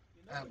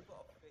 Actually, I've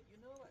got a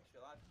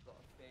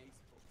Facebook page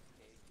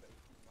where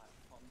you can like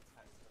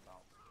contest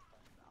about stuff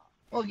like that.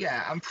 Well,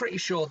 yeah, I'm pretty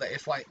sure that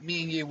if like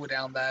me and you were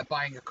down there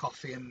buying a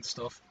coffee and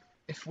stuff,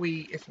 if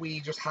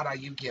we just had our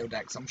Yu-Gi-Oh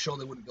decks, I'm sure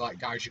they wouldn't be like,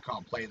 guys, you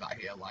can't play that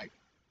here. Like,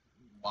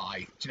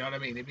 why? Do you know what I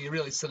mean? It'd be a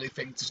really silly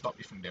thing to stop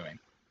you from doing.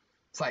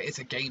 It's like it's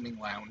a gaming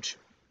lounge.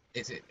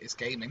 It's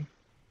gaming.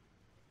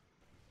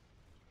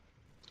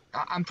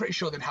 I'm pretty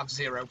sure they'd have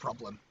zero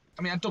problem.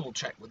 I mean, I double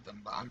check with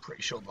them, but I'm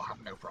pretty sure they'll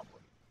have no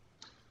problem.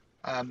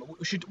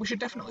 We should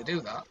definitely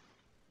do that.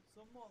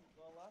 Someone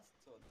last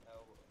told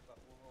that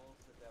will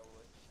also there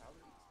was a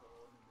charity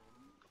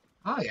tournament.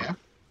 Oh yeah.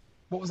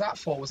 What was that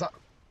for? Was that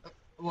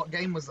what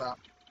game was that?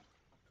 I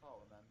can't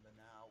remember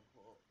now,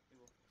 but it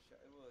was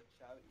a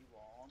charity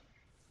one.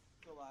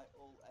 So like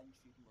all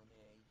entry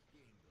money.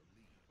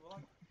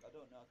 Well, I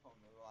don't know. I can't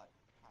remember like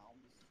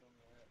pound or something,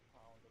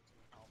 pound or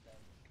 £2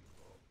 entry.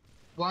 But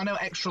Well, I know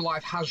Extra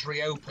Life has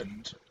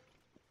reopened.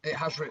 It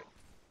has I know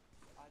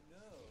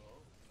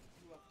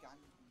you have gang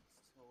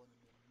beats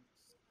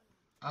tournaments.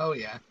 Oh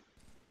yeah,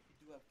 We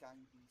do have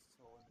gang beast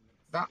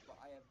tournaments, that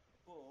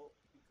but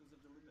because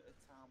of the limited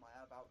time I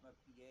have out my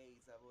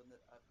PAs,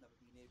 I've never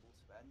been able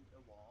to enter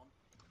one.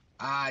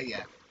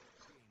 yeah.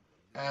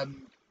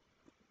 Um,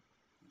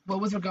 well,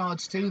 with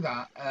regards to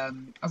that, as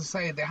I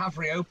say, they have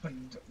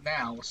reopened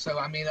now, so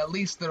I mean, at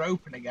least they're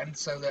open again,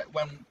 so that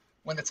when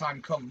the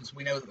time comes,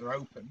 we know that they're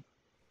open.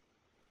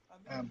 I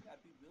Um, mean,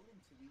 I'd be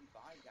willing to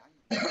rebuy gang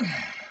beast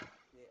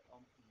and it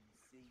on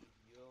PC if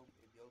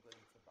you're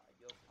going to buy if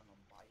you're planning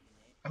on buying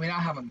it. I mean, I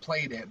haven't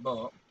played it,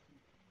 but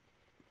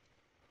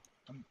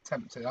I'm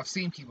tempted. I've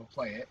seen people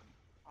play it.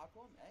 I've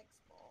got an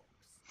Xbox.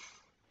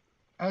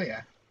 Oh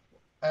yeah.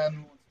 If you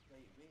Um, want to play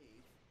it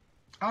with,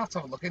 I'll have to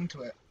have a look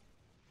into it.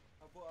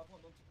 I've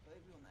not done to play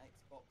it with on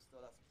Xbox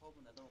though. That's the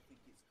problem. I don't think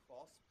it's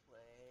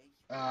cross-play.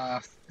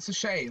 It's a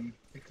shame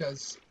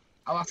because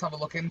I'll have to have a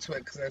look into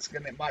it because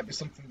it might be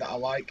something that I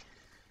like.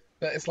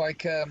 But it's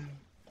like,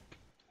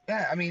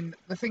 yeah, I mean,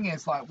 the thing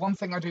is, like, one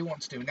thing I do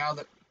want to do now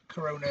that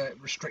Corona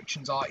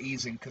restrictions are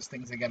easing because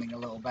things are getting a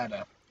little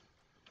better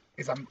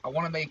is I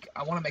want to make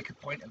a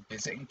point of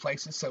visiting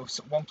places. So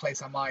one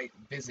place I might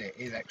visit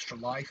is Extra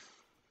Life.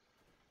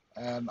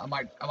 I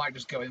might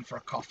just go in for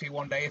a coffee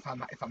one day if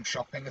I'm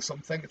shopping or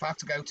something. If I have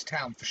to go to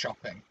town for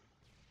shopping,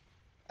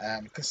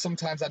 because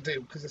sometimes I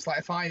do. Because it's like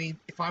if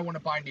I want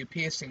to buy new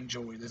piercing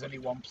jewelry, there's only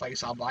one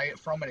place I'll buy it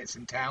from, and it's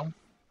in town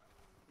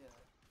Yeah,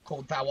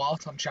 called Thou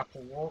Art on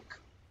Chapel Walk.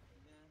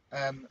 yeah,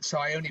 So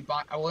I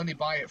will only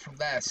buy it from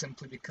there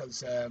simply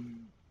because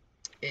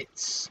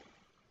it's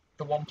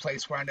the one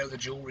place where I know the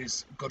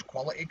jewelry's good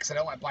quality. Because I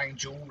don't like buying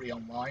jewelry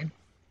online.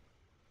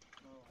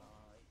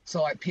 alright.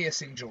 So like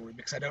piercing jewelry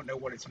because I don't know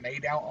what it's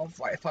made out of.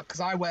 Like if because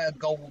I wear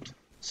gold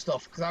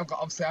stuff because I've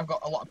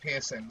got a lot of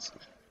piercings.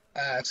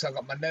 So I've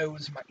got my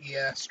nose, my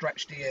ear,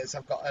 stretched ears.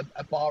 I've got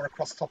a bar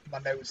across the top of my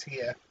nose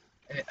here,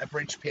 and a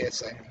bridge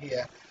piercing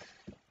here.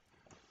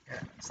 Yeah,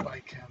 it's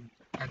like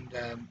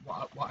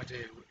what I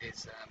do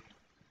is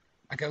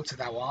I go to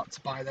Thou Art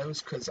to buy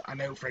those because I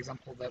know, for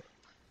example, that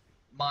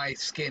my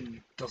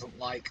skin doesn't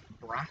like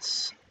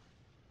brass.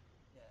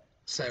 Yeah,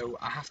 So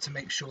I have to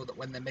make sure that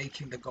when they're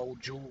making the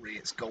gold jewelry,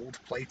 it's gold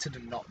plated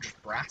and not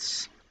just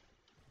brass.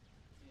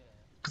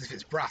 yeah. Because if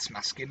it's brass,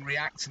 my skin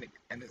reacts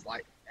it's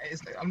like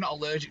I'm not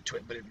allergic to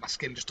it, but my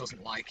skin just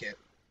doesn't like it.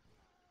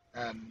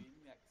 Um,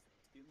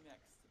 Skin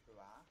reacts to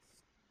brass.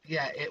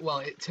 yeah,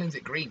 it turns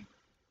it green.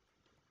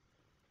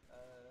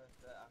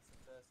 That's the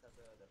first I've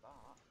heard of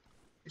that.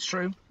 It's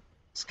true.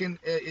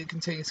 It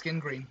contains skin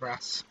green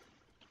brass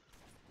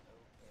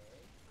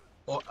Okay.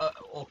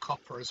 or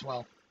copper as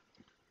well.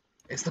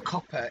 It's the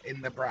copper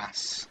in the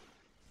brass.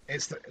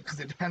 It's because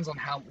it depends on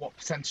how what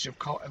percentage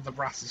of the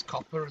brass is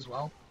copper as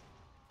well.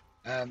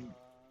 Um,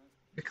 Alright.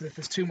 because if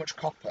there's too much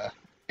copper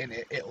in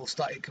it,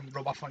 it can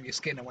rub off on your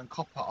skin, and when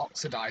copper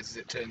oxidizes,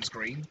 it turns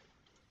green.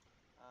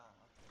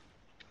 Ah.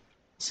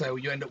 So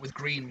you end up with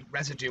green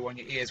residue on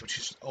your ears,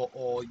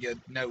 or your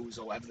nose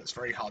or whatever that's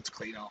very hard to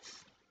clean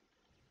off.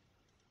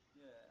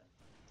 Yeah.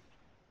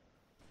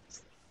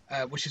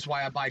 Which is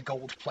why I buy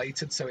gold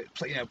plated, so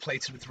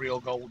plated with real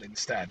gold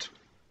instead.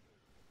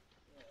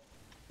 Yeah.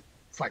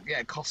 It's like yeah,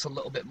 it costs a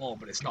little bit more,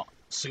 but it's not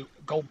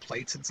gold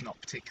plated's not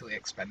particularly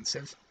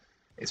expensive.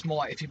 It's more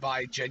like if you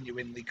buy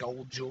genuinely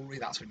gold jewelry,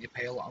 that's when you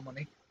pay a lot of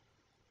money.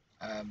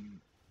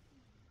 Um,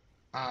 Hmm.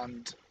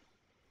 and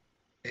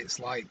it's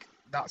like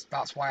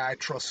that's why I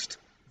trust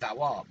Thou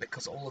Art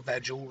because all of their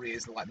jewelry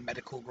is like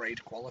medical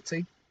grade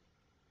quality.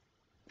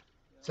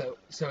 So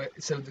Alright. so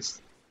so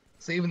this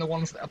so even the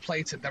ones that are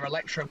plated, they're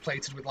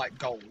electroplated with like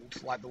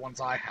gold, like the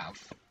ones I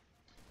have.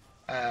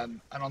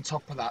 And on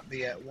top of that,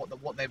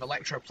 what they've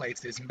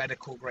electroplated is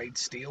medical grade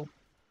steel.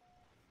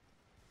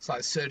 It's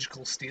like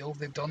surgical steel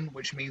they've done,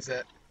 which means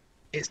that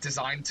it's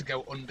designed to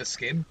go under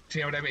skin. Do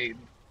you know what I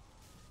mean?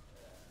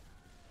 Yeah.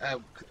 Uh,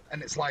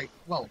 and it's like,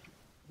 well,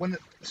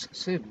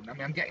 soon. I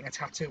mean, I'm getting a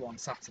tattoo on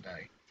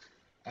Saturday.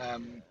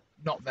 Um,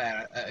 Yeah. Not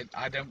there.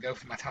 I don't go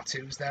for my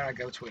tattoos there. I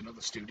go to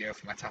another studio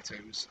for my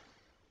tattoos.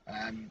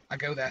 I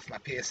go there for my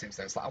piercings.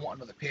 Though it's like I want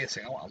another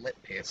piercing. I want a lip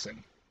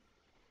piercing.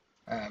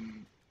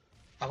 Um,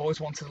 I've always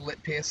wanted a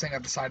lip piercing.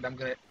 I've decided I'm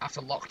gonna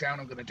after lockdown.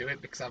 I'm gonna do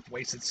it because I've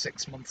wasted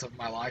 6 months of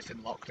my life in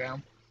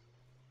lockdown.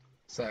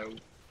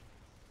 So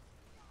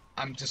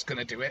I'm just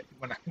gonna do it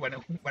when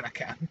I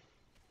can.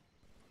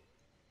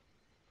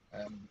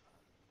 Um,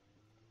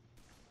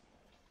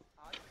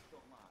 I just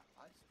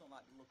don't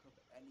like the look of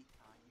any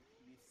kind of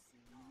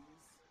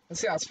piercings. and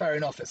see, that's fair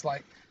enough. It's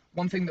like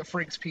one thing that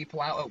freaks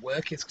people out at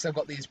work is because I've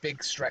got these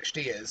big stretched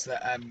ears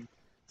that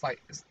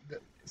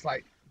it's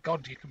like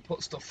God, you can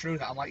put stuff through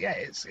that. I'm like, yeah,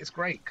 it's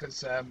great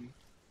because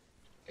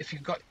if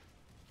you've got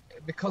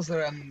because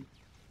they're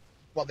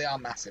well, they are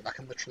massive. I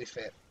can literally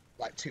fit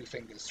like two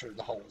fingers through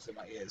the holes in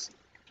my ears.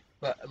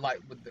 But like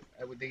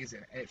with these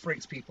in, and it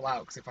freaks people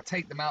out because if I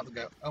take them out, they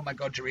go, "Oh my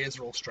God, your ears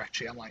are all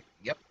stretchy." I'm like,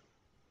 "Yep,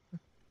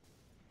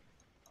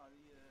 Are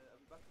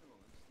we back in a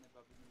moment? Just gonna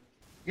grab another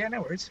drink. yeah,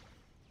 no worries."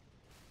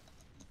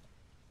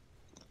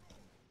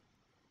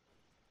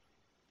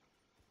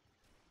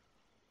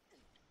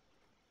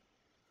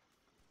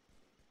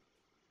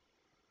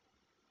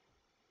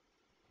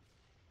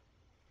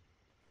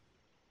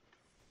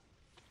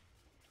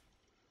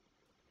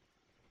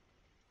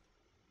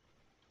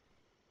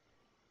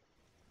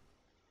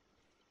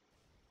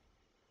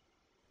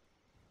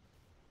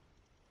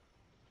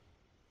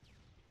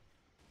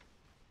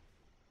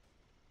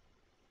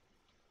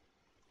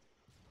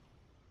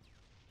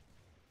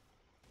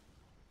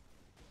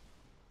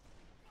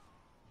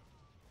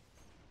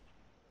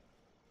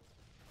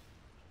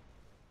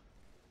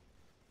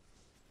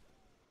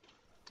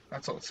 I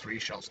took 3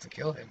 shots to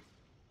kill him.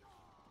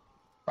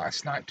 But I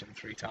sniped him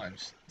 3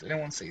 times. Did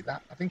anyone see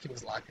that? I think he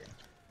was lagging.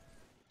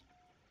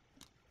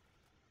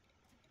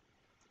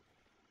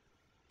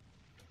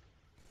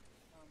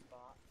 I'm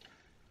back.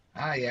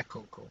 Ah, yeah,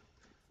 cool, cool.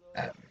 So,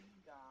 Um,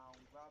 clean down,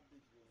 grab the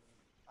drink,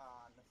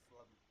 and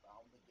slow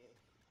down the game.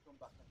 Come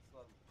back and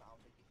slow down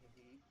the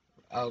game.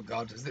 oh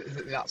god, is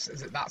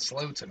it that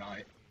slow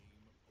tonight?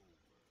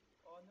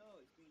 Oh no,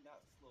 it's been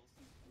that slow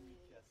since the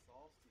nuclear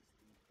source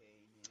system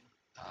came in.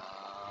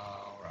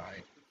 Oh,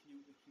 right. The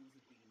queues have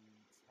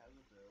been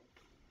terrible.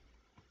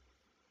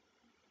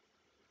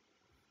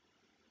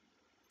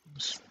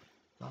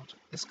 God,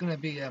 it's gonna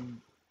be I'll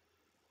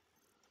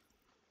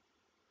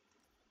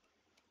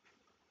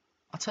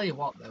tell you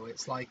what though,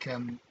 it's like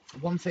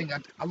one thing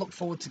I look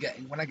forward to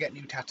getting when I get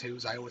new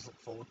tattoos. I always look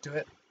forward to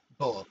it,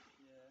 but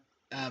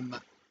Yeah,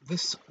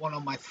 this one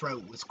on my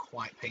throat was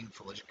quite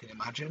painful, as you can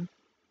imagine.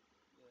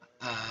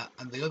 yeah.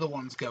 And the other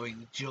one's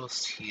going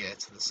just here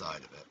to the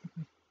side of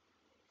it,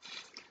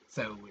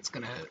 so it's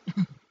gonna hurt.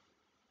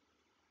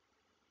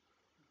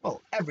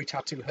 Well, every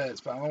tattoo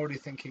hurts, but I'm already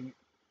thinking,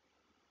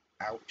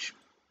 ouch.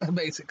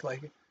 Basically,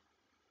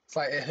 it's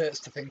like it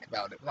hurts to think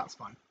about it, but that's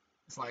fine.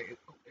 It's like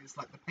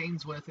the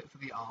pain's worth it for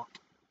the art.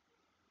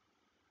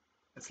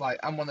 It's like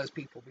I'm one of those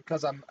people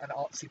because I'm an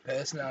artsy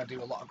person and I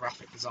do a lot of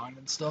graphic design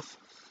and stuff.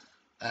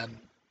 Um,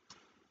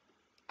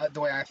 the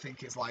way I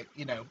think is like,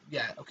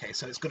 yeah, okay,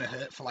 so it's gonna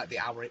hurt for like the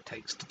hour it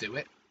takes to do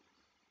it,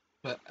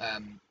 but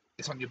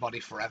it's on your body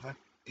forever.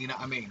 You know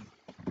what I mean?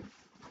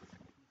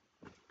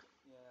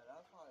 Yeah,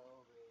 that's why I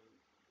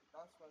always.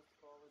 That's why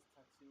for all those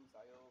tattoos,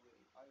 I always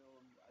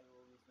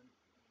went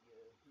for the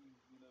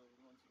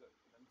ones you got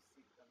them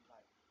them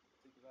like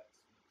cigarette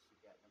sweets, you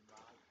get them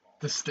right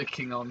The ones.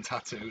 sticking on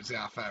tattoos,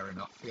 yeah, fair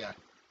enough, yeah.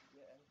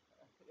 Yeah,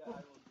 yeah. I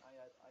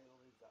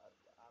always had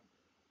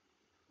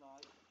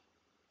like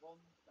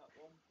at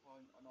one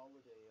point on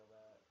holiday,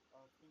 I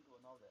think on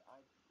holiday, I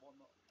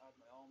had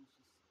my arms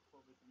just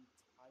covered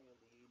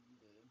entirely in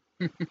them.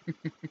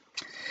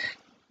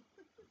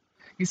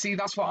 You see,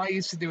 that's what I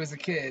used to do as a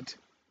kid.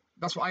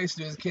 That's what I used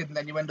to do as a kid, and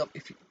then you end up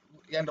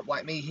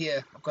like me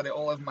here. I've got it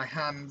all over my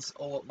hands,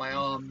 all up my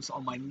arms,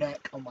 on my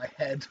neck, on my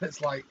head.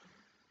 It's like,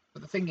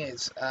 but the thing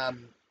is,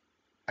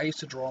 I used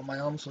to draw on my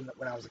arms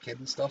when I was a kid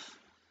and stuff.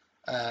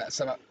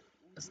 So,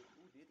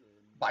 Who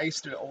didn't? but I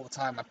used to do it all the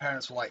time. My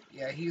parents were like,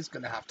 "Yeah, he's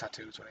gonna have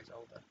tattoos when he's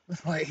older.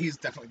 Like, he's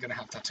definitely gonna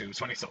have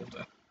tattoos when he's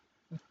older."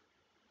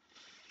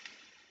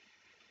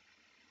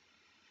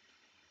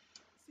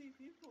 See,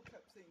 people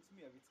kept saying to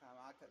me every time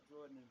I kept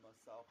drawing in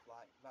myself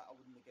like that I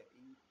wouldn't get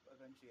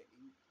eventually get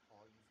ink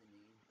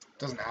poisoning.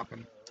 Doesn't Oh happen.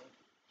 no.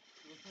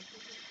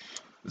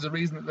 There's a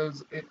reason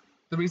that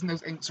the reason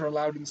those inks are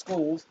allowed in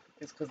schools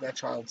is because they're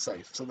child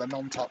safe, so they're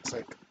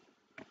non-toxic.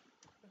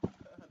 I know.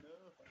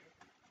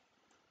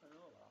 I know,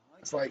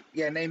 like. It's like,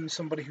 yeah, name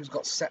somebody who's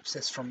got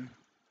sepsis from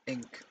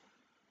ink.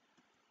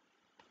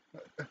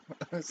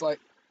 It's like,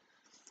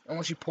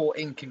 unless you pour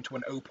ink into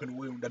an open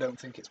wound, I don't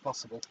think it's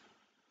possible.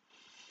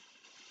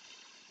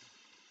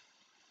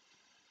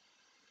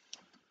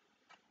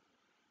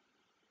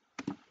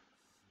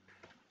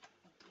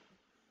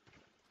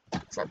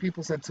 It's like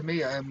people said to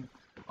me,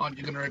 aren't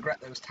you going to regret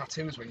those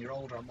tattoos when you're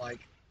older? I'm like,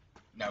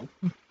 no.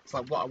 It's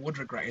like, what I would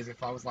regret is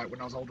if I was like,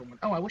 when I was older,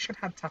 oh, I wish I'd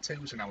had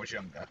tattoos when I was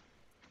younger.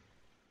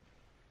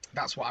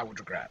 That's what I would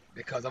regret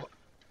because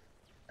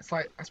it's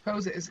like, I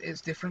suppose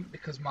it's different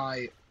because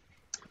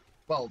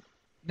well,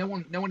 no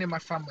one in my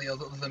family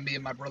other than me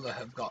and my brother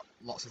have got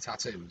lots of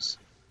tattoos.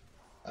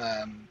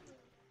 Um,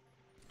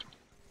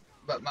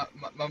 but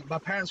my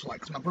parents were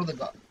like, because my brother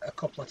got a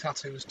couple of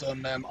tattoos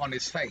done on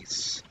his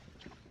face.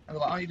 And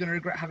they're like, aren't you going to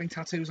regret having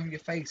tattoos on your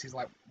face? He's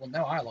like, well,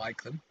 no, I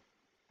like them,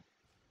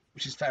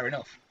 which is fair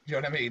enough. Do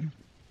you know what I mean?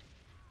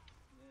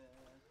 Yeah.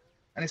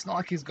 And it's not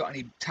like he's got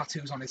any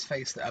tattoos on his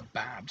face that are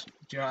bad.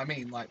 Do you know what I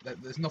mean? Like,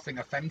 there's nothing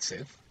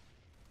offensive.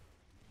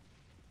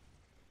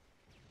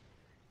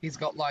 He's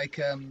got like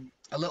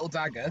a little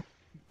dagger,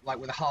 like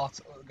with a heart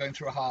going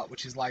through a heart,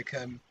 which is like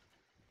a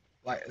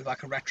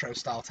retro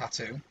style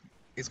tattoo.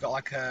 He's got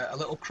like a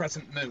little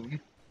crescent moon,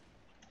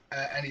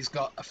 and he's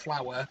got a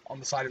flower on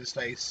the side of his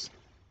face,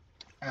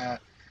 and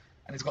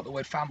he's got the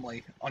word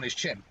family on his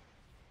chin,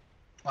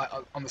 like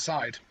on the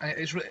side, and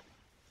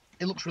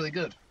it looks really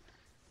good.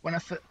 When I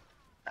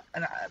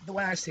the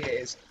way I see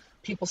it is,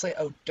 people say,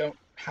 "Oh, don't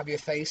have your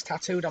face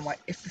tattooed." I'm like,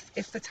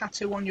 if the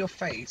tattoo on your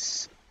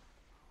face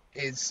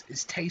is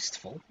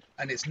tasteful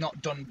and it's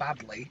not done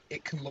badly,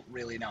 it can look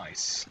really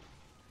nice.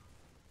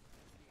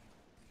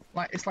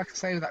 Like it's like I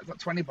say that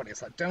to anybody.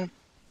 It's like don't.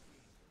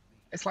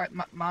 It's like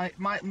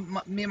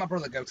me and my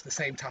brother go to the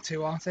same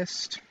tattoo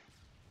artist,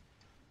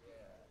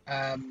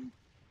 Yeah. um,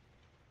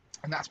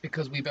 and that's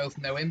because we both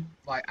know him.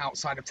 Like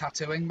outside of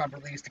tattooing, my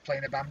brother used to play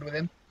in a band with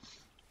him,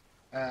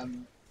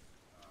 um,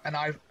 and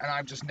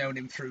I've just known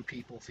him through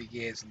people for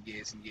years and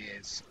years and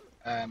years,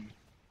 and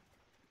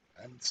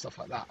stuff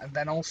like that. And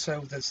then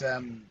also there's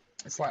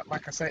it's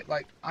like I say,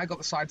 like I got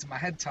the sides of my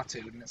head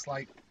tattooed, and it's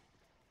like,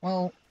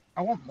 well,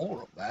 I want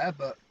more up there,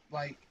 but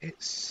like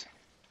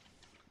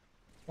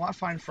what I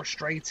find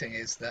frustrating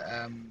is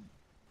that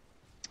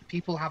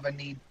people have a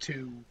need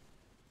to,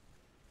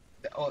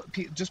 or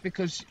just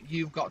because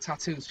you've got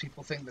tattoos,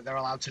 people think that they're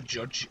allowed to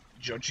judge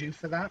you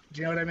for that.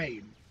 Do you know what I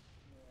mean?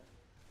 Yeah.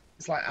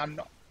 It's like I'm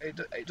not.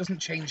 It doesn't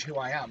change who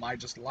I am. I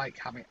just like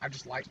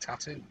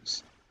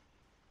tattoos,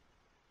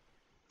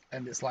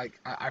 and it's like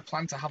I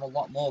plan to have a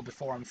lot more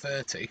before I'm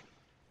 30,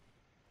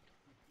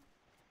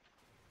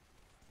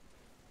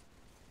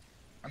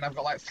 and I've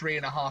got like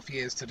 3.5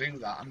 years to do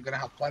that. I'm gonna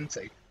have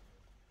plenty.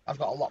 I've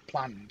got a lot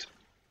planned.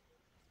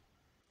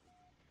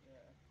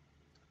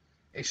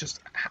 Yeah. It's just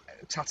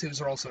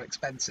tattoos are also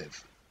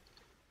expensive,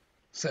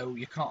 so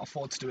you can't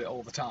afford to do it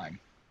all the time.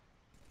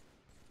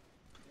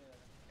 Yeah.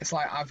 It's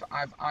like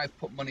I've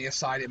put money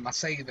aside in my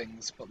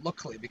savings, but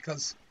luckily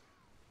because,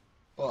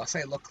 well, I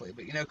say luckily,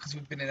 but because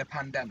we've been in a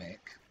pandemic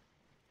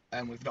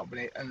and we've not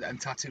been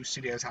and tattoo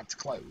studios had to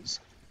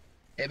close,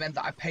 it meant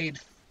that I paid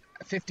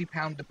a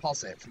 £50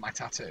 deposit for my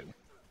tattoo,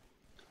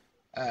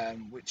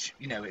 which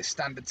it's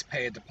standard to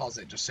pay a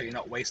deposit just so you're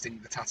not wasting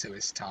the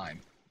tattooist's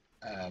time.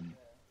 Um,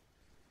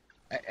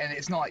 Yeah. and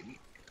it's not like,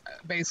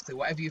 basically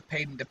whatever you've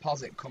paid in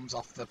deposit comes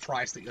off the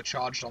price that you're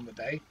charged on the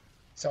day.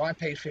 So I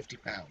paid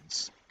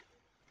 £50.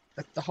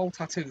 The whole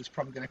tattoo is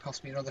probably going to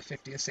cost me another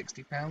 £50 or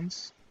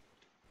 £60.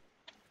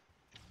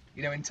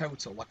 In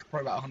total, like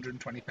probably about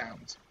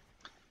 £120,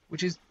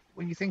 which is,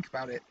 when you think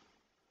about it,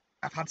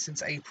 I've had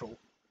since April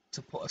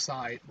to put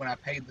aside, when I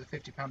paid the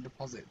 £50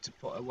 deposit, to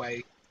put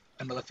away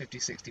another £50,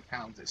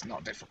 £60. It's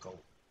not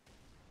difficult.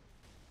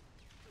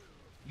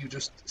 You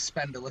just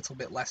spend a little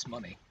bit less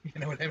money, you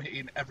know what I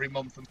mean, every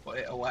month and put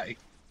it away.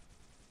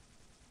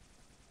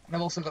 And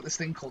I've also got this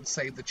thing called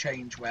Save the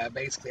Change, where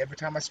basically every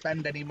time I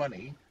spend any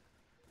money,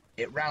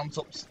 it rounds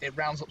up to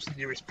the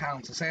nearest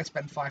pound. So say I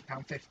spend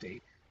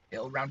 £5.50,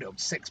 it'll round it up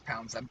to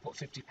 £6 and put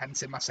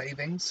 50p in my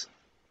savings.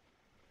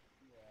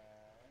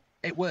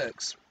 Yeah. It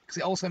works because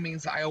it also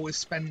means that I always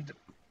spend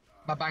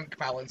my bank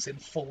balance in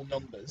full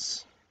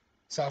numbers.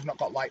 So I've not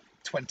got like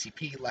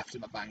 20p left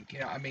in my bank, you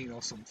know what I mean,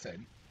 or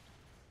something,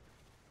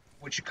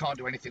 which you can't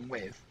do anything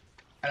with.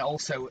 And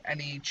also,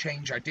 any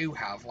change I do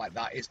have like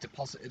that is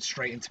deposited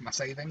straight into my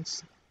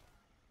savings.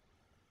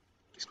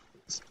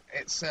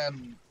 It's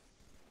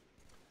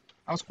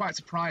I was quite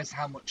surprised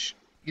how much,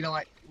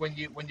 like when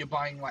you're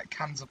buying like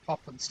cans of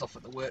pop and stuff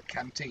at the work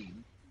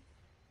canteen.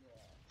 Yeah.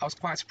 I was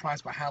quite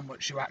surprised by how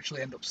much you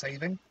actually end up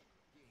saving.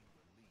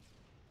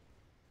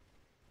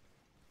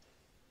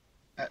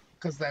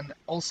 Because then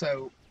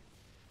also,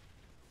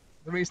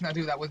 the reason I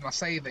do that with my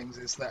savings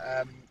is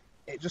that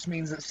it just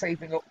means that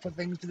saving up for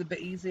things is a bit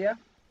easier,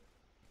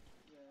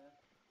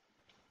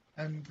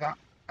 Yeah.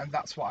 and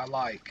that's what I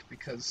like,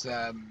 because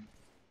I've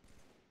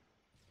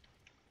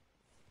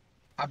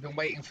been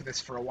waiting for this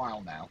for a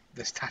while now.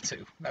 This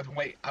tattoo, I've been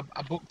wait.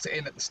 I booked it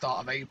in at the start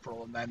of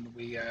April, and then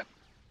we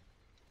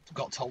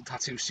got told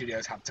tattoo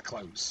studios had to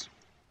close.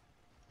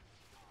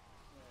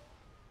 Yeah.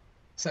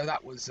 So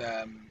that was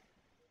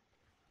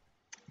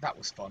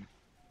fun.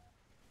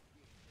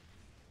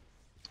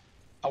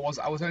 I was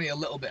only a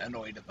little bit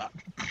annoyed at that,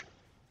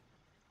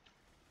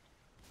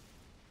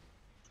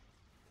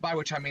 by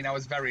which I mean I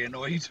was very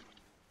annoyed.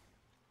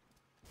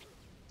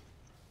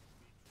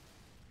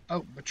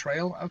 Oh,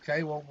 betrayal.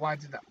 Okay, well, why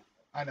did that?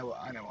 I know what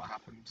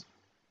happened.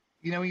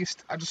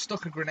 I just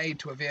stuck a grenade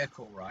to a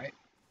vehicle, right?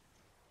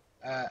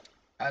 Uh,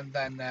 and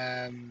then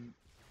and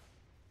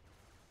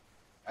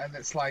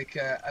it's like,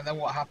 and then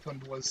what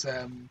happened was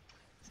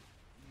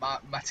my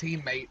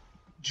teammate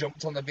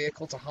jumped on the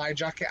vehicle to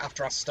hijack it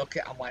after I stuck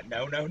it. I'm like,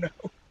 no, no, no.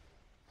 Yeah.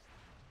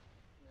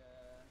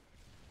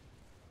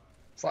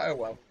 It's like, oh I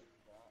well. hate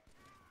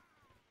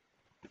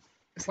that.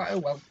 It's like, oh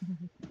well.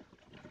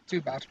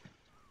 Too bad.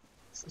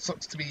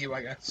 Sucks to be you,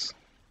 I guess.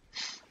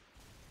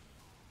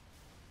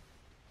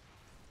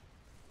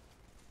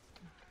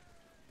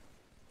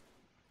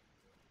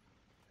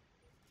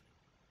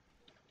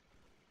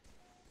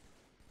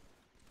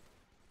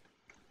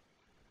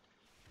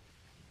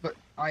 But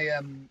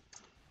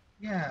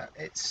yeah,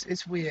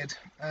 it's weird.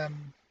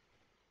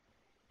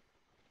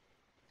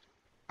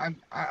 I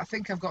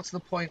think I've got to the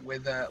point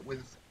with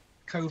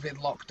COVID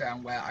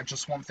lockdown where I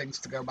just want things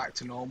to go back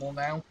to normal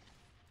now.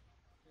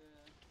 Yeah.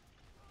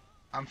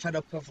 I'm fed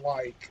up of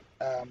like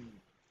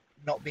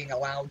not being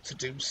allowed to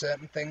do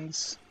certain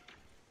things,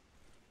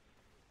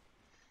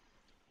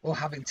 or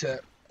having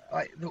to,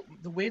 like,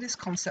 the weirdest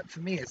concept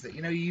for me is that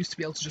you used to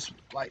be able to just,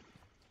 like,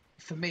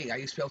 for me, I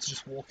used to be able to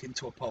just walk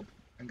into a pub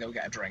and go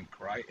get a drink,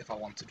 right, if I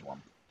wanted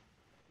one.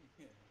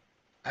 Yeah.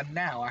 And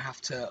now I have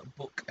to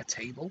book a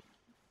table.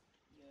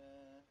 Yeah.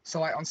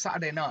 So like on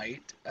Saturday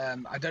night,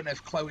 I don't know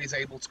if Chloe's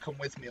able to come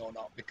with me or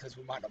not, because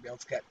we might not be able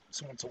to get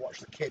someone to watch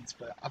the kids.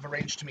 But I've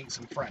arranged to meet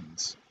some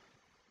friends,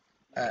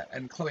 Yeah.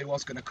 and Chloe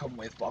was going to come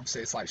with, but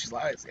obviously it's like she's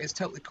like, oh, it's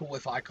totally cool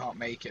if I can't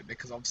make it,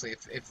 because obviously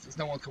if there's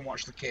no one can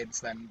watch the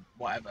kids, then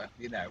whatever.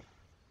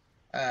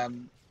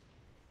 Um,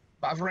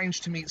 but I've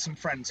arranged to meet some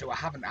friends who I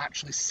haven't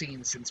actually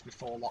seen since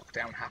before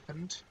lockdown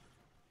happened,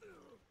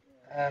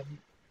 Yeah. um,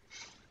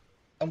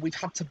 and we've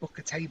had to book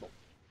a table.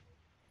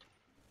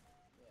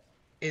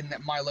 Yeah. in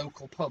my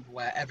local pub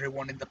where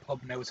everyone in the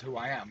pub knows who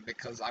I am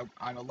because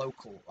I'm a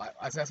local.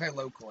 As I say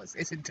local,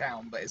 it's in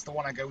town, but it's the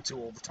one I go to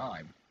all the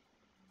time.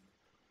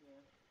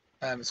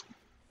 Yeah.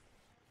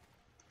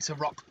 It's a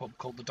rock pub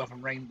called the Dove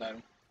and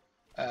Rainbow,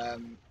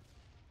 um,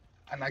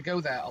 and I go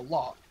there a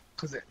lot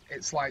because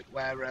it's like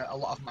where a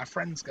lot of my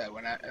friends go,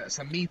 and it's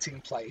a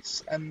meeting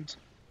place. And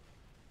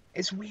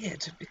it's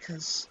weird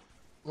because,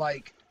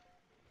 like,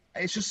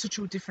 it's just such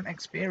a different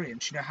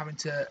experience, you know, having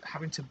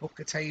to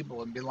book a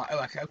table and be like,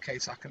 oh, okay,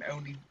 so I can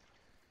only,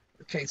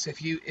 okay, so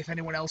if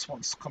anyone else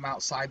wants to come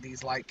outside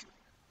these like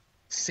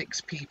 6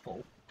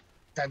 people,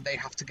 then they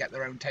have to get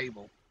their own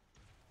table,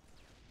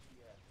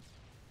 Yeah.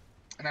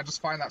 and I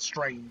just find that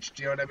strange.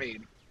 Do you know what I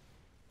mean?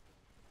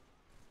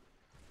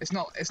 It's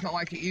not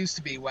like it used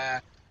to be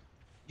where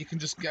you can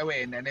just go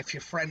in, and if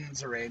your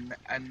friends are in,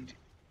 and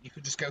you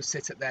can just go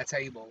sit at their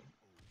table.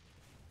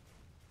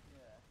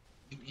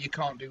 Yeah. You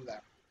can't do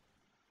that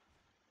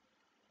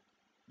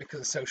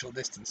because of social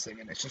distancing,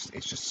 and it's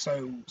just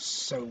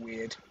so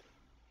weird.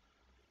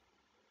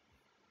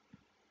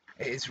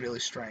 It is really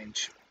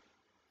strange.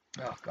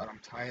 Oh god, I'm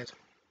tired.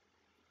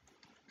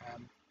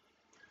 Um,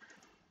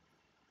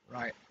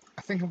 right,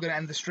 I think I'm going to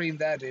end the stream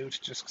there, dude,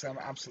 just because I'm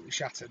absolutely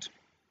shattered.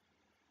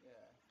 Yeah.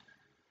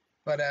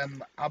 But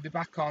I'll be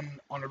back on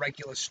a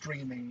regular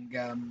streaming.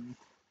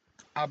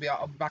 I'll be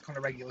back on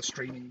a regular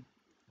streaming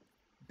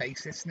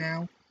basis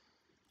now.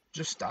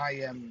 Just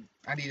I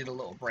needed a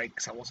little break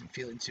because I wasn't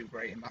feeling too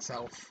great in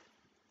myself.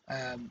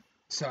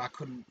 So I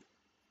couldn't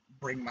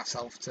bring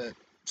myself to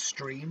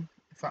stream,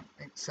 if that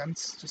makes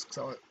sense. Just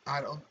because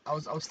I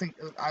was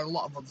thinking, I had a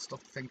lot of other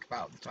stuff to think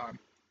about at the time.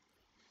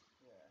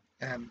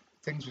 Yeah.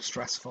 Things were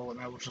stressful, and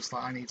I was just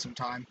like, I need some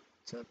time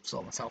to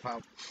sort myself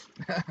out.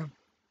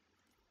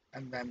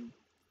 And then,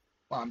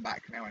 well, I'm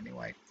back now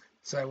anyway.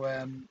 So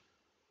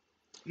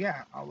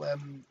yeah,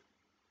 I'm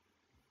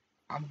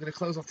gonna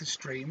close off the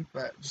stream,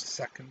 but just a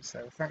second.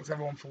 So thanks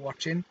everyone for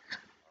watching.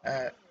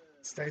 Alright,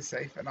 Stay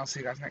safe, and I'll see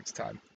you guys next time.